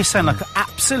 You make her sound like an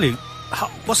absolute...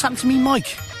 What's happened to me,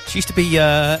 Mike? She used to be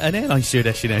an airline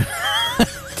stewardess, you know.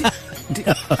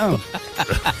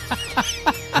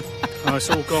 Oh, it's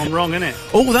all gone wrong, isn't it?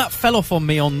 Oh, that fell off on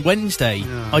me on Wednesday.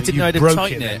 I didn't you know how to broke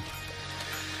tighten it it.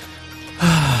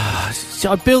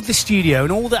 So I build the studio,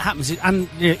 and all that happens is... And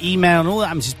email, and all that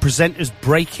happens is presenters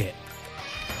break it.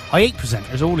 I hate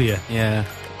presenters, all of you. Yeah.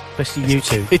 Especially you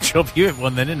two. Good job you have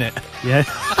one then, isn't it? Yeah.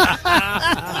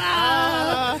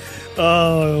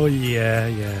 Oh, yeah.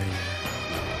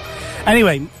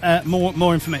 Anyway,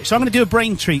 more information. So I'm going to do a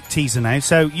brain treat teaser now.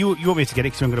 So you want me to get it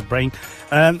because I'm going to brain.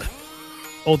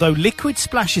 Although liquid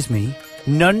splashes me,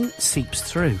 none seeps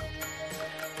through.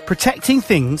 Protecting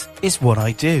things is what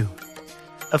I do.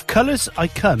 Of colours I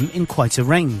come in quite a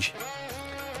range.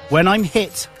 When I'm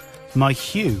hit, my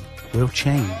hue will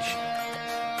change.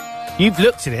 You've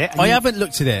looked at it. I haven't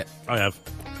looked at it. I have.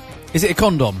 Is it a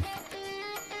condom?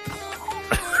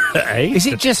 Hey? Is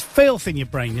it just filth in your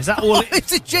brain? Is that all?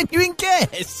 It's a genuine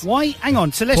guess. Why? Hang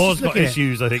on. So let's Paul's just look got at it.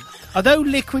 issues, I think. Although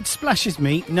liquid splashes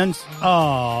me, none.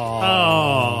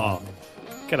 Oh.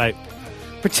 Get out.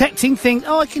 Protecting things.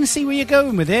 Oh, I can see where you're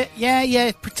going with it.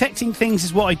 Yeah. Protecting things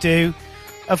is what I do.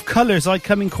 Of colours, I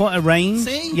come in quite a range.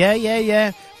 See?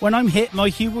 Yeah. When I'm hit, my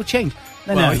hue will change.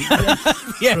 No.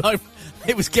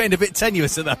 It was getting a bit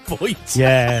tenuous at that point.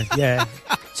 Yeah.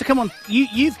 So come on,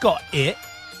 you've got it.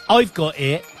 I've got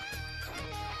it.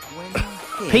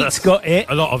 Pete's got it.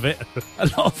 A lot of it. A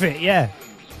lot of it. Yeah.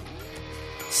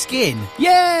 Skin.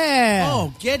 Yeah.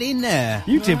 Oh, get in there.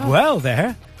 You did well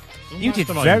there. You did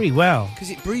very well.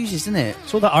 Because it bruises, isn't it?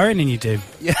 It's all that ironing you do.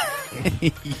 Yeah.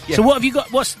 So what have you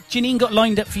got? What's Janine got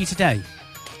lined up for you today?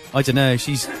 I don't know.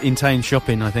 She's in town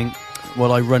shopping, I think.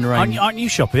 While I run around. Aren't you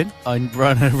shopping? I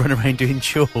run around doing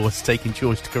chores, taking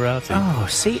George to karate. Oh,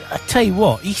 see, I tell you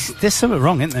what, there's something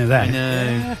wrong, isn't there? There.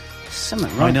 I know. Something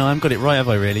wrong. I know. I haven't got it right, have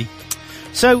I? Really?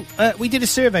 So we did a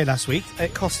survey last week.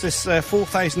 It cost us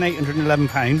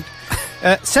 £4,811.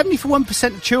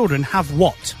 71% of children have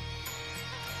what?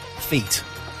 Feet.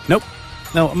 Nope.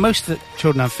 No, most of the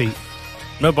children have feet.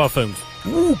 Mobile phones.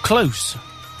 Ooh, close.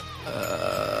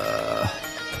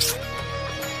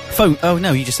 Phone. Oh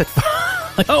no, you just said.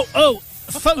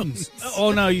 Phones.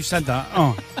 Oh no, you said that.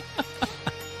 Oh.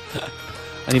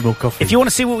 I need more coffee. If you want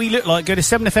to see what we look like, go to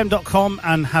 7fm.com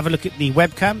and have a look at the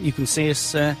webcam. You can see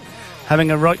us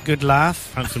having a right good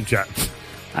laugh. Handsome chap.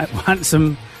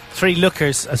 Handsome three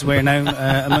lookers, as we're known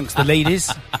amongst the ladies.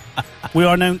 We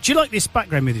are known. Do you like this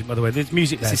background music, by the way? There's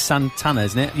music there. This is Santana,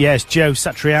 isn't it? Yeah, it's Joe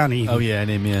Satriani. Oh yeah, and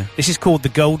him. Yeah. This is called The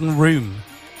Golden Room.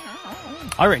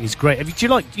 I reckon he's great. Do you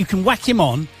like? You can whack him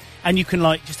on, and you can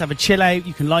just have a chill out.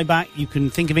 You can lie back. You can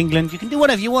think of England. You can do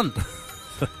whatever you want.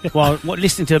 While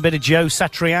listening to a bit of Joe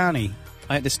Satriani.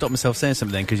 I had to stop myself saying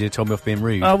something because you told me off being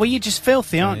rude. Oh well, you're just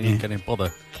filthy, aren't you? Can't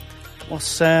bother.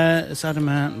 What's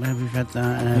Adamant? Where we've had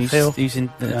that? Phil. Using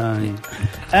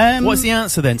yeah. What's the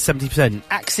answer then? 70%.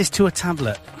 Access to a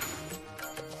tablet.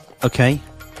 Okay.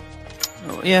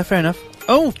 Oh, yeah, fair enough.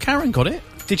 Oh, Karen got it.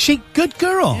 Did she? Good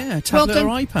girl. Yeah, tablet well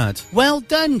or iPad. Well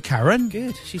done, Karen.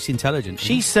 Good. She's intelligent.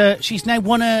 She's now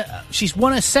won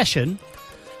a session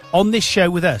on this show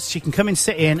with us. She can come and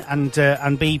sit in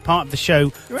and be part of the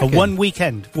show for one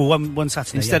weekend, or one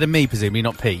Saturday instead of me, presumably,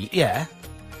 not Pete. Yeah.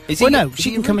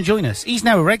 She can come and join us. He's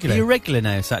now a regular. You're a regular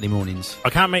now Saturday mornings. I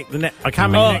can't make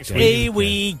next week. Here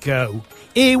we go.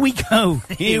 Here we go.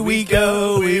 Here we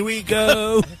go. Here we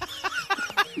go.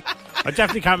 I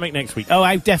definitely can't make next week. Oh,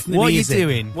 I definitely. What are you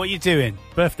doing? What are you doing?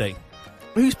 Birthday.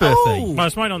 Whose birthday? Oh. Well,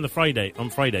 it's mine on Friday.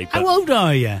 But How old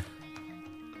are you?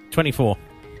 24.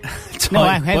 No,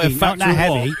 how heavy? Not that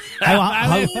heavy.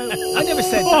 I never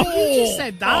said that. You just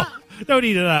said that. No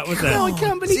need of that, was there? No, I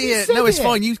can't believe you said No, it's it.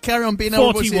 fine. You carry on being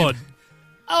old. 41.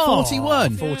 Oh,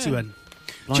 41? 41.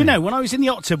 Do you know, when I was in the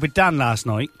hot tub with Dan last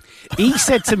night, he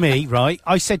said to me, right,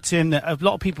 I said to him that a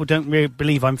lot of people don't really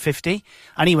believe I'm 50,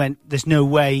 and he went, there's no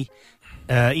way.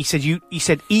 He said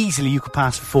easily you could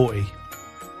pass for 40.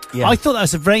 Yeah. I thought that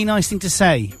was a very nice thing to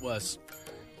say. It was.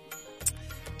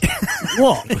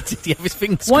 What? Did he have his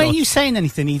fingers Why crossed? aren't you saying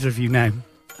anything, either of you now?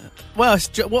 Well,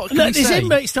 what can Look, you this say?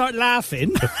 inmate start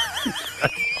laughing.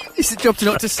 It's the job to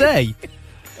not to say.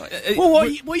 Well, what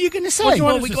are you going to say? What do you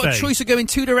want Well, us we've to got a say? choice of going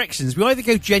two directions. We either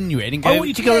go genuine and go... I want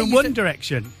you to go in you one don't-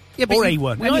 direction. Yeah, but or you-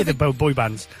 A1. we Any either- of the boy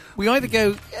bands. We either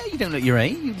go, yeah, you don't look your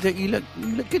age, you look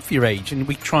good for your age, and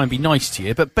we try and be nice to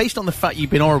you, but based on the fact you've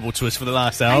been horrible to us for the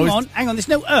last hour... Hang on, there's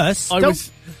no us.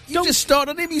 You just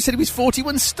started on him, you said he was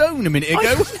 41 stone a minute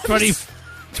ago.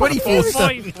 24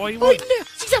 stone.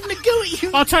 She's having a go at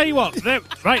you. I'll tell you what.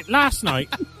 Right, last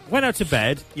night, went out to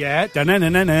bed. Yeah,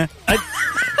 no.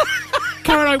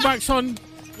 Caroline wax on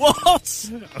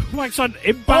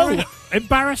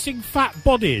embarrassing fat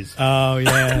bodies. Oh,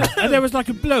 yeah. And there was like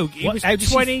a bloke. He was how did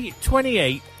she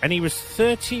 28, and he was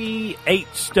 38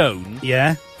 stone.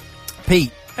 Yeah.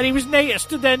 Pete. And he was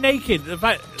stood there naked. The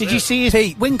fact, Did you see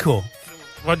his winkle?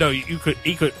 Well, no, you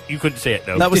couldn't see it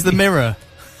though. That was the mirror.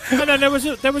 No,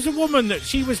 there was a woman that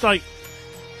she was like.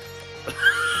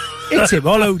 Hit him.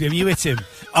 I'll hold him. You hit him.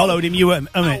 I'll hold him. You hit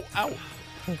him. Ow.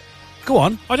 Go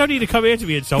on. I don't need to come here to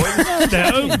be insulted. Stay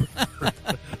at home.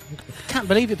 Can't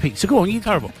believe it, Pete. So go on, you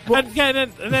Terrible. And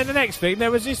then the next thing,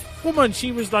 there was this woman.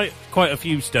 She was like quite a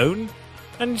few stone,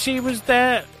 and she was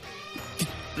there,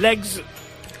 legs.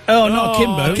 Oh, not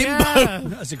Kimbo. yeah.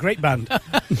 That's a great band.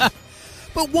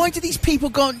 But why do these people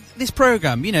go on this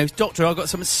programme? You know, Doctor, I've got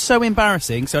something so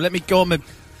embarrassing, so let me go on the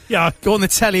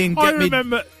telly and I get me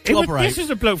remember this is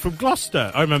a bloke from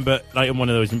Gloucester. I remember, like, in one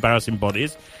of those embarrassing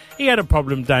bodies, he had a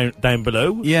problem down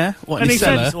below. Yeah, what, in And his he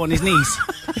cellar? said- on his knees.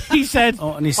 He said,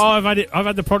 on his- I've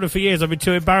had the problem for years. I've been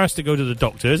too embarrassed to go to the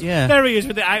doctors. Yeah. There he is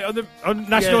with it out on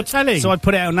national telly. So I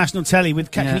put it out on national telly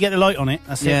with. Can Yeah. you get the light on it?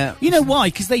 That's Yeah. it. You know why?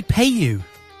 Because they pay you.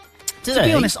 Do To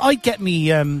be honest, I get me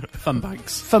fun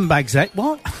bags fun bags out.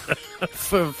 What?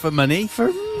 for money. For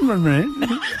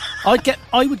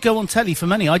I would go on telly for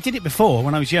money. I did it before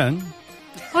when I was young.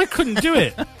 I couldn't do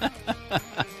it.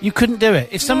 You couldn't do it.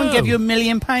 If someone No. gave you £1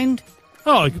 million,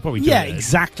 Oh, you could probably do yeah, it.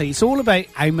 exactly. It's all about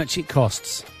how much it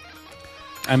costs.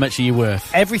 How much are you worth?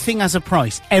 Everything has a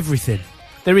price. Everything.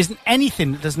 There isn't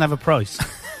anything that doesn't have a price.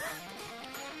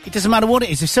 It doesn't matter what it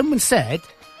is. If someone said,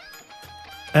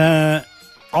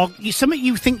 something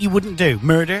you think you wouldn't do,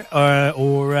 murder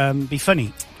or be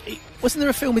funny. Wasn't there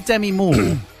a film with Demi Moore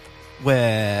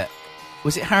where...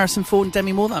 Was it Harrison Ford and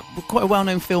Demi Moore? That quite a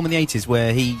well-known film in the 80s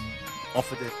where he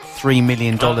offered her $3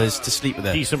 million to sleep with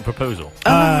her. Decent proposal.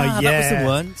 That was yeah. the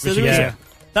one. So Richard there is Gere.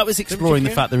 that was exploring the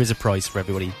Gere? fact there is a price for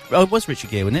everybody. Oh, it was Richard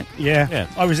Gere, wasn't it? Yeah, Yeah.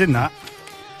 I was in that.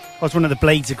 I was one of the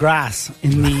blades of grass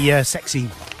in the sexy.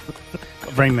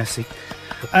 Got very messy.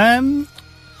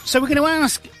 So we're going to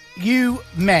ask you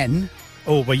men,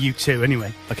 or well, you two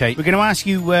anyway. Okay. We're going to ask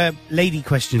you lady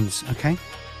questions. Okay.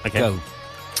 Okay. Go.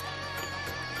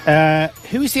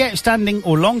 Who is the outstanding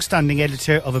or long-standing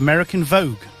editor of American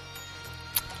Vogue?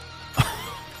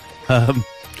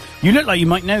 You look like you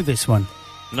might know this one.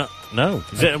 No.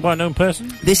 Is it a well-known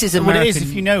person? This is Well, American... it is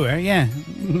if you know her, yeah.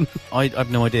 I have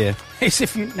no idea. It's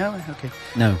if you know her, okay.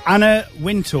 No. Anna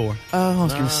Wintour. Oh, I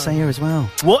was going to say her as well.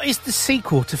 What is the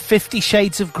sequel to 50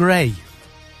 Shades of Grey?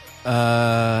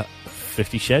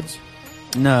 50 Sheds?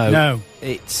 No.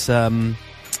 It's,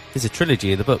 there's a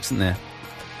trilogy of the books, isn't there?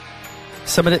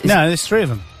 Some of it... No, there's 3 of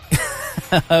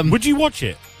them. Would you watch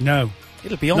it? No.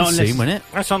 It'll be on Not unless- soon, won't it?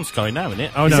 That's on Sky now, isn't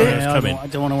it? Oh, Is no, it? it's coming. I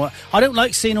don't want to watch. I don't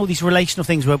like seeing all these relational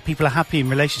things where people are happy in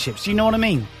relationships. Do you know what I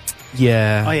mean?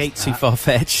 Yeah. I hate Too that.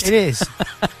 far-fetched. It is.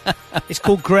 It's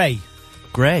called Grey.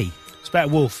 Grey. It's about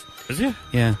a wolf. Is it?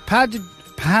 Yeah. Pas de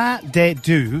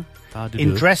deux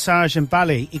in dressage and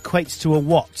ballet equates to a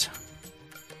what?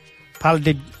 Pas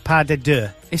de deux.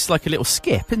 It's like a little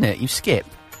skip, isn't it? You skip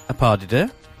a pas de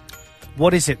deux.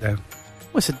 What is it, though?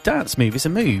 Well, it's a dance move. It's a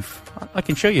move. I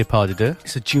can show you a pas de deux.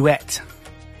 It's a duet.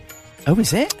 Oh,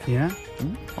 is it? Yeah.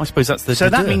 I suppose that's the... So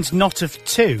de that deux. means not of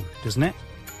two, doesn't it?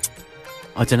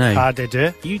 I don't know. Pas de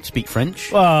deux. You speak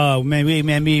French. Oh, maybe,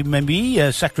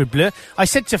 sacre bleu. I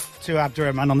said to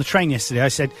Abdurrahman on the train yesterday,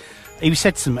 he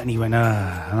said something and he went,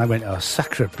 and I went, oh,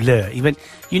 sacre bleu. He went,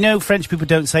 you know, French people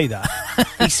don't say that.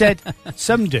 He said,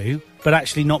 some do, but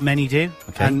actually not many do.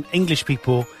 Okay. And English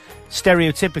people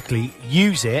stereotypically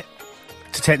use it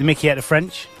to take the mickey out of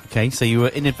French. Okay, so you were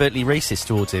inadvertently racist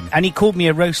towards him. And he called me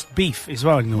a roast beef as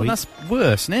well in the Well, week. that's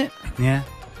worse, isn't it? Yeah.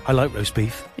 I like roast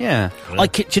beef. Yeah.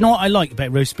 Do you know what I like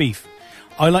about roast beef?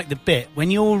 I like the bit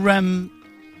when you're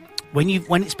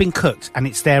when it's been cooked and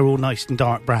it's there all nice and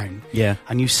dark brown. Yeah.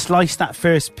 And you slice that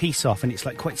first piece off and it's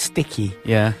like quite sticky.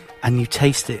 Yeah. And you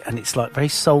taste it and it's like very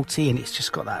salty and it's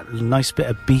just got that nice bit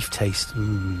of beef taste.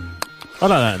 I like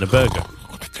that in a burger.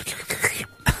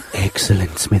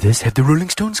 Excellent, Smithers. Have the Rolling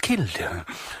Stones killed? Can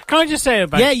I just say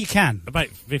about... Yeah, you can. About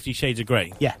 50 Shades of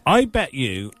Grey? Yeah. I bet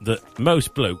you that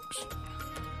most blokes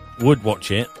would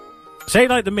watch it. Say,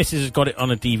 like, the missus has got it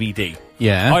on a DVD.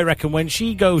 Yeah. I reckon when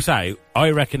she goes out,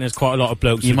 I reckon there's quite a lot of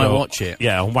blokes You who might go, watch it.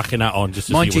 Yeah, I'm whacking that on just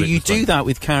to Mind see you, what it you looks do like. that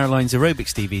with Caroline's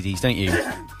aerobics DVDs, don't you?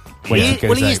 When she goes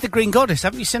Well, he out. is the Green Goddess.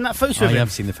 Haven't you seen that photo I of him?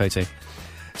 have seen the photo.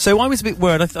 So I was a bit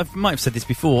worried. I might have said this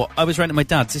before. I was renting my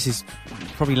dad's. This is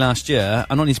probably last year,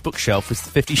 and on his bookshelf was the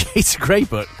 50 Shades of Grey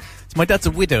book. So my dad's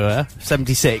a widower,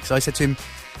 76. I said to him,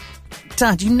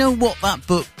 Dad, you know what that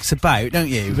book's about, don't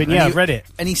you? But yeah, I've read it.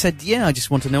 And he said, yeah, I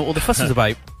just want to know what all the fuss is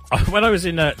about. When I was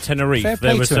in Tenerife, Fair play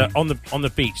there was to him. on the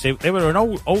beach. They were an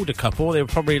older couple. They were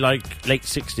probably like late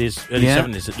 60s, early Yeah.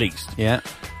 70s at least. Yeah.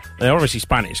 They're obviously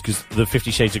Spanish because the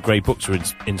 50 Shades of Grey books are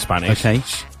in Spanish. Okay.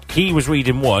 He was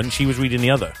reading one, she was reading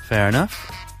the other. Fair enough.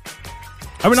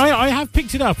 I mean, I have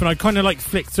picked it up and I kind of like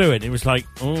flicked through it. And it was like,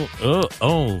 really?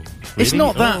 It's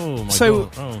not that. Oh, my So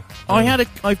God. I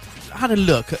had a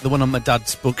look at the one on my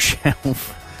dad's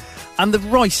bookshelf, and the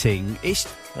writing is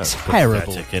That's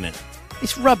terrible. pathetic, innit?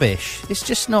 It's rubbish. It's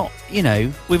just not, you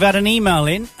know. We've had an email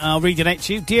in. I'll read it out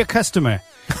to you. Dear customer,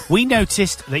 we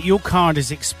noticed that your card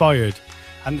has expired.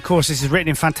 And, of course, this is written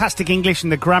in fantastic English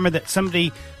and the grammar that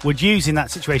somebody would use in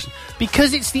that situation.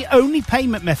 Because it's the only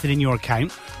payment method in your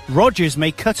account, Rogers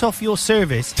may cut off your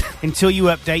service until you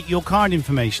update your card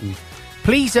information.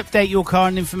 Please update your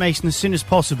card information as soon as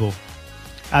possible.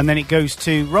 And then it goes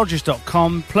to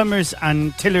rogers.com, plumbers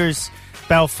and tillers,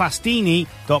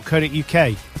 belfastini.co.uk.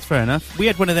 That's fair enough. We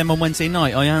had one of them on Wednesday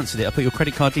night. I answered it. I put your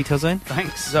credit card details in.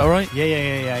 Thanks. Is that all right?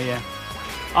 Yeah.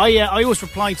 I always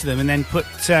reply to them and then put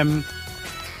some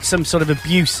sort of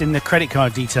abuse in the credit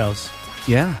card details.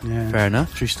 Yeah. Yeah. Fair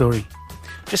enough. True story.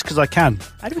 Just because I can.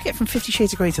 How do we get from 50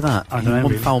 Shades of Grey to that? I don't know,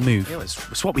 One really. foul move. Yeah,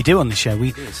 it's what we do on the show.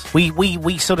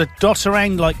 We sort of dot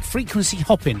around like frequency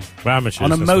hopping We're amateurs,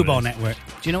 on a that's what it mobile is. network.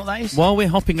 Do you know what that is? While we're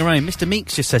hopping around, Mr.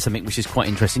 Meeks just said something which is quite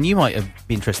interesting. You might have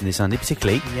been interested in this, Andy,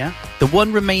 particularly. Yeah. The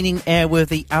one remaining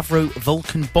airworthy Avro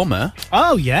Vulcan bomber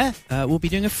Oh, yeah. will be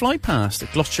doing a fly past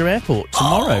at Gloucester Airport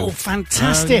tomorrow. Oh,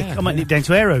 fantastic. Oh, yeah, I might nip down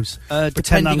to Arrows.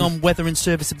 Depending on weather and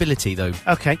serviceability, though.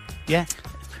 Okay, yeah.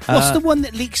 What's the one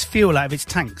that leaks fuel out of its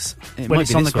tanks It when might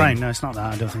it's be on the this one. ground? No, it's not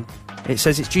that, I don't think. It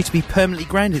says it's due to be permanently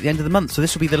grounded at the end of the month, so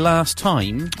this will be the last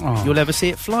time Oh. you'll ever see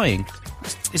it flying.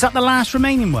 Is that the last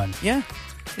remaining one? Yeah.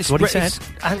 That's what he said.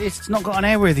 It's not got an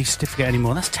airworthy certificate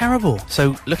anymore. That's terrible.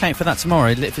 So look out for that tomorrow,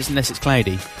 unless it's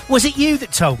cloudy. Was it you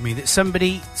that told me that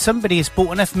somebody has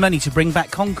bought enough money to bring back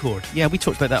Concorde? Yeah, we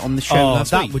talked about that on the show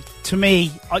last that week. would, to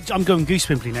me, I'm going goose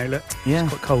pimply now. Look, Yeah.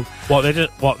 it's quite cold.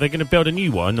 They're going to build a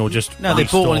new one or just No, they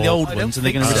bought one of the old I ones don't and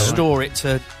they're going to think so. restore it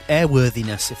to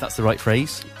airworthiness, if that's the right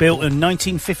phrase. Built in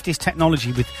 1950s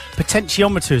technology with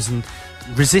potentiometers and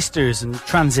resistors and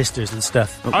transistors and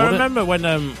stuff. I remember when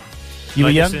You were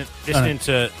young? listening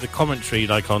to the commentary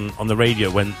like on the radio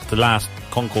when the last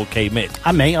Concorde came in.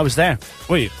 And me, I was there.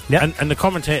 Were you? Yeah. And the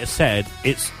commentator said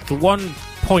it's the one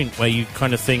point where you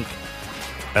kind of think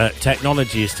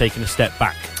technology is taking a step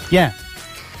back. Yeah.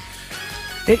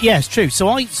 Yeah, it's true. So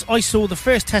I saw the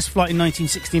first test flight in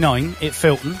 1969 at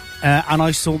Filton, and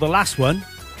I saw the last one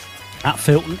at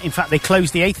Filton. In fact, they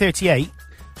closed the A38,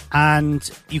 and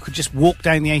you could just walk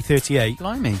down the A38.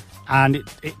 Blimey. And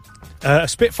a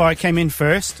Spitfire came in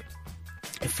first.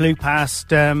 It flew past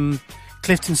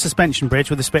Clifton Suspension Bridge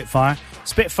with a Spitfire.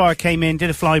 Spitfire came in, did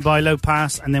a flyby, low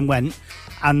pass, and then went.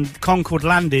 And Concorde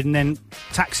landed and then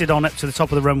taxied on up to the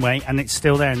top of the runway, and it's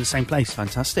still there in the same place.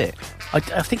 Fantastic. I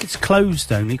think it's closed,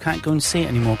 though. You can't go and see it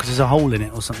anymore because there's a hole in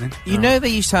it or something. You know they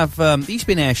used to have, there used to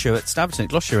be an air show at Staverton at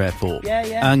Gloucester Airport.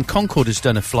 Yeah. And Concorde has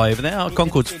done a fly over there.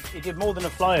 Concorde's... It did more than a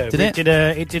flyover. Did it?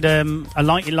 It did a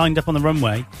light. It lined up on the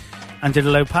runway and did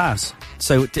a low pass.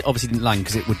 So it obviously didn't land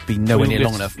because it would be nowhere near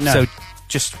long enough. No. So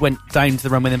just went down to the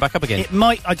runway and then back up again. It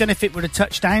might. I don't know if it would have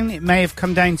touched down. It may have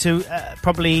come down to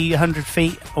probably 100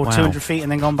 feet or Wow. 200 feet and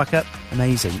then gone back up.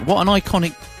 Amazing. What an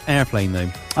iconic airplane,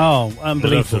 though. Oh, What else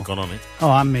unbelievable! have gone on it?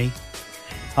 Oh, and me.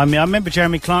 I remember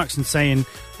Jeremy Clarkson saying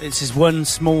this is one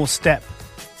small step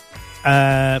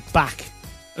back,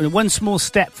 one small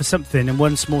step for something, and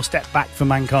one small step back for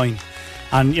mankind.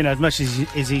 And as much as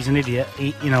he's an idiot,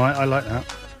 I like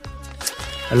that.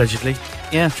 Allegedly.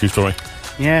 Yeah. True story.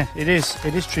 Yeah, it is.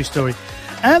 It is a true story.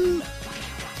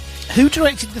 Who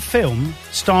directed the film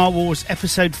Star Wars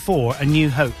Episode 4: A New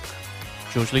Hope?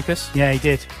 George Lucas. Yeah, he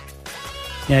did.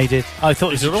 I thought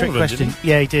it was Is a it all trick of them, question. didn't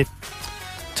Yeah, he did.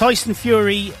 Tyson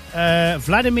Fury,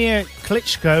 Vladimir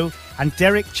Klitschko, and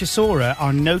Derek Chisora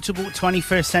are notable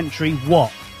 21st century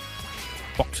what?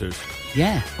 Boxers.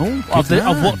 Yeah. Oh, Of good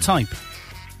man. what type?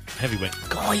 Heavyweight.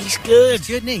 God, he's good. Good,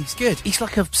 isn't he? He's good. He's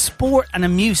like a sport and a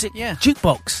music Yeah.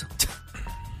 jukebox.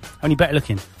 Only better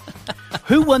looking.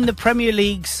 Who won the Premier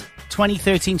League's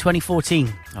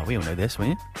 2013-2014? Oh, we all know this,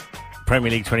 won't you? Premier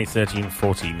League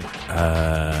 2013-14.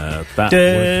 That Da,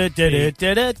 would da, be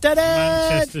da, da, da, da.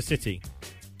 Manchester City.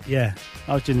 Yeah,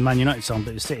 I was doing the Man United song,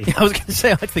 but it was City. I was going to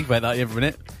say, I'd think about that every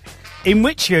minute. In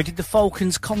which year did the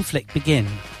Falklands conflict begin?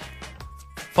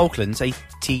 Falklands,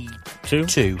 82.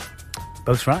 Two?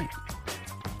 Both right.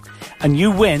 And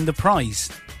you win the prize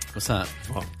What's that?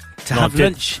 What? to Not have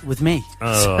good. lunch with me.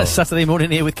 Oh. Saturday morning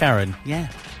here with Karen. Yeah.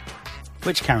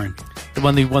 Which Karen? The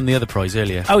one who won the other prize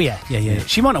earlier. Oh, yeah.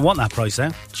 She might not want that prize, though.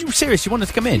 You serious? You want her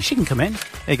to come in? She can come in. There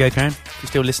you go, Karen. You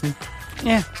still listening?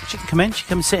 Yeah, she can come in. She can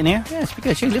come and sit in here. Yeah, it's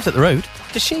good. She lives up the road.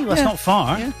 Does she? Well, that's Yeah. not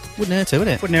far. Yeah. Wouldn't hurt her, would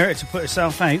it? Wouldn't hurt to put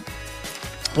herself out.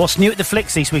 What's new at the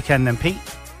flicks this weekend, then, Pete?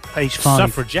 Page 5.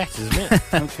 Suffragette, isn't it?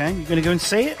 Okay, you going to go and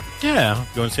see it? Yeah, I'll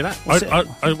go and see that. What's it?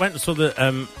 I went and saw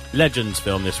the Legends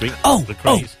film this week. Oh, The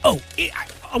Craze.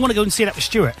 I want to go and see that with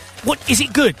Stuart. What is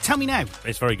it good? Tell me now.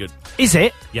 It's very good. Is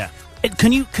it? Yeah.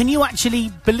 Can you actually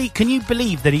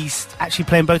believe that he's actually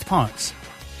playing both parts?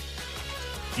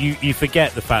 You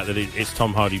forget the fact that it's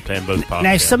Tom Hardy playing both parts.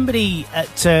 Now, yeah. somebody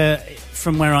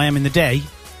from where I am in the day,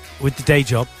 with the day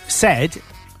job, said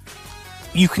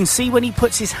you can see when he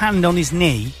puts his hand on his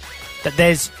knee that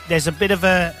there's a bit of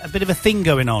a thing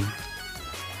going on.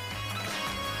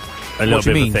 A little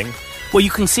bit of a thing. Well, you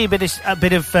can see a bit of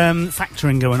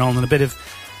factoring going on and a bit of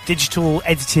digital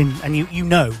editing, and you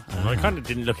know. I kind of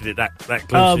didn't look at it that closely.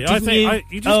 Oh, I didn't think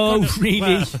you? you just Oh, kind of, really?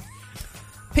 well,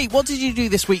 Pete, what did you do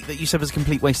this week that you said was a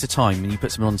complete waste of time and you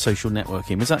put something on social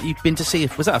networking? Was that you've been to see?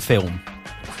 Was that a film?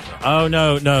 oh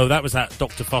no, that was that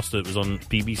Dr. Foster that was on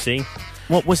BBC.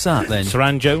 What was that then?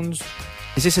 Saran Jones.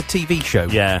 Is this a TV show?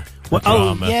 Yeah. Well, a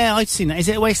drama. yeah, I'd seen that. Is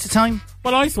it a waste of time?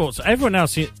 Well, I thought so. Everyone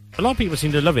else, a lot of people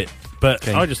seem to love it, but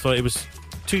Okay. I just thought it was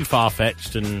too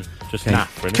far-fetched and just Okay.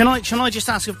 naff, really. Can I just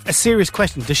ask a serious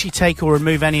question? Does she take or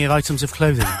remove any items of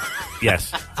clothing?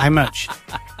 Yes. How much?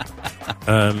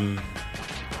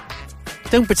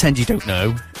 Don't pretend you don't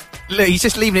know. Look, he's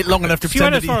just leaving it long enough to If you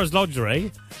went pretend as that far as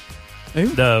lingerie,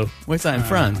 Who? no. Where's that in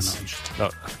France? No.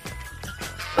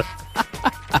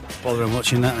 Bother him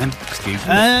watching that then. Excuse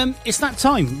me. It's that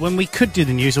time when we could do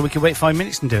the news, or we could wait 5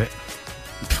 minutes and do it.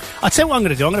 I'll tell you what I'm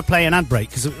going to do. I'm going to play an ad break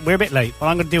because we're a bit late. But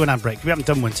I'm going to do an ad break. We haven't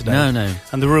done one today. No.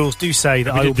 And the rules do say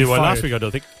that We I will didn't be do one fired. last week, I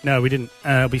don't think. No, we didn't.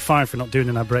 I'll be fired for not doing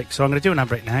an ad break. So I'm going to do an ad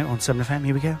break now on 7FM.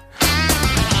 Here we go.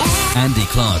 Andy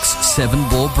Clark's 7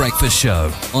 Ball Breakfast Show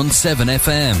on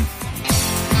 7FM.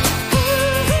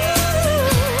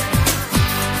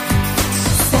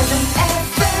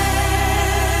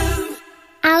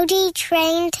 Audi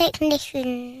trained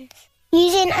technicians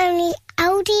using only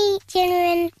Audi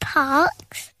genuine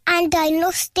parts and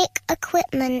diagnostic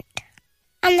equipment.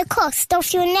 And the cost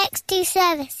of your next 2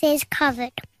 services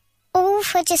covered. All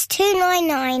for just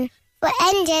 $299 for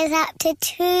engines up to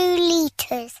 2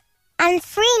 litres. And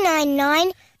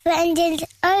 $399 for engines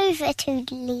over 2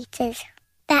 litres.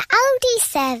 The Audi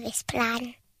service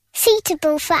plan.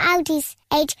 Suitable for Audis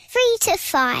age 3 to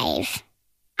 5.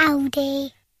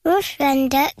 Audi.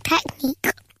 Rosrender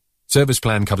Technique. Service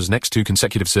plan covers next 2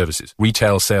 consecutive services.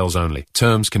 Retail sales only.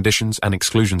 Terms, conditions, and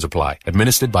exclusions apply.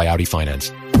 Administered by Audi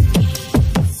Finance.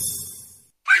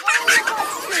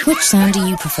 Which sound do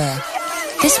you prefer?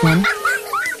 This one?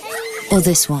 Or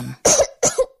this one?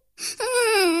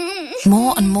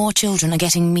 More and more children are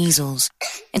getting measles.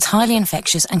 It's highly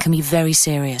infectious and can be very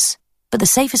serious. But the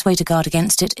safest way to guard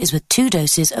against it is with 2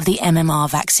 doses of the MMR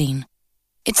vaccine.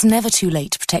 It's never too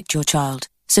late to protect your child.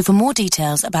 So for more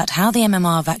details about how the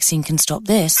MMR vaccine can stop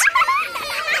this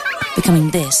becoming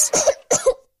this,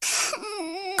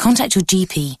 contact your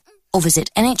GP or visit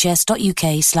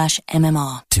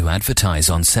nhs.uk/MMR. To advertise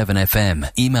on 7FM,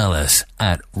 email us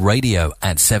at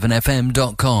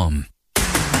radio@7fm.com.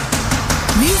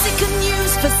 Music and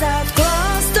news for South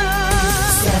Gloucester.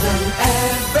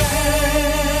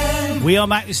 7FM. We are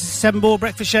back. This is the 7 Ball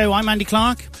Breakfast Show. I'm Andy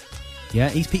Clark. Yeah,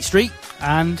 he's Pete Street.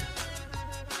 And...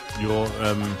 Your,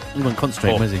 He wasn't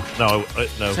concentrating, was he? No,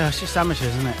 no. So it's just amateurs,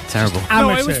 isn't it? Terrible. Just No,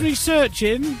 I amateur. was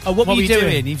researching. Oh, what were you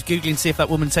doing? He was Googling to see if that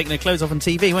woman taking her clothes off on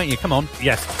TV, weren't you? Come on.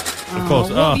 Yes, of course.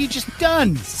 What have you just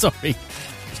done? Sorry.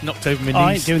 Just knocked over my I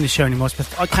ain't news. doing the show anymore.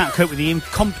 I can't cope with the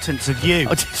incompetence of you.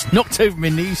 I just knocked over my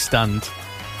newsstand.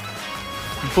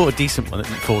 You bought a decent one that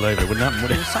didn't fall over, wouldn't happen,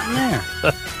 would it? There's something there.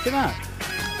 Look at that.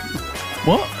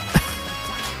 What?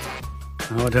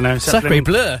 Oh, I don't know. Sacre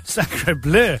bleu. Sacre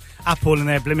bleu. Apple and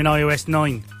their blimmin' iOS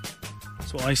 9.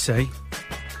 That's what I say.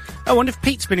 I wonder if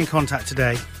Pete's been in contact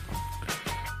today.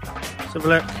 Let's have a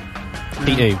look.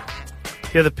 Pete who?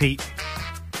 The other Pete.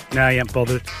 No, he ain't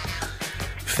bothered.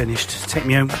 Finished. Take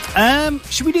me home.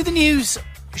 Should we do the news?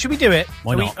 Should we do it?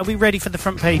 Why not? Are we ready for the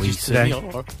front pages today?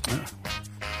 certainly are.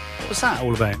 What's that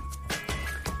all about?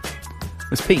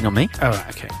 It's Pete, not me. Oh, right,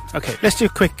 okay. Okay, let's do a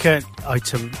quick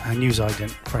news item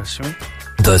first, shall we?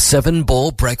 The 7 Ball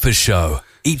Breakfast Show.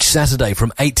 Each Saturday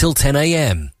from 8 till 10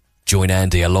 a.m. Join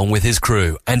Andy along with his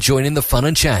crew and join in the fun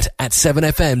and chat at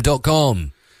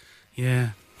 7fm.com. Yeah.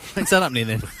 When's that happening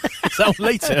then? Is that on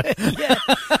later?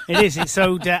 It is. It's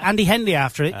owed Andy Henley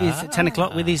after it. Is at 10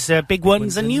 o'clock with his big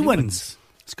ones and new ones.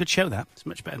 It's a good show, that. It's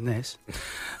much better than this.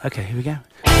 Okay, here we go.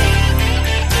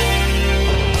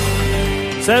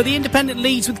 So the Independent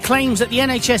leads with claims that the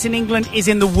NHS in England is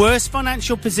in the worst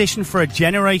financial position for a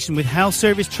generation, with health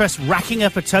service trusts racking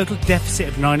up a total deficit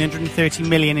of 930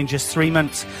 million in just 3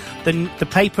 months. The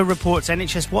paper reports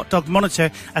NHS Watchdog Monitor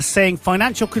as saying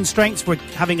financial constraints were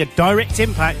having a direct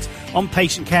impact on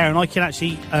patient care, and I can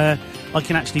actually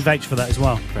vouch for that as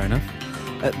well. Fair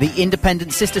enough. The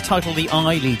Independent sister title The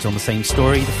Eye leads on the same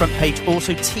story. The front page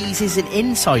also teases an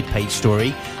inside page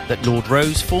story that Lord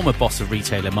Rose, former boss of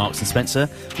retailer Marks & Spencer,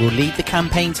 will lead the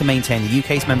campaign to maintain the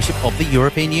UK's membership of the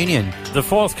European Union. The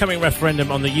forthcoming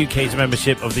referendum on the UK's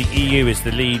membership of the EU is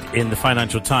the lead in the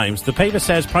Financial Times. The paper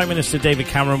says Prime Minister David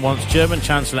Cameron wants German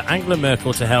Chancellor Angela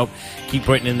Merkel to help keep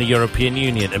Britain in the European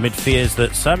Union amid fears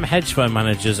that some hedge fund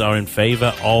managers are in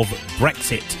favour of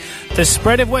Brexit. The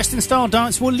spread of Western-style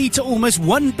dance will lead to almost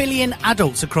 1 billion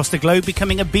adults across the globe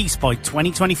becoming obese by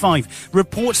 2025,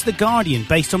 reports The Guardian,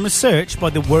 based on research by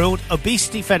the World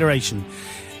Obesity Federation.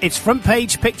 Its front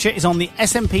page picture is on the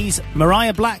SNP's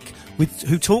Mariah Black,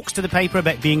 who talks to the paper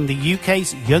about being the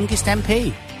UK's youngest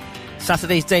MP.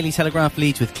 Saturday's Daily Telegraph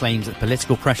leads with claims that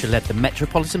political pressure led the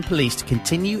Metropolitan Police to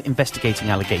continue investigating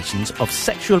allegations of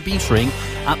sexual abuse ring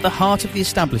at the heart of the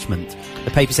establishment. The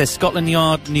paper says Scotland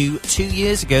Yard knew 2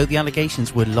 years ago the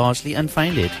allegations were largely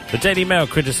unfounded. The Daily Mail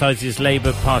criticises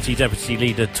Labour Party Deputy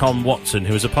Leader Tom Watson,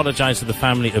 who has apologised to the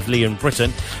family of Leon Britton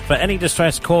for any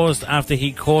distress caused after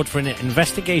he called for an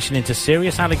investigation into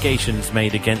serious allegations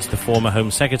made against the former Home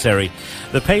Secretary.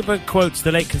 The paper quotes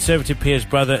the late Conservative peer's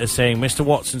brother as saying Mr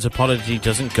Watson's apology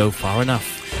doesn't go far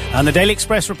enough. And the Daily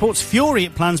Express reports fury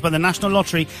at plans by the National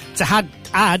Lottery to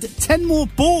add 10 more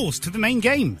balls to the main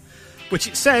game, which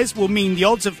it says will mean the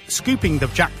odds of scooping the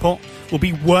jackpot will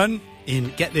be 1 in,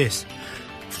 get this,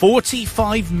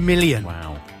 45 million.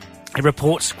 Wow. It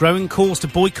reports growing calls to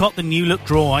boycott the new look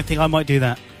draw. I think I might do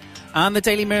that. And the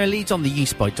Daily Mirror leads on the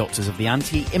use by doctors of the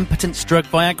anti-impotence drug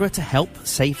Viagra to help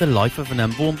save the life of an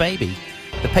unborn baby.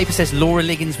 The paper says Laura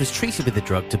Liggins was treated with the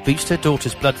drug to boost her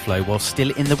daughter's blood flow while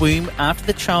still in the womb after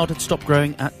the child had stopped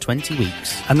growing at 20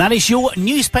 weeks. And that is your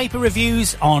newspaper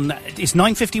reviews on... It's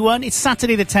 9:51. It's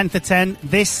Saturday the 10th of 10.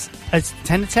 This is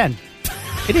 10 to 10.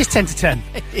 It is 10 to 10.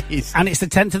 It is. And it's the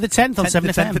 10th of the 10th on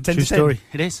 7FM. True story.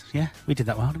 It is, yeah. We did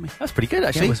that well, didn't we? That's pretty good,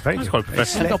 actually. Yeah, it was very That's good. quite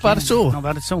professional. It's Not bad at all. Not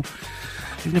bad at all.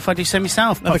 Even if I do so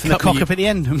myself, Another apart from the couple cock of up at the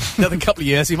end. Another couple of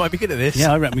years, you might be good at this.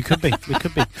 Yeah, I reckon we could be. We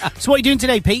could be. So what are you doing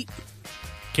today, Pete?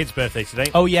 Kid's birthday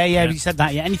today. Oh, yeah, you said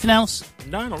that, yeah. Anything else?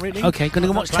 No, not really. Okay, going to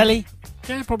go watch telly?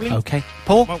 Yeah, probably. Okay.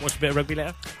 Paul? Might watch a bit of rugby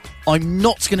later. I'm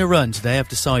not going to run today, I've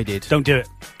decided. Don't do it.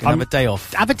 Going to have a day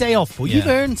off. Have a day off, Paul. Yeah. You've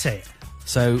earned it.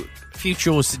 So, a few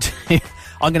chores to do.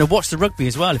 I'm going to watch the rugby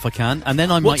as well if I can, and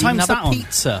then I might even time's have that a on?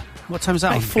 pizza. What time's that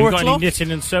Like on? 4 Have you got any o'clock?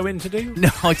 knitting and sewing to do? No,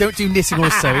 I don't do knitting or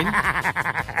sewing.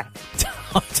 I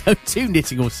don't do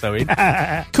knitting or sewing.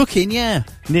 Cooking, yeah.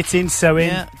 Knitting, sewing.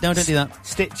 Yeah, no, I don't do that.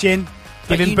 Stitching.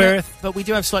 But Giving you know- birth. but we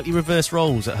do have slightly reversed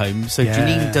roles at home. So Yeah.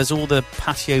 Janine does all the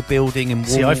patio building and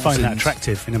walls. See, I find that and-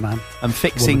 attractive in a man. And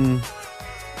fixing,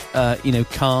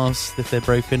 cars if they're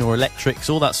broken or electrics,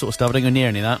 all that sort of stuff. I don't go near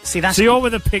any of that. See, that's... So you're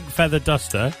with a pig feather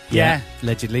duster, Yeah.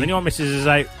 Allegedly. and your missus is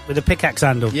out. With a pickaxe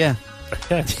handle. Yeah.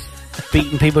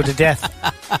 Beating people to death.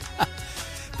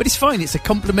 But it's fine. It's a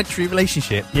complimentary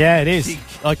relationship. Yeah, it is.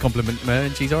 I compliment her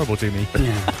and she's horrible to me.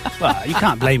 Yeah. Well, you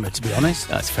can't blame her, to be honest.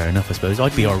 That's fair enough, I suppose.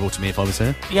 I'd be horrible to me if I was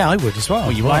her. Yeah, I would as well.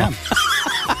 Well, you I are. am.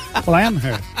 Well, I am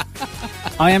her.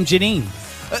 I am Janine.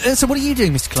 So what are you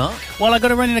doing, Mr. Clark? Well, I got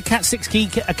to run in a Cat 6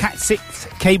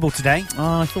 cable today.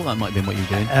 Oh, I thought that might have been what you were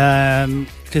doing.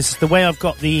 Because the way I've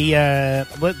got the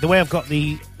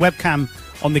webcam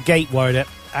on the gate wired up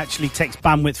actually takes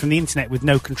bandwidth from the internet with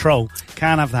no control.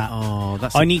 Can't have that. Oh,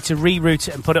 that's I need to reroute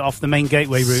it and put it off the main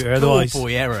gateway router. Otherwise,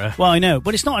 boy error. well, I know,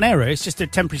 but it's not an error. It's just a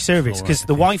temporary service because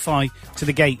the Wi-Fi to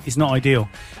the gate is not ideal.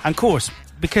 And of course,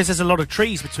 because there's a lot of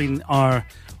trees between our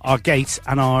gate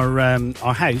and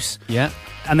our house, Yeah.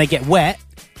 and they get wet.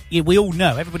 We all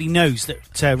know. Everybody knows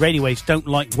that radio waves don't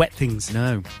like wet things,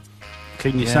 No.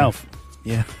 including Yeah. yourself.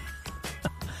 Yeah.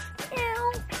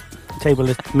 Table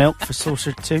of milk for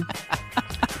saucer 2.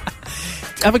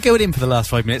 Have a go at him for the last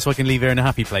 5 minutes so I can leave her in a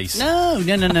happy place. No.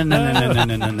 We're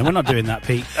not doing that,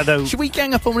 Pete. Although, Should we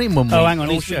gang up on him one week? hang on,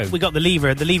 All show? we got the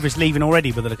lever. The lever's leaving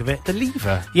already, by the look of it. The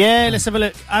lever. Yeah, let's have a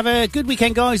look. Have a good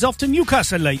weekend, guys. Off to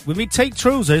Newcastle late with me. Take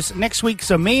trousers next week,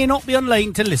 so may not be on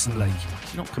late to listen late.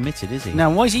 He's not committed, is he?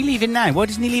 Now, why is he leaving now? Why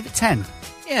doesn't he leave at 10?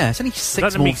 Yeah, it's only that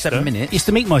 6 the more, Meekster? 7 minutes. It's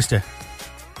the Meekmeister.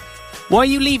 Why are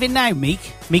you leaving now, Meek?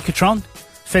 Meekatron?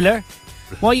 Filler?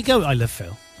 Why you go? I love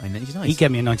Phil. I know, he's nice. He gave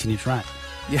me a 19-inch rack.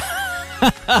 Yeah.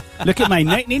 Look at my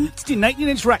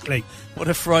 19-inch rack, Lee. What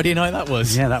a Friday night that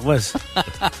was. Yeah, that was.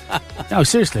 No,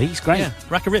 seriously, he's great. Yeah.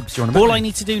 Rack of ribs, you're on a All Monday. I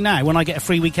need to do now, when I get a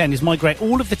free weekend, is migrate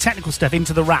all of the technical stuff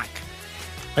into the rack.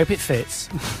 Hope it fits.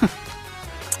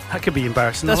 That could be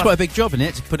embarrassing. That's quite a big job, isn't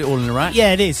it, to put it all in a rack?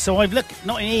 Yeah, it is. So I've looked,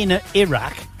 not in a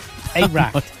rack, a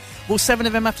rack. Will 7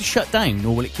 of them have to shut down,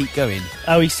 or will it keep going?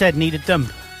 Oh, he said need a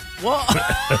dump. What?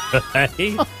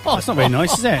 Hey? That's not very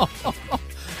nice, is it?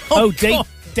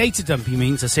 Data dump, he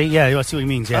means, I see. Yeah, I see what he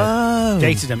means, yeah. Oh.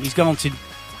 Data dump. He's gone to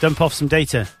dump off some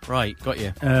data Right, got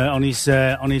you. on his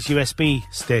USB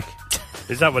stick.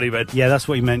 Is that what he meant? Yeah, that's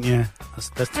what he meant, yeah.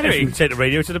 That's Anyway, you can take the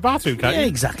radio to the bathroom, can't yeah, you?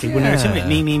 exactly. Well, no, it's a bit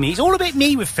me. It's all a bit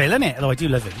me with Phil, isn't it? Although I do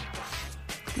love him.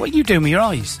 What are you doing with your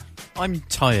eyes? I'm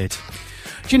tired.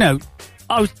 Do you know,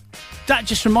 that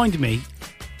just reminded me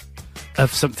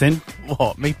of something.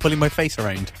 What? Me pulling my face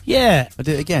around? Yeah. I'll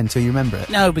do it again until you remember it.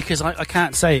 No, because I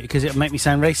can't say it because it'll make me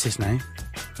sound racist now.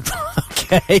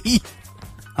 Okay.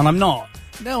 And I'm not.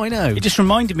 No, I know. It just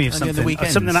reminded me of Only on the something.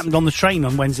 weekends. Something happened on the train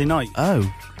on Wednesday night. Oh.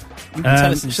 You can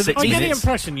tell us in so 6 I get the minutes.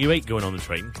 impression you hate going on the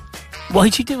train.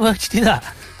 Why'd you do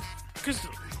that? Because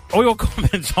all your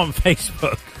comments on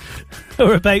Facebook.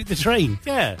 Or about the train?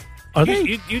 Yeah. Are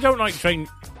they? You don't like train...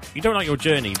 You don't like your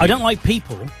journey, do I you? don't like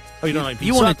people. Oh, you don't like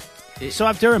You people? want to... So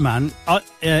Abdurrahman,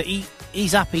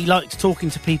 he's happy, he likes talking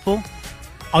to people.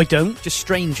 I don't. Just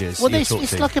strangers. Well, you it's talk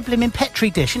to. like a blimmin' Petri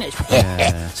dish, isn't it?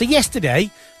 Yeah. So yesterday,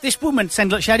 this woman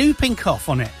sounded like she had whooping cough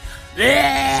on it.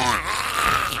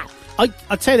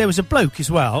 I'd tell you there was a bloke as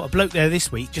well, a bloke there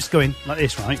this week, just going like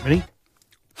this, right? Ready?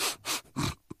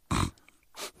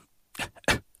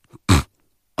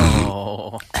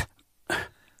 Oh.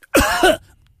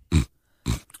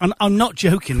 And I'm not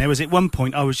joking. There was at one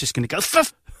point I was just going to go,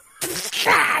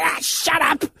 shut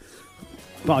up!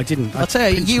 But I didn't. I'll tell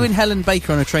you, you and Helen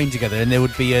Baker on a train together and there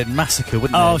would be a massacre,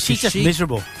 wouldn't there? Oh, she's 'Cause just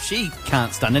miserable. She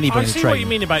can't stand anybody I on a see train. what you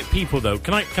mean about people, though.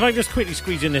 Can I just quickly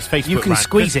squeeze in this Facebook You can rant?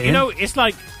 squeeze 'Cause, it in. You know, it's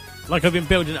like I've been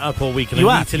building it up all week and You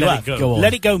I have, need to you let have. it go. Go on.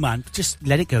 Let it go, man. Just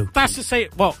let it go. That's to say,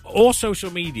 well, all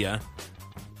social media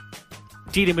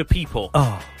dealing with people.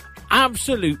 Oh.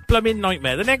 Absolute blooming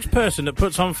nightmare. The next person that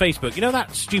puts on Facebook, you know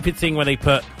that stupid thing where they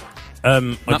put... I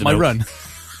Not don't my know. run.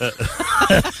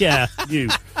 Yeah, you.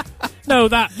 No,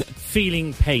 that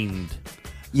feeling pained.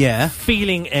 Yeah.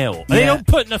 Feeling ill. And they Yeah. don't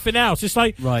put nothing else. It's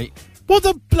like, Right. what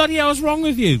the bloody hell's wrong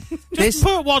with you? Just This-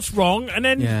 put what's wrong and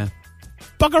then Yeah.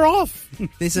 bugger off.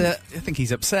 There's I think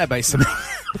he's upset about something.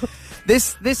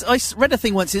 I read a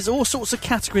thing once. There's all sorts of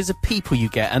categories of people you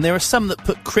get, and there are some that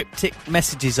put cryptic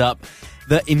messages up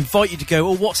that invite you to go,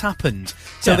 "Oh, what's happened?"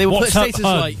 So Yeah, they will put what's up, status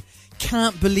hun? like,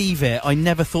 "Can't believe it! I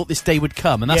never thought this day would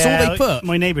come," and that's Yeah, all they put.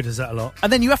 My neighbour does that a lot.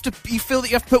 And then you feel that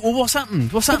you have to put, "Well, what's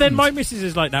happened? What's But happened?" then my missus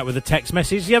is like that with a text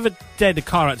message. The other day the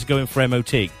car had to go in for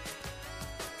MOT.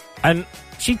 And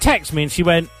she texted me and she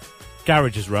went,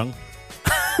 "Garage is rung."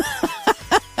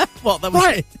 What? That was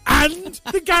Right, and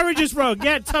the garage is rung.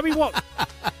 Yeah, tell me what.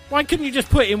 Why couldn't you just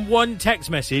put in one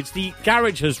text message? The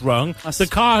garage has rung. That's- The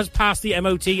car has passed the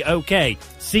MOT. Okay,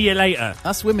 see you later.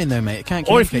 That's women, though, mate. It can't.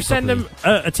 Or if you communicate send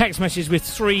properly. them a text message with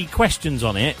 3 questions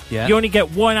on it, Yeah. you only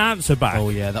get one answer back. Oh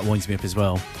yeah, that winds me up as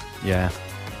well. Yeah.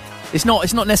 It's not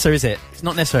necessary, is it? It's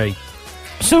not necessary.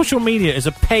 Social media is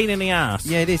a pain in the ass.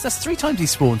 Yeah, it is. That's 3 times he's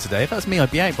spawned today. If that was me,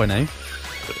 I'd be out by now.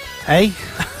 Hey?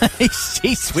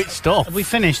 He switched off. Have we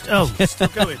finished? Oh, still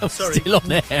going. Sorry. Still on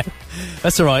there.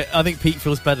 That's all right. I think Pete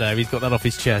feels better now. He's got that off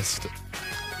his chest.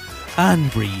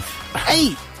 And breathe.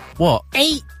 Eight. What?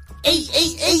 Eight.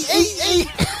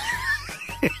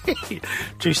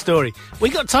 True story. We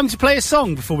got time to play a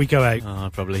song before we go out. Oh,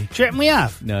 probably. Do you reckon we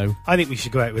have? No. I think we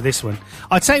should go out with this one.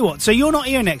 I tell you what. So you're not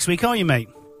here next week, are you, mate?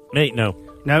 Mate, no.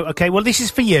 No. Okay. Well, this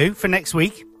is for you for next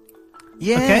week.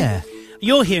 Yeah. Okay.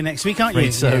 You're here next week, aren't you?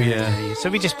 Afraid so, yeah. So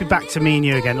we just be back to me and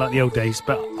you again like the old days.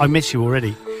 But I miss you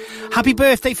already. Happy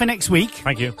birthday for next week.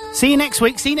 Thank you. See you next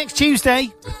week. See you next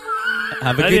Tuesday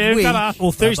Have a Adieu, good week. ta-ra.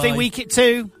 or Thursday Bye-bye. week at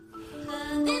 2.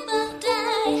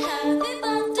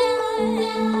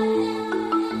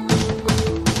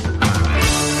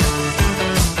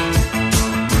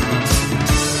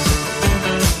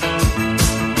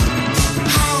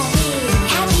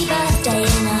 Happy birthday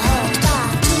in a hot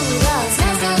bath, 2 girls,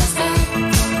 nice.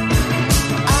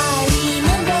 I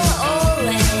remember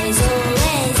always,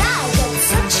 I get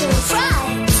such a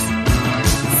fright.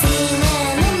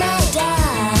 Singing in the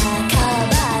dark,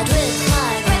 covered with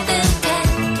my cracker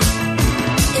pen.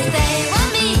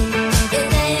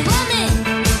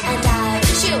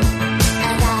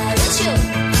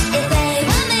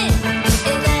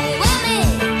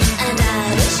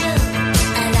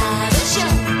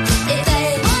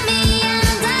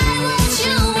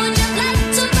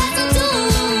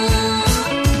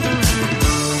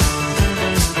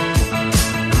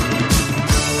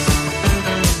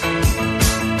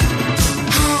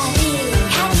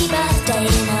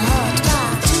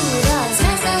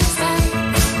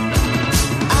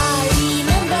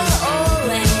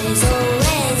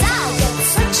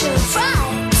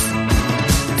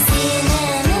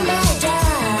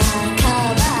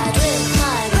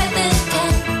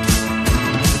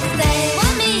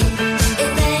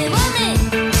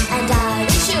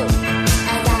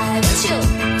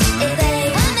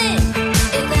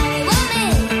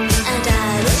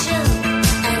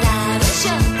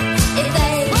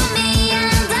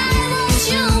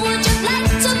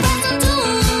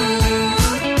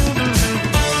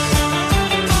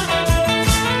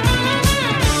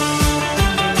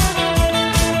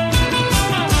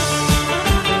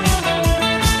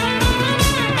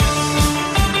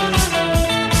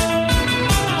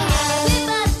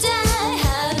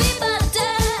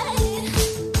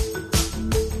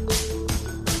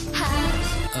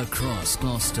 across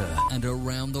Gloucester and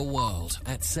around the world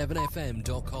at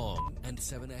 7fm.com and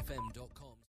 7fm.com.